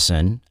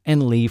Jamieson,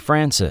 and Lee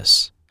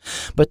Francis.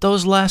 But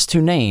those last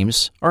two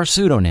names are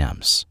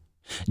pseudonyms.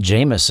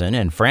 Jamieson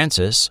and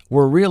Francis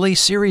were really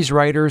series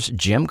writers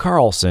Jim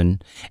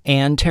Carlson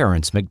and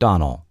Terrence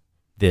McDonnell.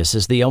 This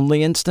is the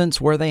only instance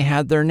where they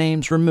had their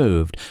names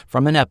removed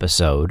from an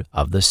episode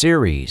of the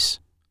series.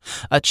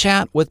 A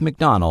chat with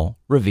McDonnell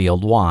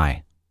revealed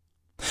why.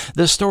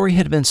 The story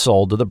had been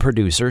sold to the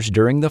producers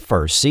during the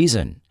first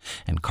season,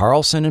 and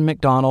Carlson and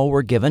McDonnell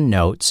were given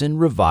notes and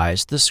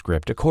revised the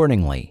script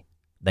accordingly.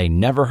 They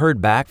never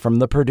heard back from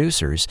the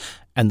producers,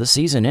 and the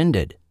season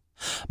ended.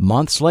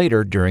 Months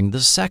later, during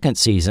the second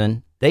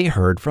season, they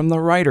heard from the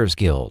Writers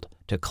Guild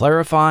to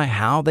clarify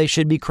how they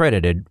should be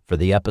credited for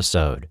the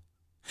episode.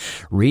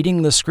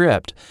 Reading the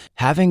script,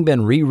 having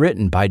been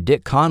rewritten by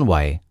Dick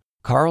Conway,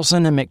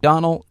 Carlson and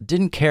McDonnell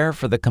didn't care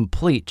for the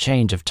complete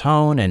change of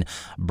tone and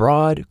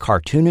broad,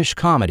 cartoonish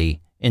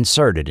comedy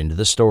inserted into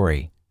the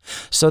story,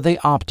 so they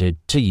opted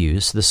to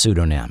use the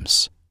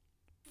pseudonyms.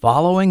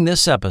 Following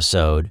this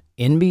episode,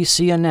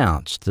 NBC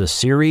announced the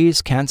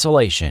series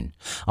cancellation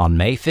on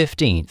May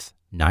 15,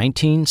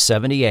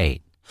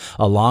 1978,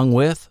 along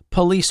with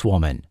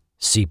Policewoman,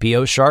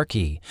 CPO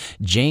Sharkey,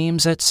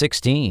 James at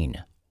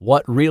 16,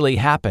 What Really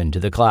Happened to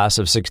the Class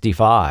of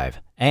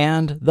 65,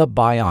 and The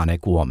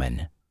Bionic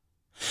Woman.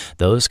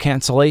 Those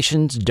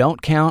cancellations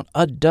don't count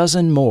a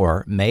dozen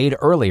more made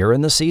earlier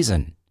in the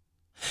season.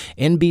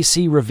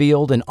 NBC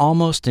revealed an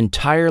almost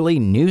entirely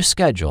new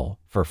schedule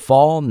for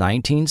fall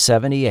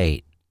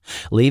 1978,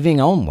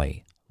 leaving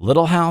only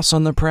Little House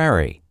on the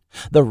Prairie,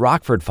 The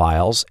Rockford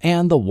Files,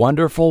 and The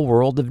Wonderful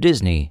World of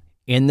Disney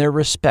in their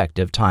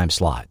respective time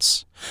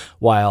slots,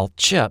 while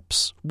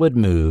Chips would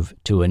move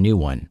to a new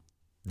one.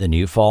 The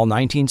new fall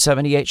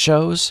 1978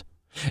 shows?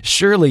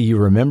 Surely you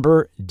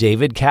remember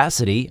David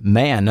Cassidy,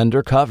 Man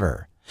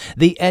Undercover,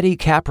 The Eddie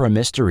Capra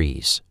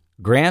Mysteries,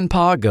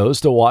 Grandpa Goes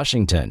to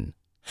Washington,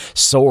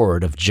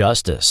 Sword of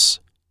Justice,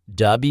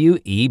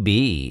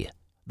 W.E.B.,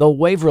 The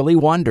Waverly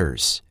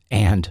Wonders,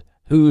 and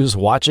Who's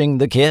Watching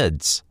the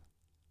Kids?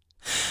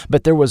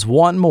 But there was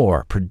one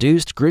more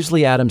produced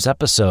Grizzly Adams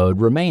episode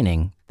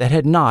remaining that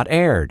had not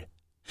aired.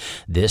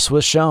 This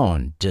was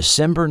shown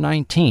December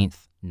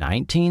 19th,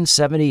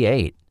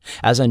 1978,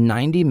 as a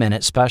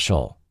 90-minute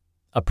special,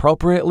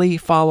 appropriately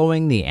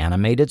following the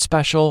animated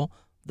special,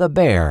 The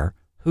Bear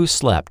Who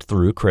Slept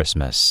Through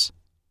Christmas.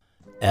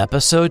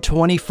 Episode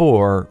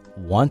 24,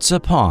 Once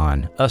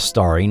Upon a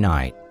Starry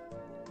Night.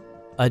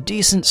 A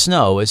decent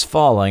snow is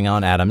falling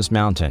on Adams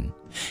Mountain,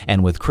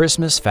 and with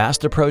Christmas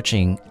fast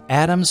approaching,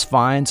 Adams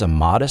finds a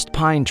modest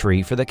pine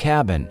tree for the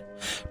cabin,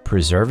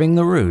 preserving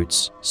the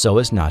roots so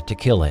as not to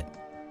kill it.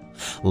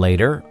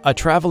 Later, a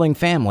traveling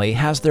family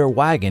has their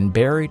wagon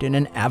buried in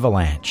an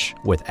avalanche,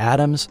 with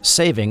Adams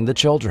saving the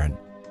children.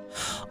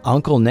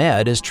 Uncle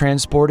Ned is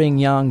transporting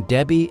young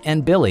Debbie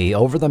and Billy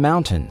over the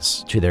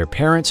mountains to their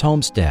parents'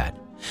 homestead,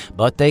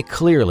 but they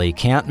clearly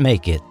can't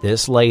make it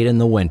this late in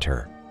the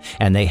winter,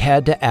 and they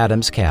head to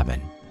Adams'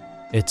 cabin.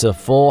 It's a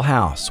full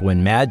house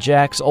when Mad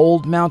Jack's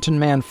old mountain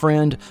man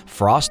friend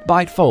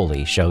Frostbite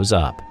Foley shows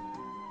up.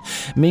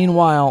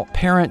 Meanwhile,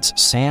 parents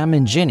Sam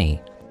and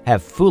Jenny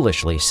have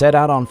foolishly set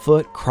out on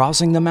foot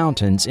crossing the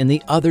mountains in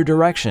the other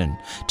direction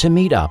to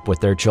meet up with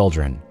their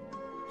children.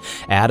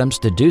 Adams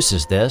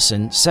deduces this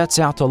and sets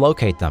out to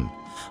locate them,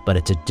 but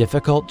it's a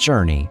difficult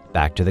journey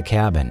back to the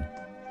cabin.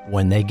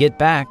 When they get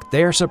back,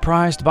 they are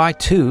surprised by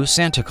two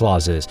Santa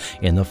Clauses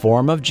in the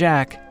form of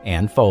Jack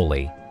and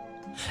Foley.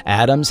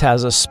 Adams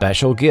has a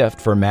special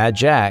gift for Mad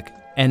Jack,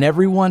 and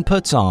everyone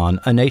puts on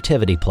a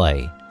nativity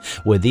play,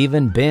 with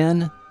even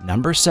Ben,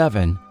 number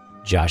 7,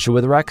 Joshua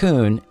the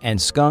Raccoon, and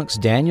Skunks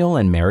Daniel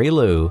and Mary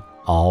Lou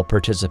all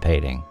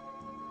participating.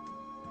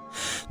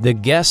 The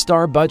guest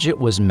star budget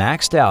was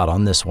maxed out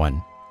on this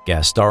one.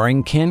 Guest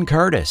starring Ken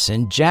Curtis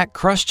and Jack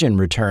Crustian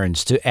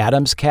returns to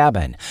Adams'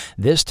 cabin,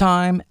 this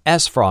time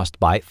as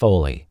Frostbite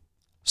Foley.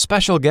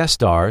 Special guest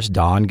stars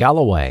Don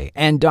Galloway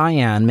and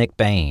Diane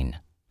McBain,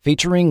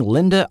 featuring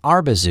Linda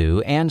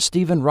Arbazu and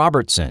Stephen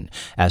Robertson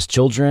as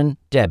children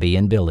Debbie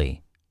and Billy.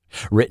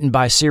 Written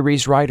by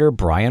series writer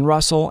Brian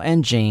Russell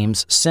and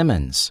James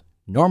Simmons,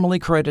 normally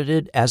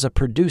credited as a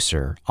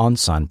producer on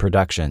Sun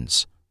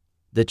Productions.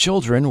 The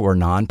children were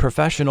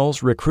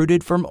non-professionals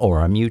recruited from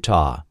Orem,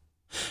 Utah.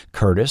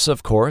 Curtis,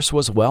 of course,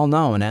 was well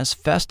known as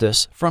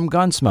Festus from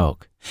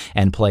Gunsmoke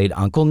and played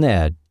Uncle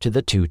Ned to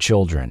the two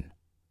children.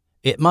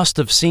 It must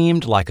have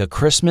seemed like a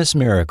Christmas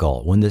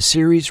miracle when the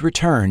series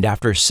returned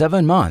after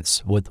 7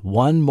 months with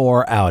one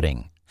more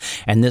outing,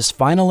 and this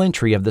final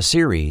entry of the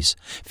series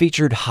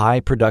featured high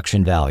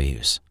production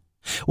values.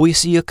 We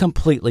see a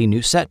completely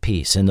new set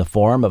piece in the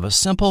form of a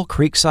simple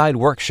creekside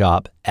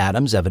workshop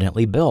Adams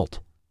evidently built.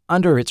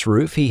 Under its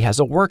roof, he has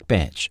a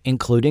workbench,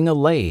 including a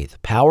lathe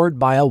powered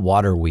by a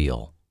water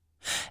wheel.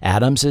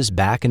 Adams is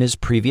back in his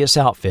previous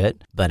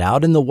outfit, but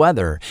out in the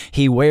weather,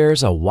 he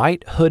wears a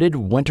white hooded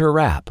winter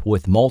wrap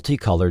with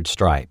multicolored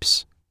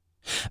stripes.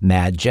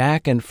 Mad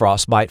Jack and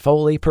Frostbite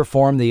Foley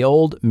performed the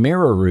old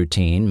mirror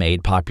routine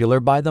made popular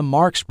by the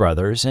Marx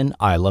Brothers in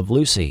I Love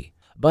Lucy,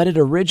 but it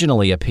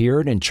originally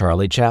appeared in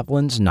Charlie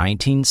Chaplin's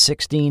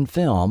 1916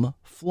 film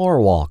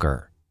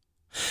Floorwalker.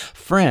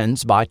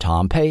 Friends by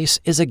Tom Pace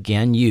is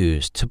again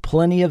used to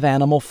plenty of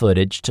animal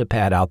footage to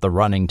pad out the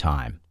running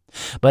time.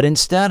 But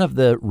instead of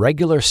the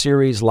regular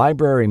series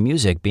library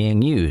music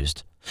being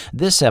used,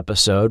 this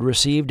episode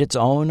received its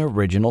own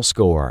original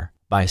score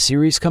by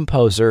series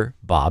composer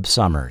Bob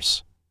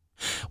Summers.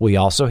 We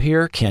also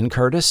hear Ken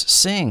Curtis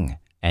sing,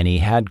 and he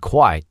had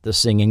quite the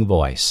singing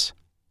voice.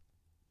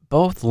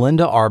 Both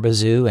Linda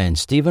Arbazu and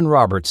Stephen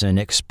Robertson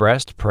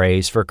expressed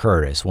praise for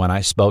Curtis when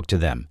I spoke to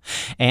them,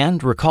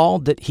 and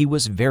recalled that he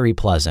was very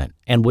pleasant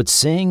and would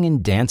sing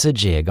and dance a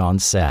jig on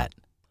set.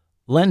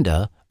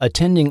 Linda,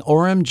 attending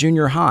Orem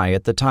Junior High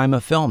at the time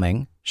of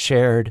filming,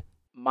 shared,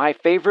 "My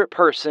favorite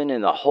person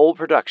in the whole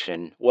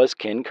production was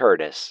Ken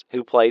Curtis,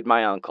 who played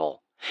my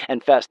uncle,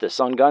 and Festus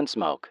on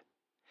Gunsmoke.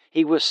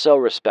 He was so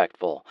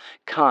respectful,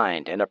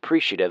 kind, and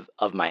appreciative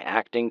of my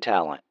acting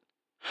talent.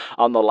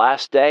 On the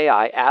last day,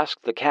 I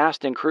asked the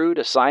cast and crew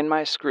to sign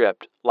my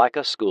script like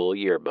a school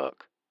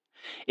yearbook.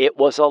 It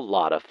was a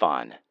lot of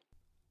fun."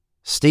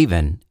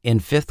 Stephen, in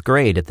 5th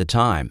grade at the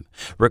time,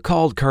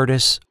 recalled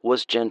Curtis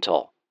was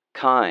gentle,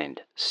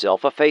 kind,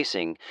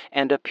 self-effacing,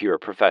 and a pure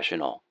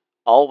professional.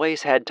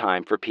 Always had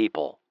time for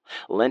people.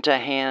 Lent a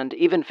hand,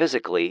 even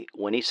physically,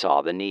 when he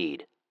saw the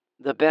need.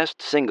 The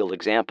best single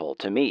example,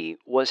 to me,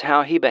 was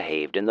how he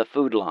behaved in the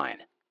food line.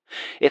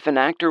 If an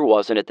actor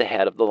wasn't at the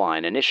head of the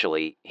line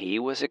initially, he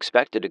was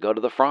expected to go to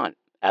the front,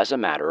 as a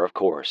matter of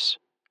course.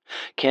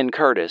 Ken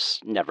Curtis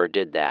never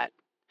did that.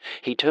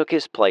 He took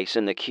his place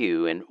in the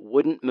queue and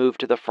wouldn't move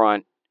to the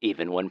front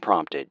even when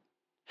prompted.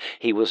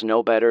 He was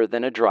no better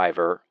than a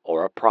driver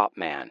or a prop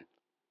man.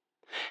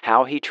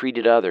 How he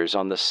treated others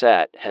on the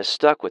set has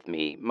stuck with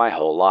me my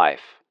whole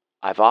life.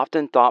 I've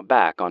often thought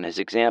back on his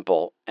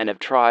example and have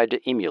tried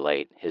to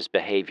emulate his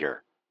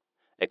behavior.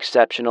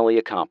 Exceptionally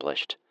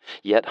accomplished,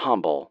 yet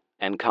humble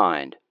and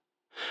kind.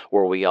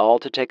 Were we all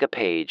to take a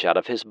page out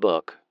of his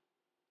book?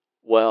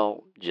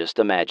 Well, just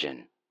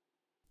imagine.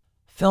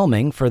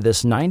 Filming for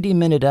this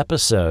 90-minute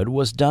episode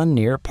was done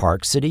near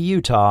Park City,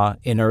 Utah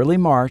in early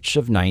March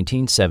of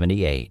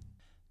 1978.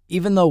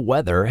 Even though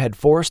weather had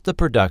forced the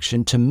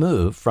production to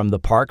move from the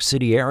Park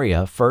City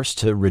area first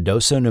to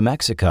Ruidoso, New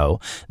Mexico,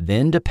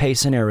 then to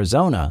Payson,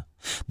 Arizona,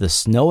 the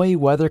snowy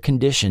weather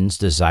conditions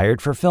desired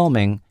for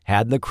filming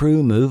had the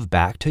crew move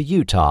back to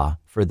Utah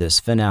for this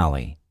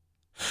finale.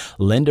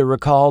 Linda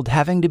recalled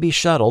having to be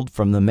shuttled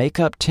from the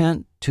makeup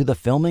tent to the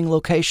filming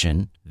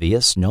location via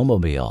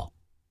snowmobile.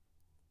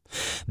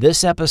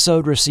 This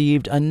episode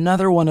received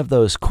another one of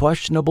those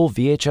questionable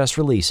VHS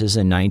releases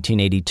in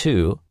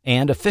 1982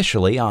 and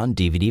officially on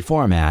DVD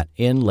format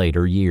in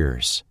later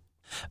years.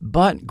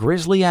 But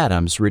Grizzly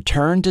Adams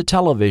returned to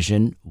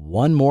television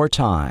one more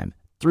time,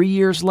 3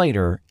 years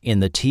later in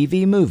the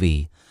TV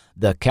movie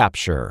The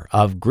Capture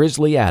of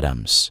Grizzly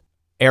Adams,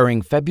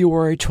 airing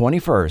February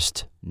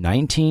 21st,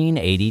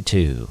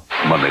 1982.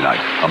 Monday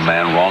night, a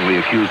man wrongly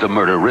accused of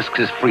murder risks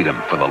his freedom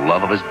for the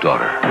love of his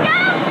daughter.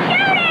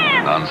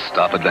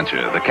 Non-stop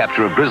adventure, The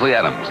Capture of Grizzly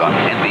Adams on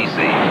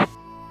NBC.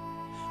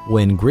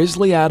 When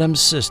Grizzly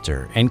Adams'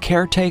 sister and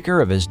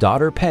caretaker of his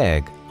daughter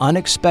Peg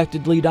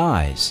unexpectedly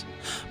dies,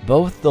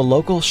 both the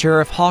local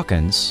Sheriff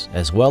Hawkins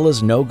as well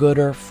as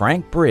no-gooder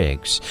Frank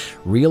Briggs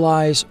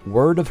realize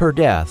word of her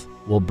death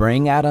will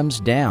bring Adams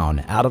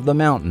down out of the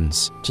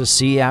mountains to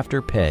see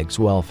after Peg's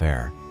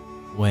welfare.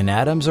 When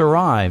Adams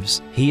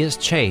arrives, he is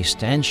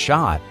chased and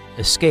shot,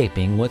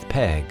 escaping with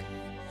Peg.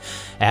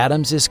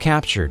 Adams is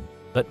captured,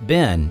 but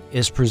Ben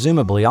is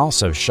presumably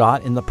also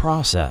shot in the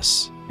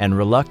process, and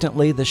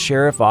reluctantly the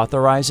sheriff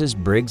authorizes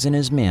Briggs and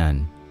his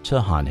men to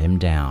hunt him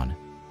down.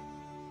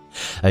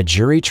 A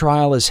jury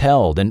trial is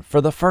held, and for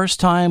the first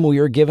time we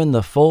are given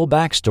the full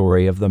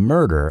backstory of the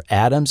murder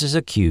Adams is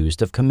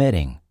accused of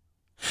committing.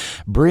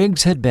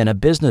 Briggs had been a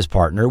business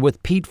partner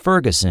with Pete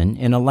Ferguson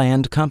in a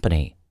land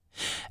company.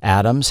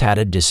 Adams had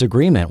a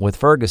disagreement with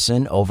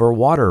Ferguson over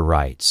water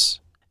rights,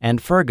 and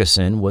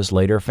Ferguson was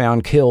later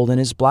found killed in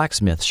his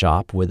blacksmith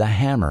shop with a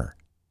hammer.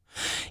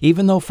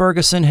 Even though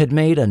Ferguson had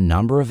made a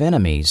number of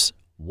enemies,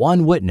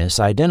 one witness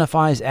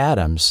identifies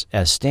Adams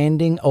as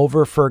standing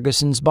over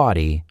Ferguson's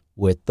body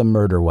with the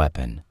murder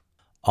weapon.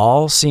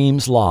 All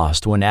seems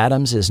lost when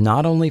Adams is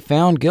not only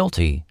found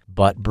guilty,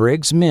 but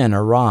Briggs' men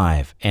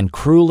arrive and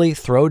cruelly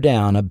throw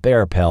down a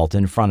bear pelt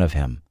in front of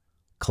him,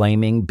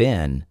 claiming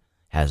Ben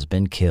has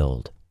been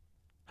killed.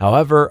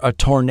 However, a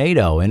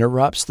tornado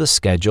interrupts the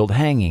scheduled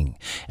hanging,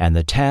 and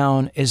the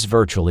town is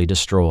virtually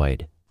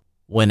destroyed.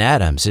 When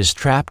Adams is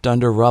trapped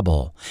under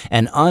rubble,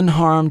 an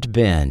unharmed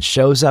Ben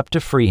shows up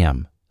to free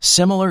him,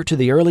 similar to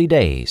the early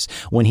days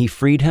when he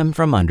freed him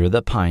from under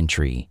the pine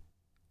tree.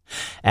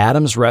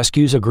 Adams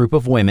rescues a group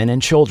of women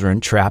and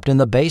children trapped in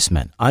the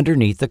basement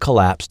underneath the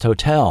collapsed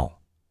hotel.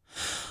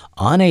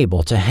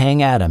 Unable to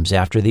hang Adams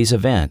after these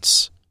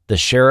events, the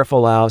sheriff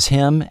allows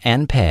him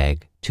and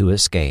Peg to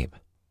escape.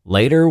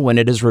 Later, when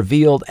it is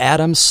revealed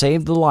Adams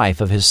saved the life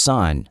of his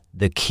son,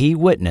 the key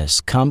witness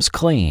comes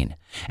clean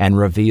and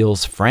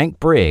reveals Frank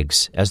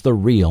Briggs as the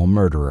real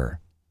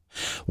murderer.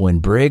 When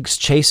Briggs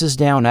chases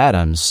down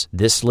Adams,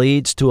 this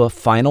leads to a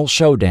final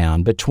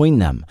showdown between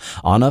them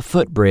on a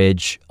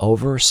footbridge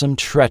over some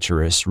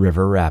treacherous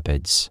river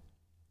rapids.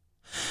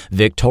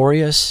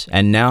 Victorious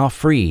and now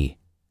free,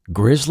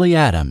 Grizzly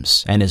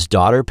Adams and his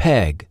daughter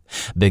Peg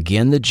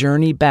begin the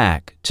journey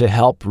back to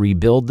help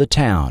rebuild the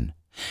town,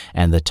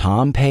 and the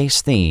Tom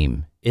Pace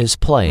theme is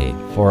played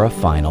for a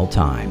final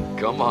time.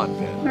 Come on,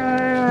 Ben.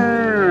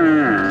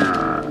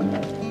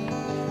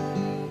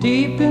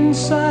 Deep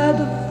inside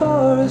the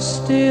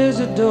forest is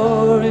a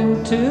door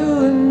into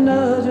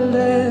another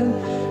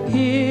land.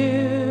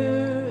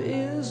 Here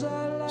is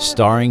our...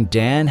 Starring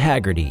Dan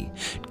Haggerty,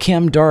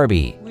 Kim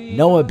Darby,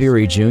 Noah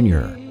Beery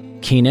Jr.,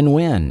 Keenan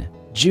Wynn,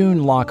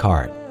 June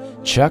Lockhart,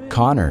 Chuck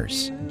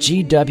Connors,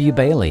 G.W.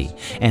 Bailey,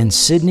 and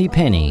Sidney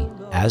Penny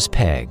as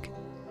Peg.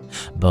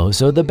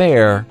 Bozo the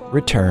Bear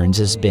returns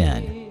as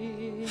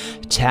Ben.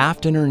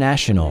 Taft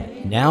International,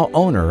 now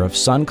owner of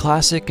Sun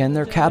Classic and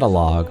their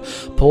catalog,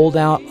 pulled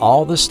out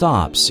all the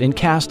stops in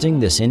casting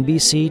this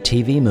NBC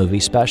TV movie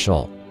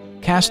special,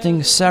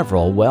 casting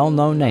several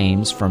well-known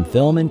names from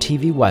film and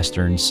TV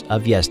westerns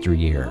of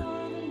yesteryear.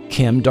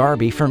 Kim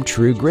Darby from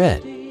True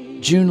Grit,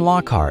 June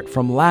Lockhart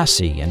from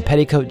Lassie and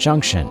Petticoat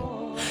Junction,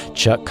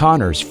 Chuck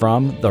Connors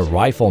from The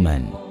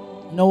Rifleman,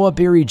 Noah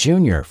Beery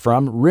Jr.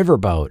 from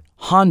Riverboat,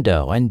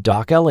 Hondo, and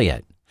Doc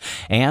Elliott,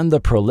 and the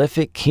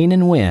prolific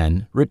Keenan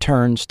Wynn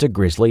returns to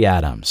Grizzly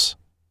Adams.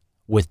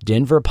 With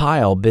Denver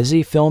Pyle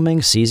busy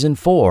filming Season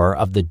 4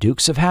 of The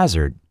Dukes of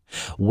Hazzard,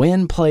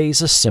 Wynn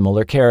plays a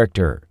similar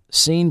character,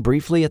 seen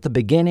briefly at the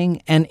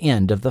beginning and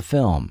end of the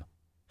film.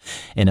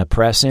 In a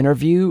press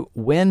interview,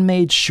 Wynn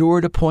made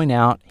sure to point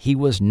out he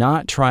was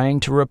not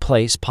trying to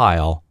replace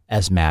Pyle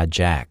as Mad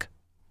Jack.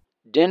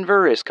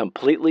 Denver is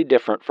completely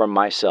different from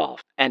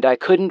myself, and I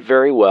couldn't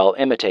very well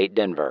imitate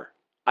Denver.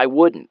 I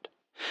wouldn't.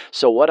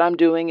 So what I'm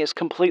doing is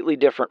completely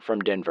different from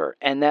Denver,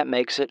 and that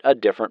makes it a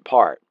different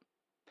part.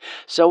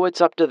 So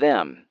it's up to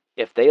them.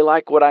 If they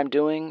like what I'm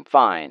doing,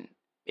 fine.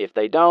 If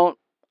they don't,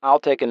 I'll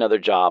take another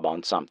job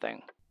on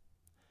something.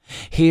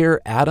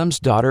 Here, Adam's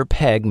daughter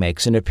Peg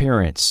makes an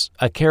appearance,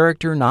 a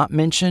character not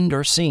mentioned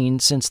or seen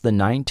since the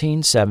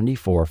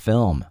 1974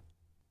 film.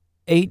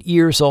 8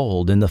 years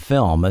old in the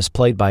film as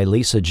played by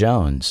Lisa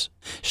Jones,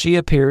 she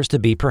appears to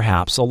be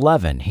perhaps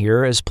 11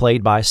 here as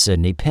played by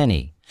Sidney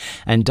Penny,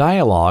 and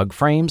dialogue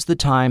frames the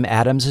time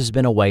Adams has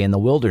been away in the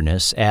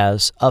wilderness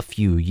as a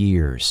few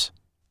years.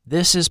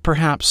 This is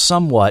perhaps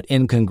somewhat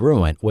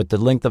incongruent with the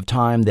length of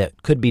time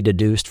that could be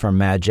deduced from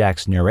Mad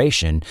Jack's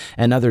narration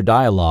and other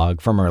dialogue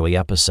from early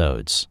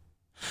episodes.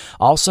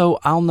 Also,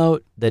 I'll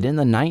note that in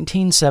the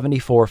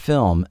 1974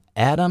 film,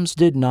 Adams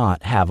did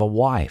not have a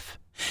wife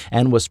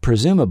and was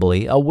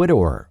presumably a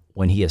widower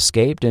when he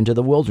escaped into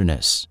the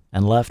wilderness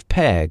and left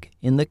Peg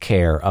in the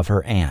care of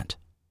her aunt.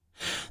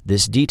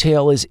 This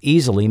detail is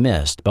easily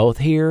missed both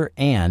here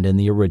and in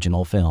the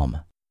original film.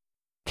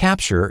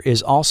 Capture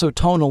is also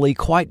tonally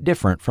quite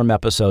different from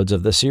episodes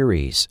of the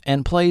series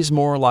and plays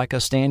more like a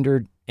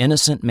standard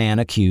innocent man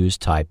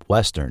accused type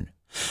western,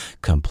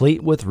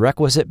 complete with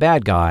requisite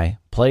bad guy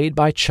played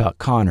by Chuck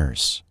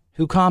Connors,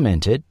 who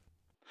commented,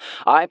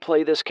 "I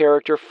play this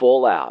character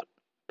full out.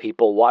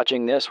 People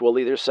watching this will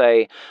either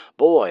say,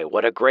 'Boy,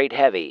 what a great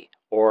heavy,'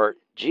 or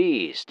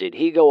 'Geez, did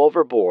he go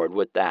overboard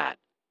with that?'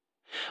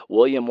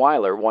 William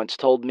Wyler once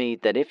told me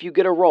that if you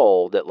get a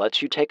role that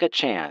lets you take a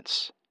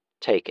chance,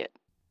 take it."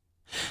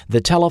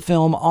 The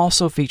telefilm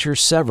also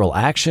features several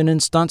action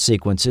and stunt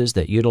sequences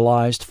that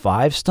utilized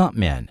 5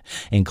 stuntmen,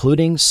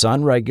 including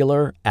Sun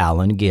regular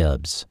Alan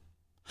Gibbs.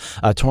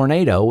 A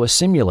tornado was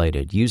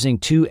simulated using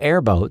 2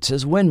 airboats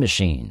as wind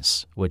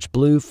machines, which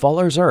blew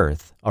Fuller's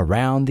Earth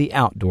around the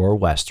outdoor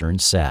western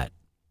set.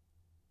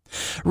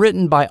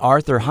 Written by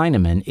Arthur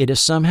Heineman, it is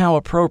somehow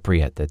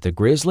appropriate that the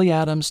Grizzly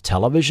Adams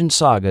television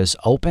saga's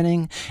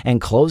opening and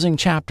closing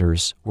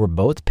chapters were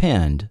both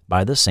penned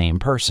by the same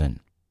person.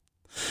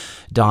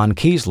 Don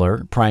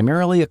Kiesler,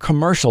 primarily a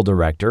commercial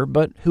director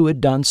but who had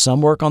done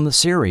some work on the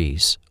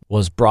series,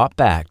 was brought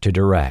back to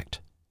direct.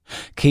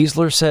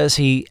 Kiesler says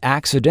he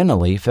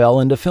accidentally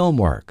fell into film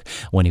work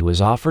when he was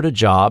offered a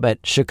job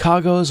at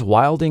Chicago's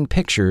Wilding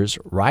Pictures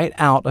right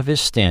out of his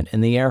stint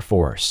in the Air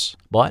Force,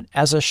 but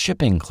as a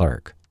shipping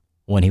clerk.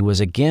 When he was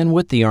again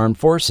with the Armed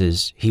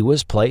Forces, he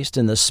was placed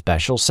in the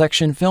Special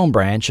Section Film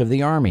Branch of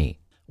the Army.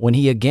 When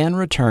he again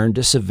returned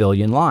to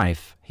civilian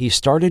life, he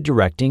started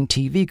directing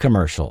TV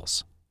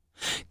commercials.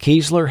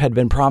 Kiesler had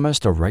been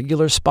promised a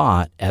regular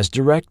spot as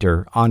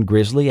director on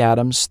Grizzly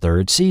Adams'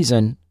 3rd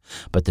season,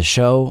 but the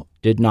show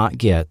did not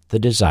get the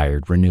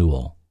desired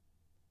renewal.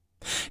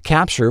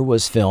 Capture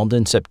was filmed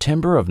in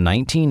September of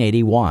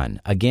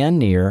 1981, again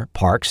near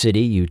Park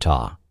City,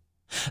 Utah.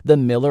 The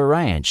Miller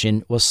Ranch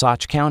in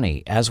Wasatch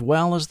County, as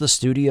well as the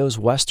studio's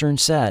western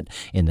set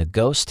in the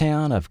ghost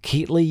town of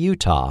Keatley,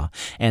 Utah,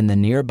 and the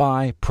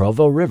nearby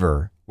Provo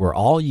River were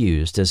all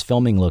used as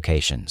filming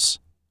locations.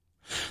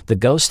 The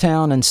ghost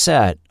town and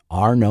set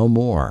are no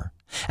more,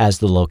 as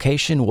the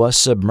location was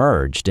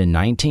submerged in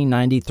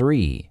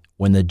 1993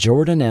 when the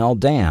Jordanelle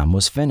Dam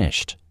was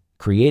finished,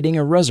 creating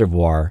a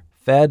reservoir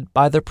fed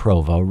by the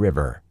Provo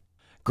River.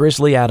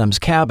 Grizzly Adams'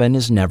 cabin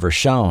is never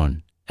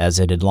shown, as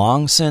it had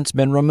long since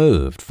been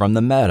removed from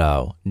the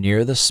meadow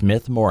near the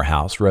Smith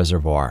Morehouse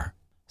Reservoir.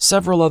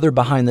 Several other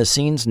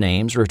behind-the-scenes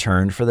names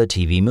returned for the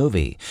TV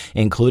movie,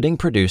 including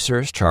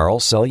producers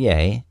Charles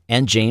Sellier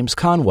and James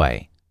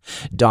Conway,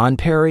 Don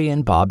Perry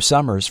and Bob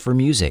Summers for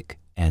music,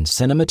 and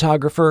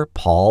cinematographer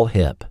Paul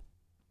Hipp.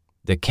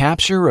 The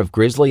capture of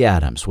Grizzly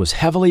Adams was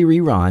heavily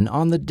rerun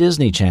on the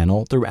Disney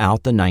Channel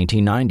throughout the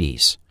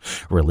 1990s,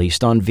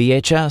 released on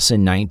VHS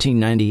in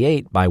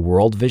 1998 by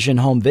World Vision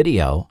Home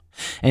Video,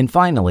 and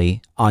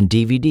finally on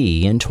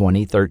DVD in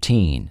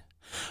 2013,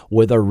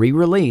 with a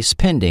re-release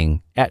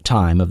pending at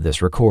time of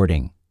this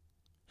recording.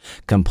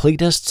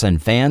 Completists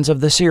and fans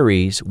of the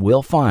series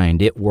will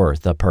find it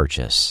worth a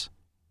purchase.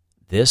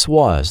 This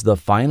was the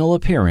final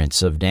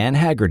appearance of Dan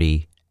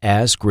Haggerty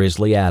as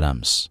Grizzly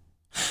Adams.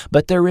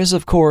 But there is,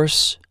 of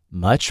course,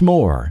 much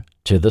more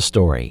to the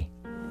story.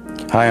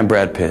 Hi, I'm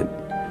Brad Pitt.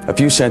 A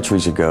few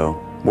centuries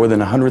ago, more than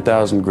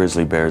 100,000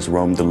 grizzly bears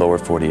roamed the lower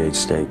 48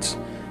 states.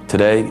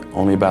 Today,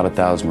 only about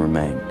 1,000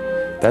 remain.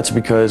 That's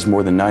because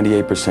more than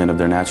 98% of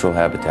their natural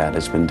habitat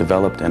has been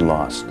developed and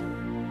lost.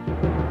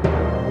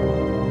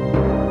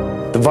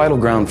 The Vital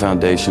Ground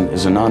Foundation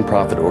is a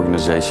nonprofit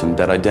organization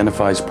that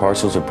identifies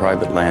parcels of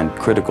private land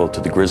critical to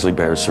the grizzly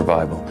bear's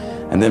survival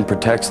and then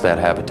protects that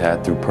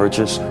habitat through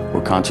purchase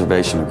or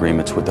conservation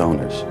agreements with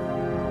owners.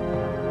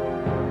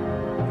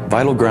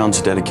 Vital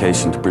Ground's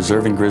dedication to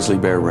preserving grizzly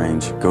bear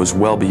range goes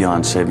well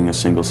beyond saving a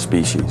single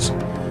species.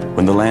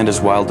 When the land is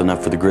wild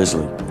enough for the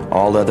grizzly,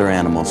 all other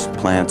animals,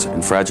 plants,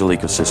 and fragile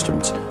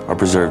ecosystems are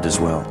preserved as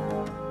well.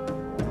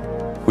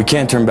 We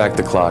can't turn back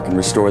the clock and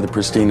restore the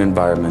pristine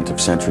environment of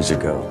centuries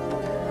ago,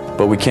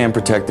 but we can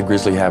protect the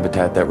grizzly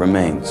habitat that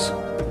remains.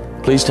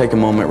 Please take a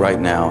moment right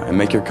now and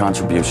make your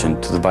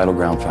contribution to the Vital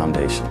Ground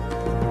Foundation.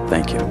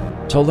 Thank you.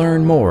 To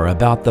learn more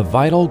about the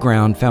Vital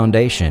Ground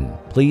Foundation,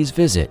 please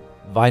visit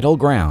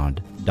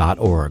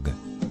vitalground.org.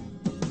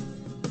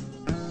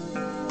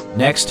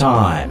 Next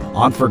time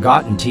on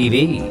Forgotten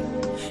TV,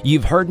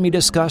 you've heard me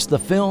discuss the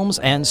films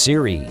and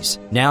series.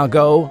 Now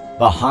go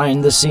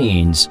behind the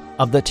scenes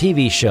of the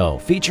TV show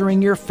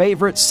featuring your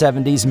favorite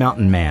 70s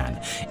mountain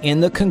man in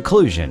the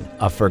conclusion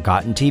of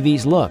Forgotten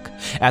TV's look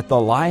at the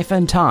life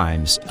and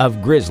times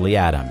of Grizzly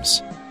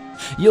Adams.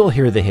 You'll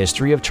hear the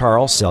history of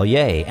Charles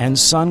Sellier and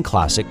Sun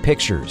Classic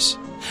Pictures.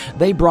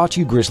 They brought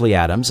you Grizzly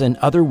Adams and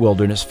other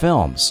wilderness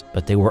films,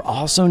 but they were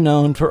also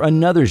known for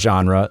another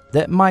genre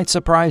that might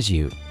surprise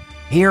you.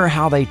 Hear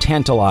how they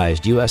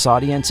tantalized U.S.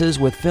 audiences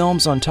with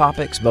films on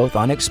topics both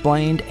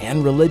unexplained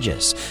and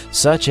religious,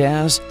 such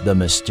as The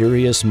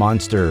Mysterious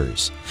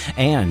Monsters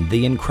and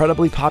the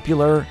incredibly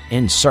popular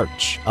In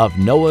Search of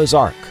Noah's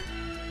Ark.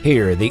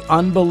 Hear the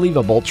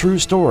unbelievable true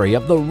story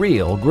of the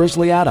real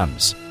Grizzly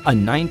Adams, a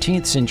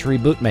 19th century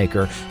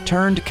bootmaker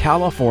turned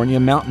California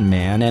mountain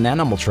man and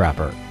animal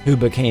trapper who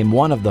became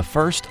one of the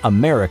first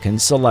American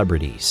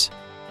celebrities.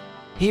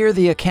 Hear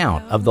the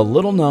account of the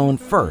little-known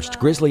first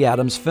Grizzly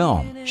Adams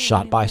film,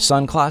 shot by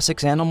Sun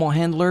Classics animal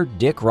handler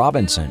Dick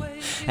Robinson,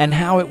 and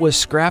how it was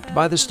scrapped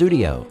by the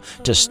studio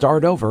to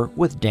start over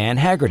with Dan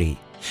Haggerty,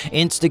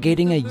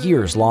 instigating a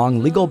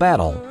years-long legal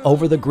battle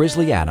over the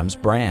Grizzly Adams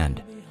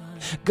brand.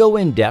 Go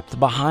in-depth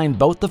behind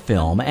both the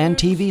film and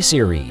TV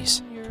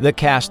series. The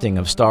casting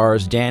of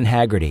stars Dan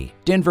Haggerty,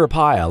 Denver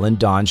Pyle, and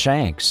Don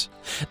Shanks.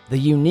 The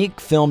unique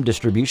film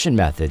distribution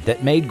method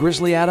that made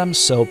Grizzly Adams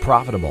so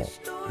profitable.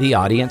 The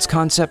audience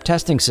concept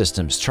testing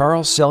systems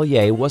Charles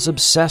Sellier was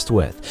obsessed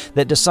with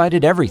that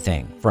decided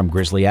everything from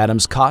Grizzly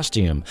Adams'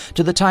 costume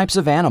to the types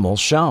of animals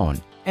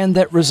shown, and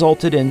that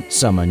resulted in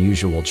some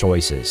unusual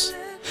choices.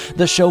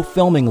 The show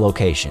filming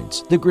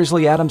locations, the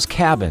Grizzly Adams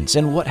cabins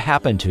and what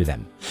happened to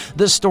them.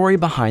 The story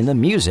behind the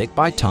music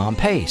by Tom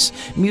Pace,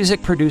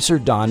 music producer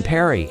Don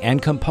Perry,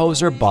 and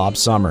composer Bob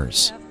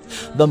Summers.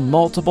 The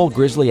multiple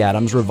Grizzly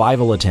Adams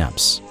revival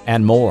attempts,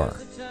 and more.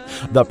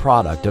 The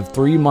product of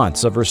 3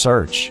 months of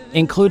research,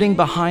 including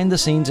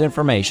behind-the-scenes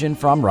information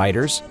from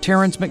writers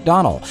Terrence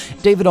McDonald,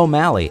 David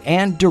O'Malley,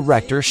 and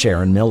director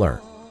Sharon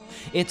Miller.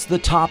 It's the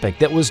topic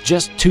that was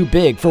just too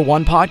big for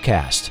one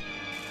podcast.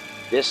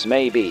 This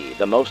may be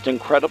the most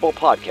incredible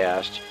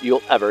podcast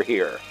you'll ever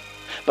hear,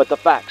 but the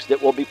facts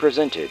that will be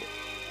presented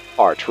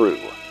are true.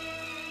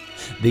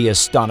 The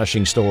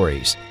astonishing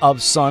stories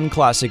of Sun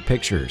Classic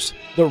Pictures,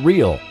 the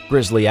real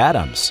Grizzly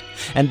Adams,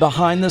 and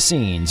behind the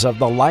scenes of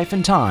the life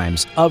and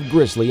times of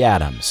Grizzly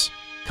Adams.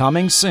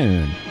 Coming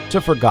soon to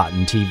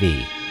Forgotten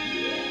TV.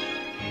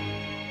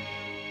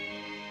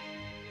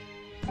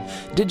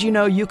 Did you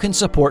know you can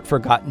support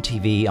Forgotten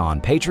TV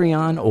on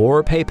Patreon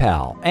or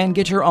PayPal and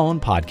get your own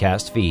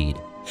podcast feed?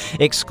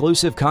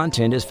 Exclusive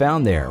content is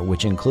found there,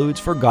 which includes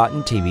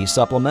Forgotten TV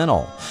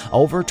Supplemental,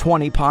 over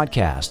 20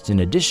 podcasts in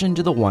addition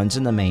to the ones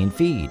in the main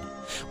feed,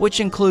 which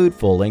include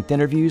full-length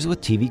interviews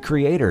with TV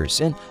creators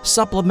and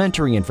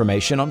supplementary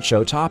information on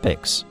show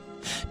topics.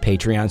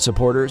 Patreon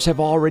supporters have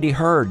already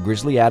heard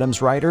Grizzly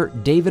Adams writer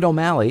David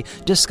O'Malley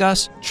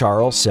discuss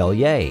Charles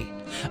Sellier,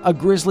 a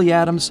Grizzly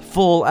Adams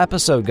full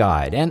episode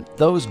guide, and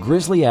those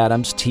Grizzly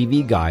Adams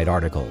TV guide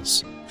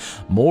articles.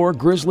 More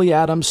Grizzly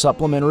Adams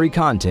supplementary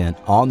content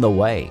on the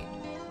way.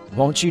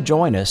 Won't you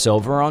join us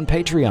over on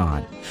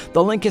Patreon?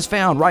 The link is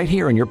found right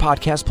here in your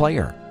podcast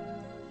player.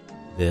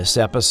 This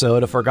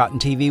episode of Forgotten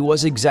TV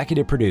was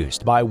executive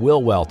produced by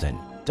Will Welton,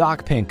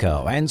 Doc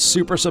Pinko, and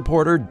super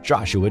supporter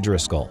Joshua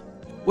Driscoll,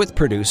 with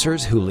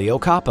producers Julio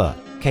Capa,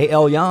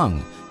 K.L.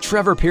 Young,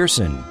 Trevor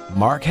Pearson,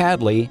 Mark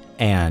Hadley,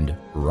 and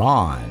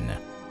Ron.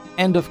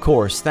 And of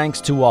course,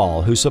 thanks to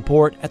all who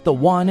support at the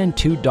 $1 and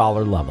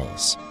 $2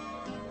 levels.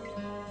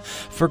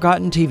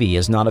 Forgotten TV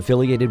is not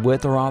affiliated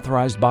with or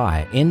authorized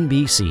by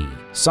NBC,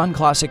 Sun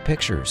Classic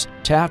Pictures,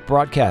 Taft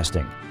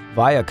Broadcasting,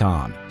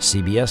 Viacom,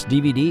 CBS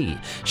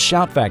DVD,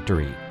 Shout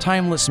Factory,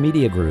 Timeless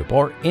Media Group,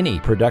 or any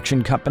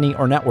production company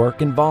or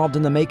network involved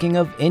in the making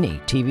of any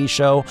TV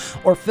show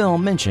or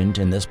film mentioned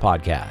in this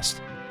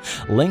podcast.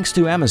 Links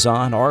to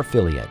Amazon are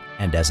affiliate,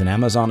 and as an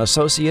Amazon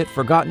associate,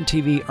 Forgotten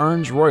TV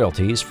earns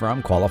royalties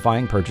from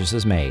qualifying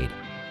purchases made.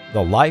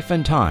 The Life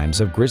and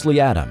Times of Grizzly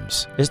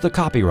Adams is the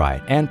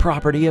copyright and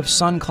property of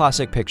Sun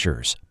Classic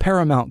Pictures,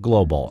 Paramount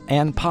Global,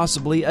 and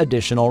possibly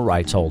additional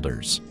rights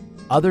holders.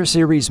 Other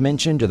series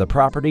mentioned are the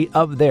property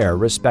of their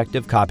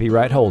respective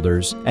copyright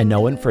holders, and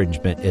no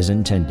infringement is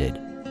intended.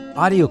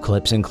 Audio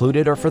clips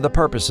included are for the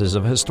purposes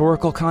of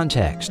historical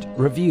context,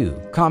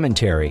 review,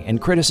 commentary, and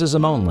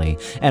criticism only,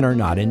 and are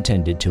not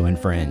intended to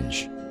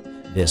infringe.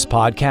 This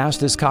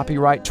podcast is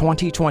copyright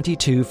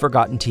 2022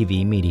 Forgotten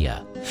TV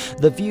Media.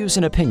 The views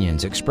and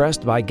opinions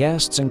expressed by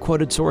guests and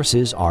quoted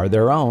sources are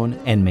their own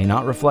and may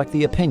not reflect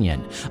the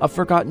opinion of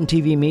Forgotten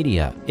TV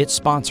Media, its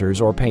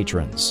sponsors, or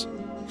patrons.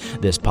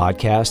 This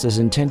podcast is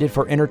intended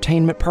for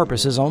entertainment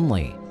purposes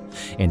only.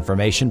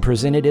 Information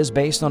presented is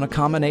based on a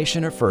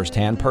combination of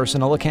first-hand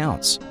personal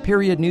accounts,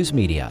 period news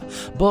media,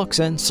 books,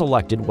 and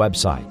selected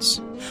websites.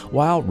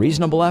 While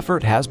reasonable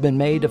effort has been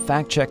made to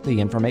fact-check the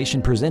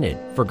information presented,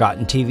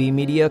 Forgotten TV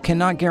Media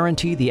cannot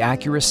guarantee the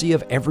accuracy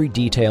of every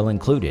detail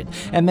included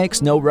and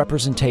makes no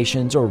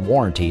representations or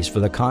warranties for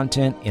the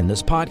content in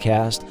this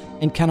podcast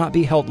and cannot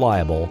be held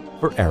liable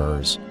for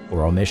errors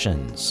or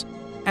omissions.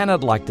 And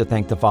I'd like to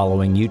thank the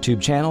following YouTube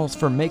channels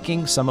for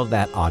making some of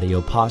that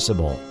audio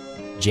possible: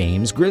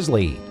 James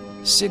Grizzly,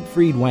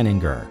 Siegfried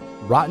Wenninger,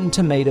 Rotten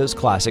Tomatoes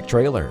Classic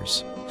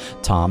Trailers,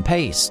 Tom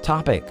Pace,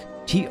 Topic,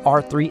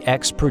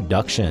 TR3X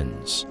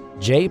Productions,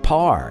 Jay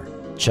Parr,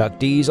 Chuck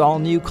D's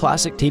all-new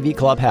Classic TV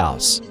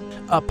Clubhouse,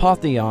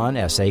 Apotheon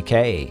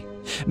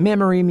SAK,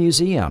 Memory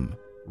Museum,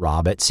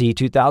 Rob at C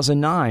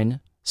 2009,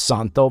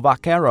 Santo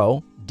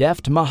Vaquero,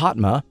 Deft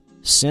Mahatma,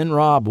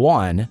 Sinrob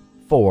 1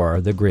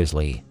 for the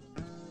Grizzly.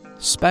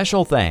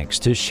 Special thanks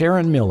to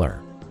Sharon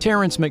Miller,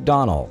 Terrence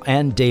McDonnell,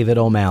 and David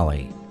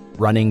O'Malley,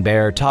 Running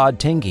Bear Todd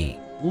Tingey,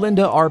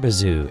 Linda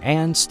Arbizu,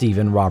 and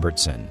Stephen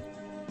Robertson,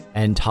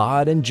 and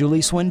Todd and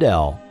Julie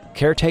Swindell,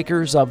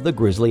 caretakers of the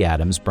Grizzly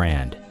Adams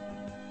brand.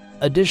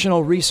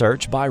 Additional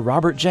research by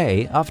Robert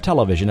J. of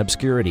Television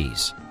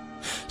Obscurities.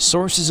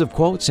 Sources of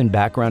quotes and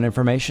background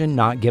information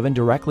not given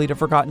directly to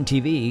Forgotten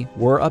TV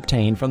were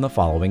obtained from the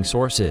following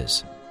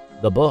sources: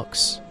 the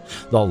books,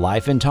 The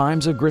Life and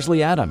Times of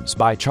Grizzly Adams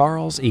by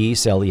Charles E.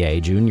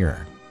 Sellier,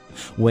 Jr.,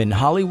 When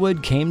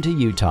Hollywood Came to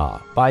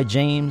Utah by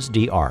James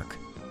D. Ark,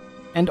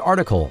 and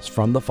articles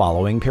from the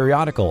following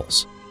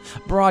periodicals: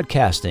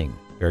 Broadcasting,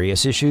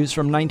 various issues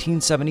from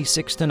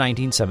 1976 to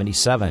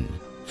 1977,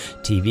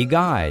 TV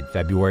Guide,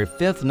 February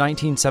 5th,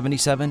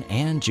 1977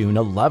 and June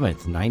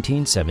 11th,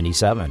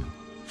 1977,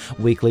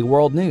 Weekly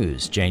World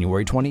News,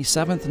 January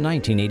 27th,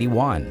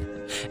 1981,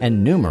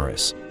 and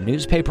numerous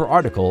newspaper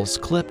articles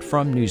clipped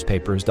from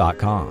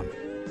newspapers.com,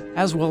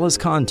 as well as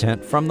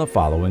content from the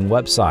following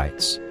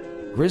websites: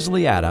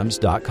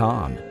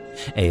 grizzlyadams.com,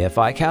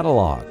 AFI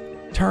Catalog,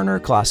 Turner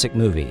Classic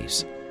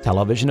Movies,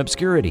 Television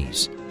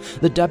Obscurities,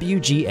 the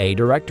WGA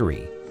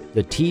Directory,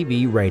 the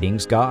TV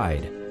Ratings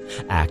Guide,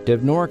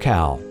 Active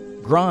NorCal,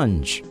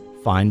 Grunge,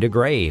 Find a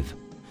Grave,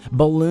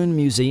 Balloon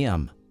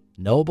Museum,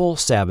 Noble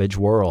Savage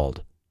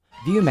World,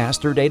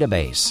 Viewmaster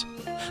Database,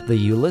 the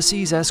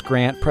Ulysses S.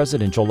 Grant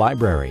Presidential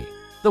Library,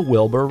 the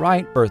Wilbur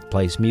Wright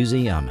Birthplace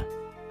Museum.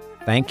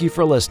 Thank you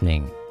for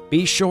listening.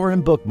 Be sure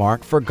and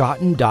bookmark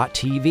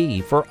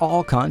Forgotten.tv for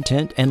all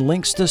content and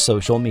links to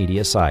social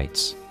media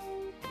sites.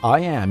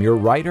 I am your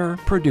writer,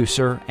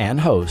 producer, and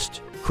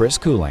host, Chris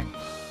Cooling,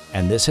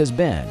 and this has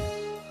been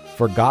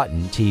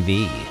Forgotten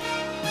TV.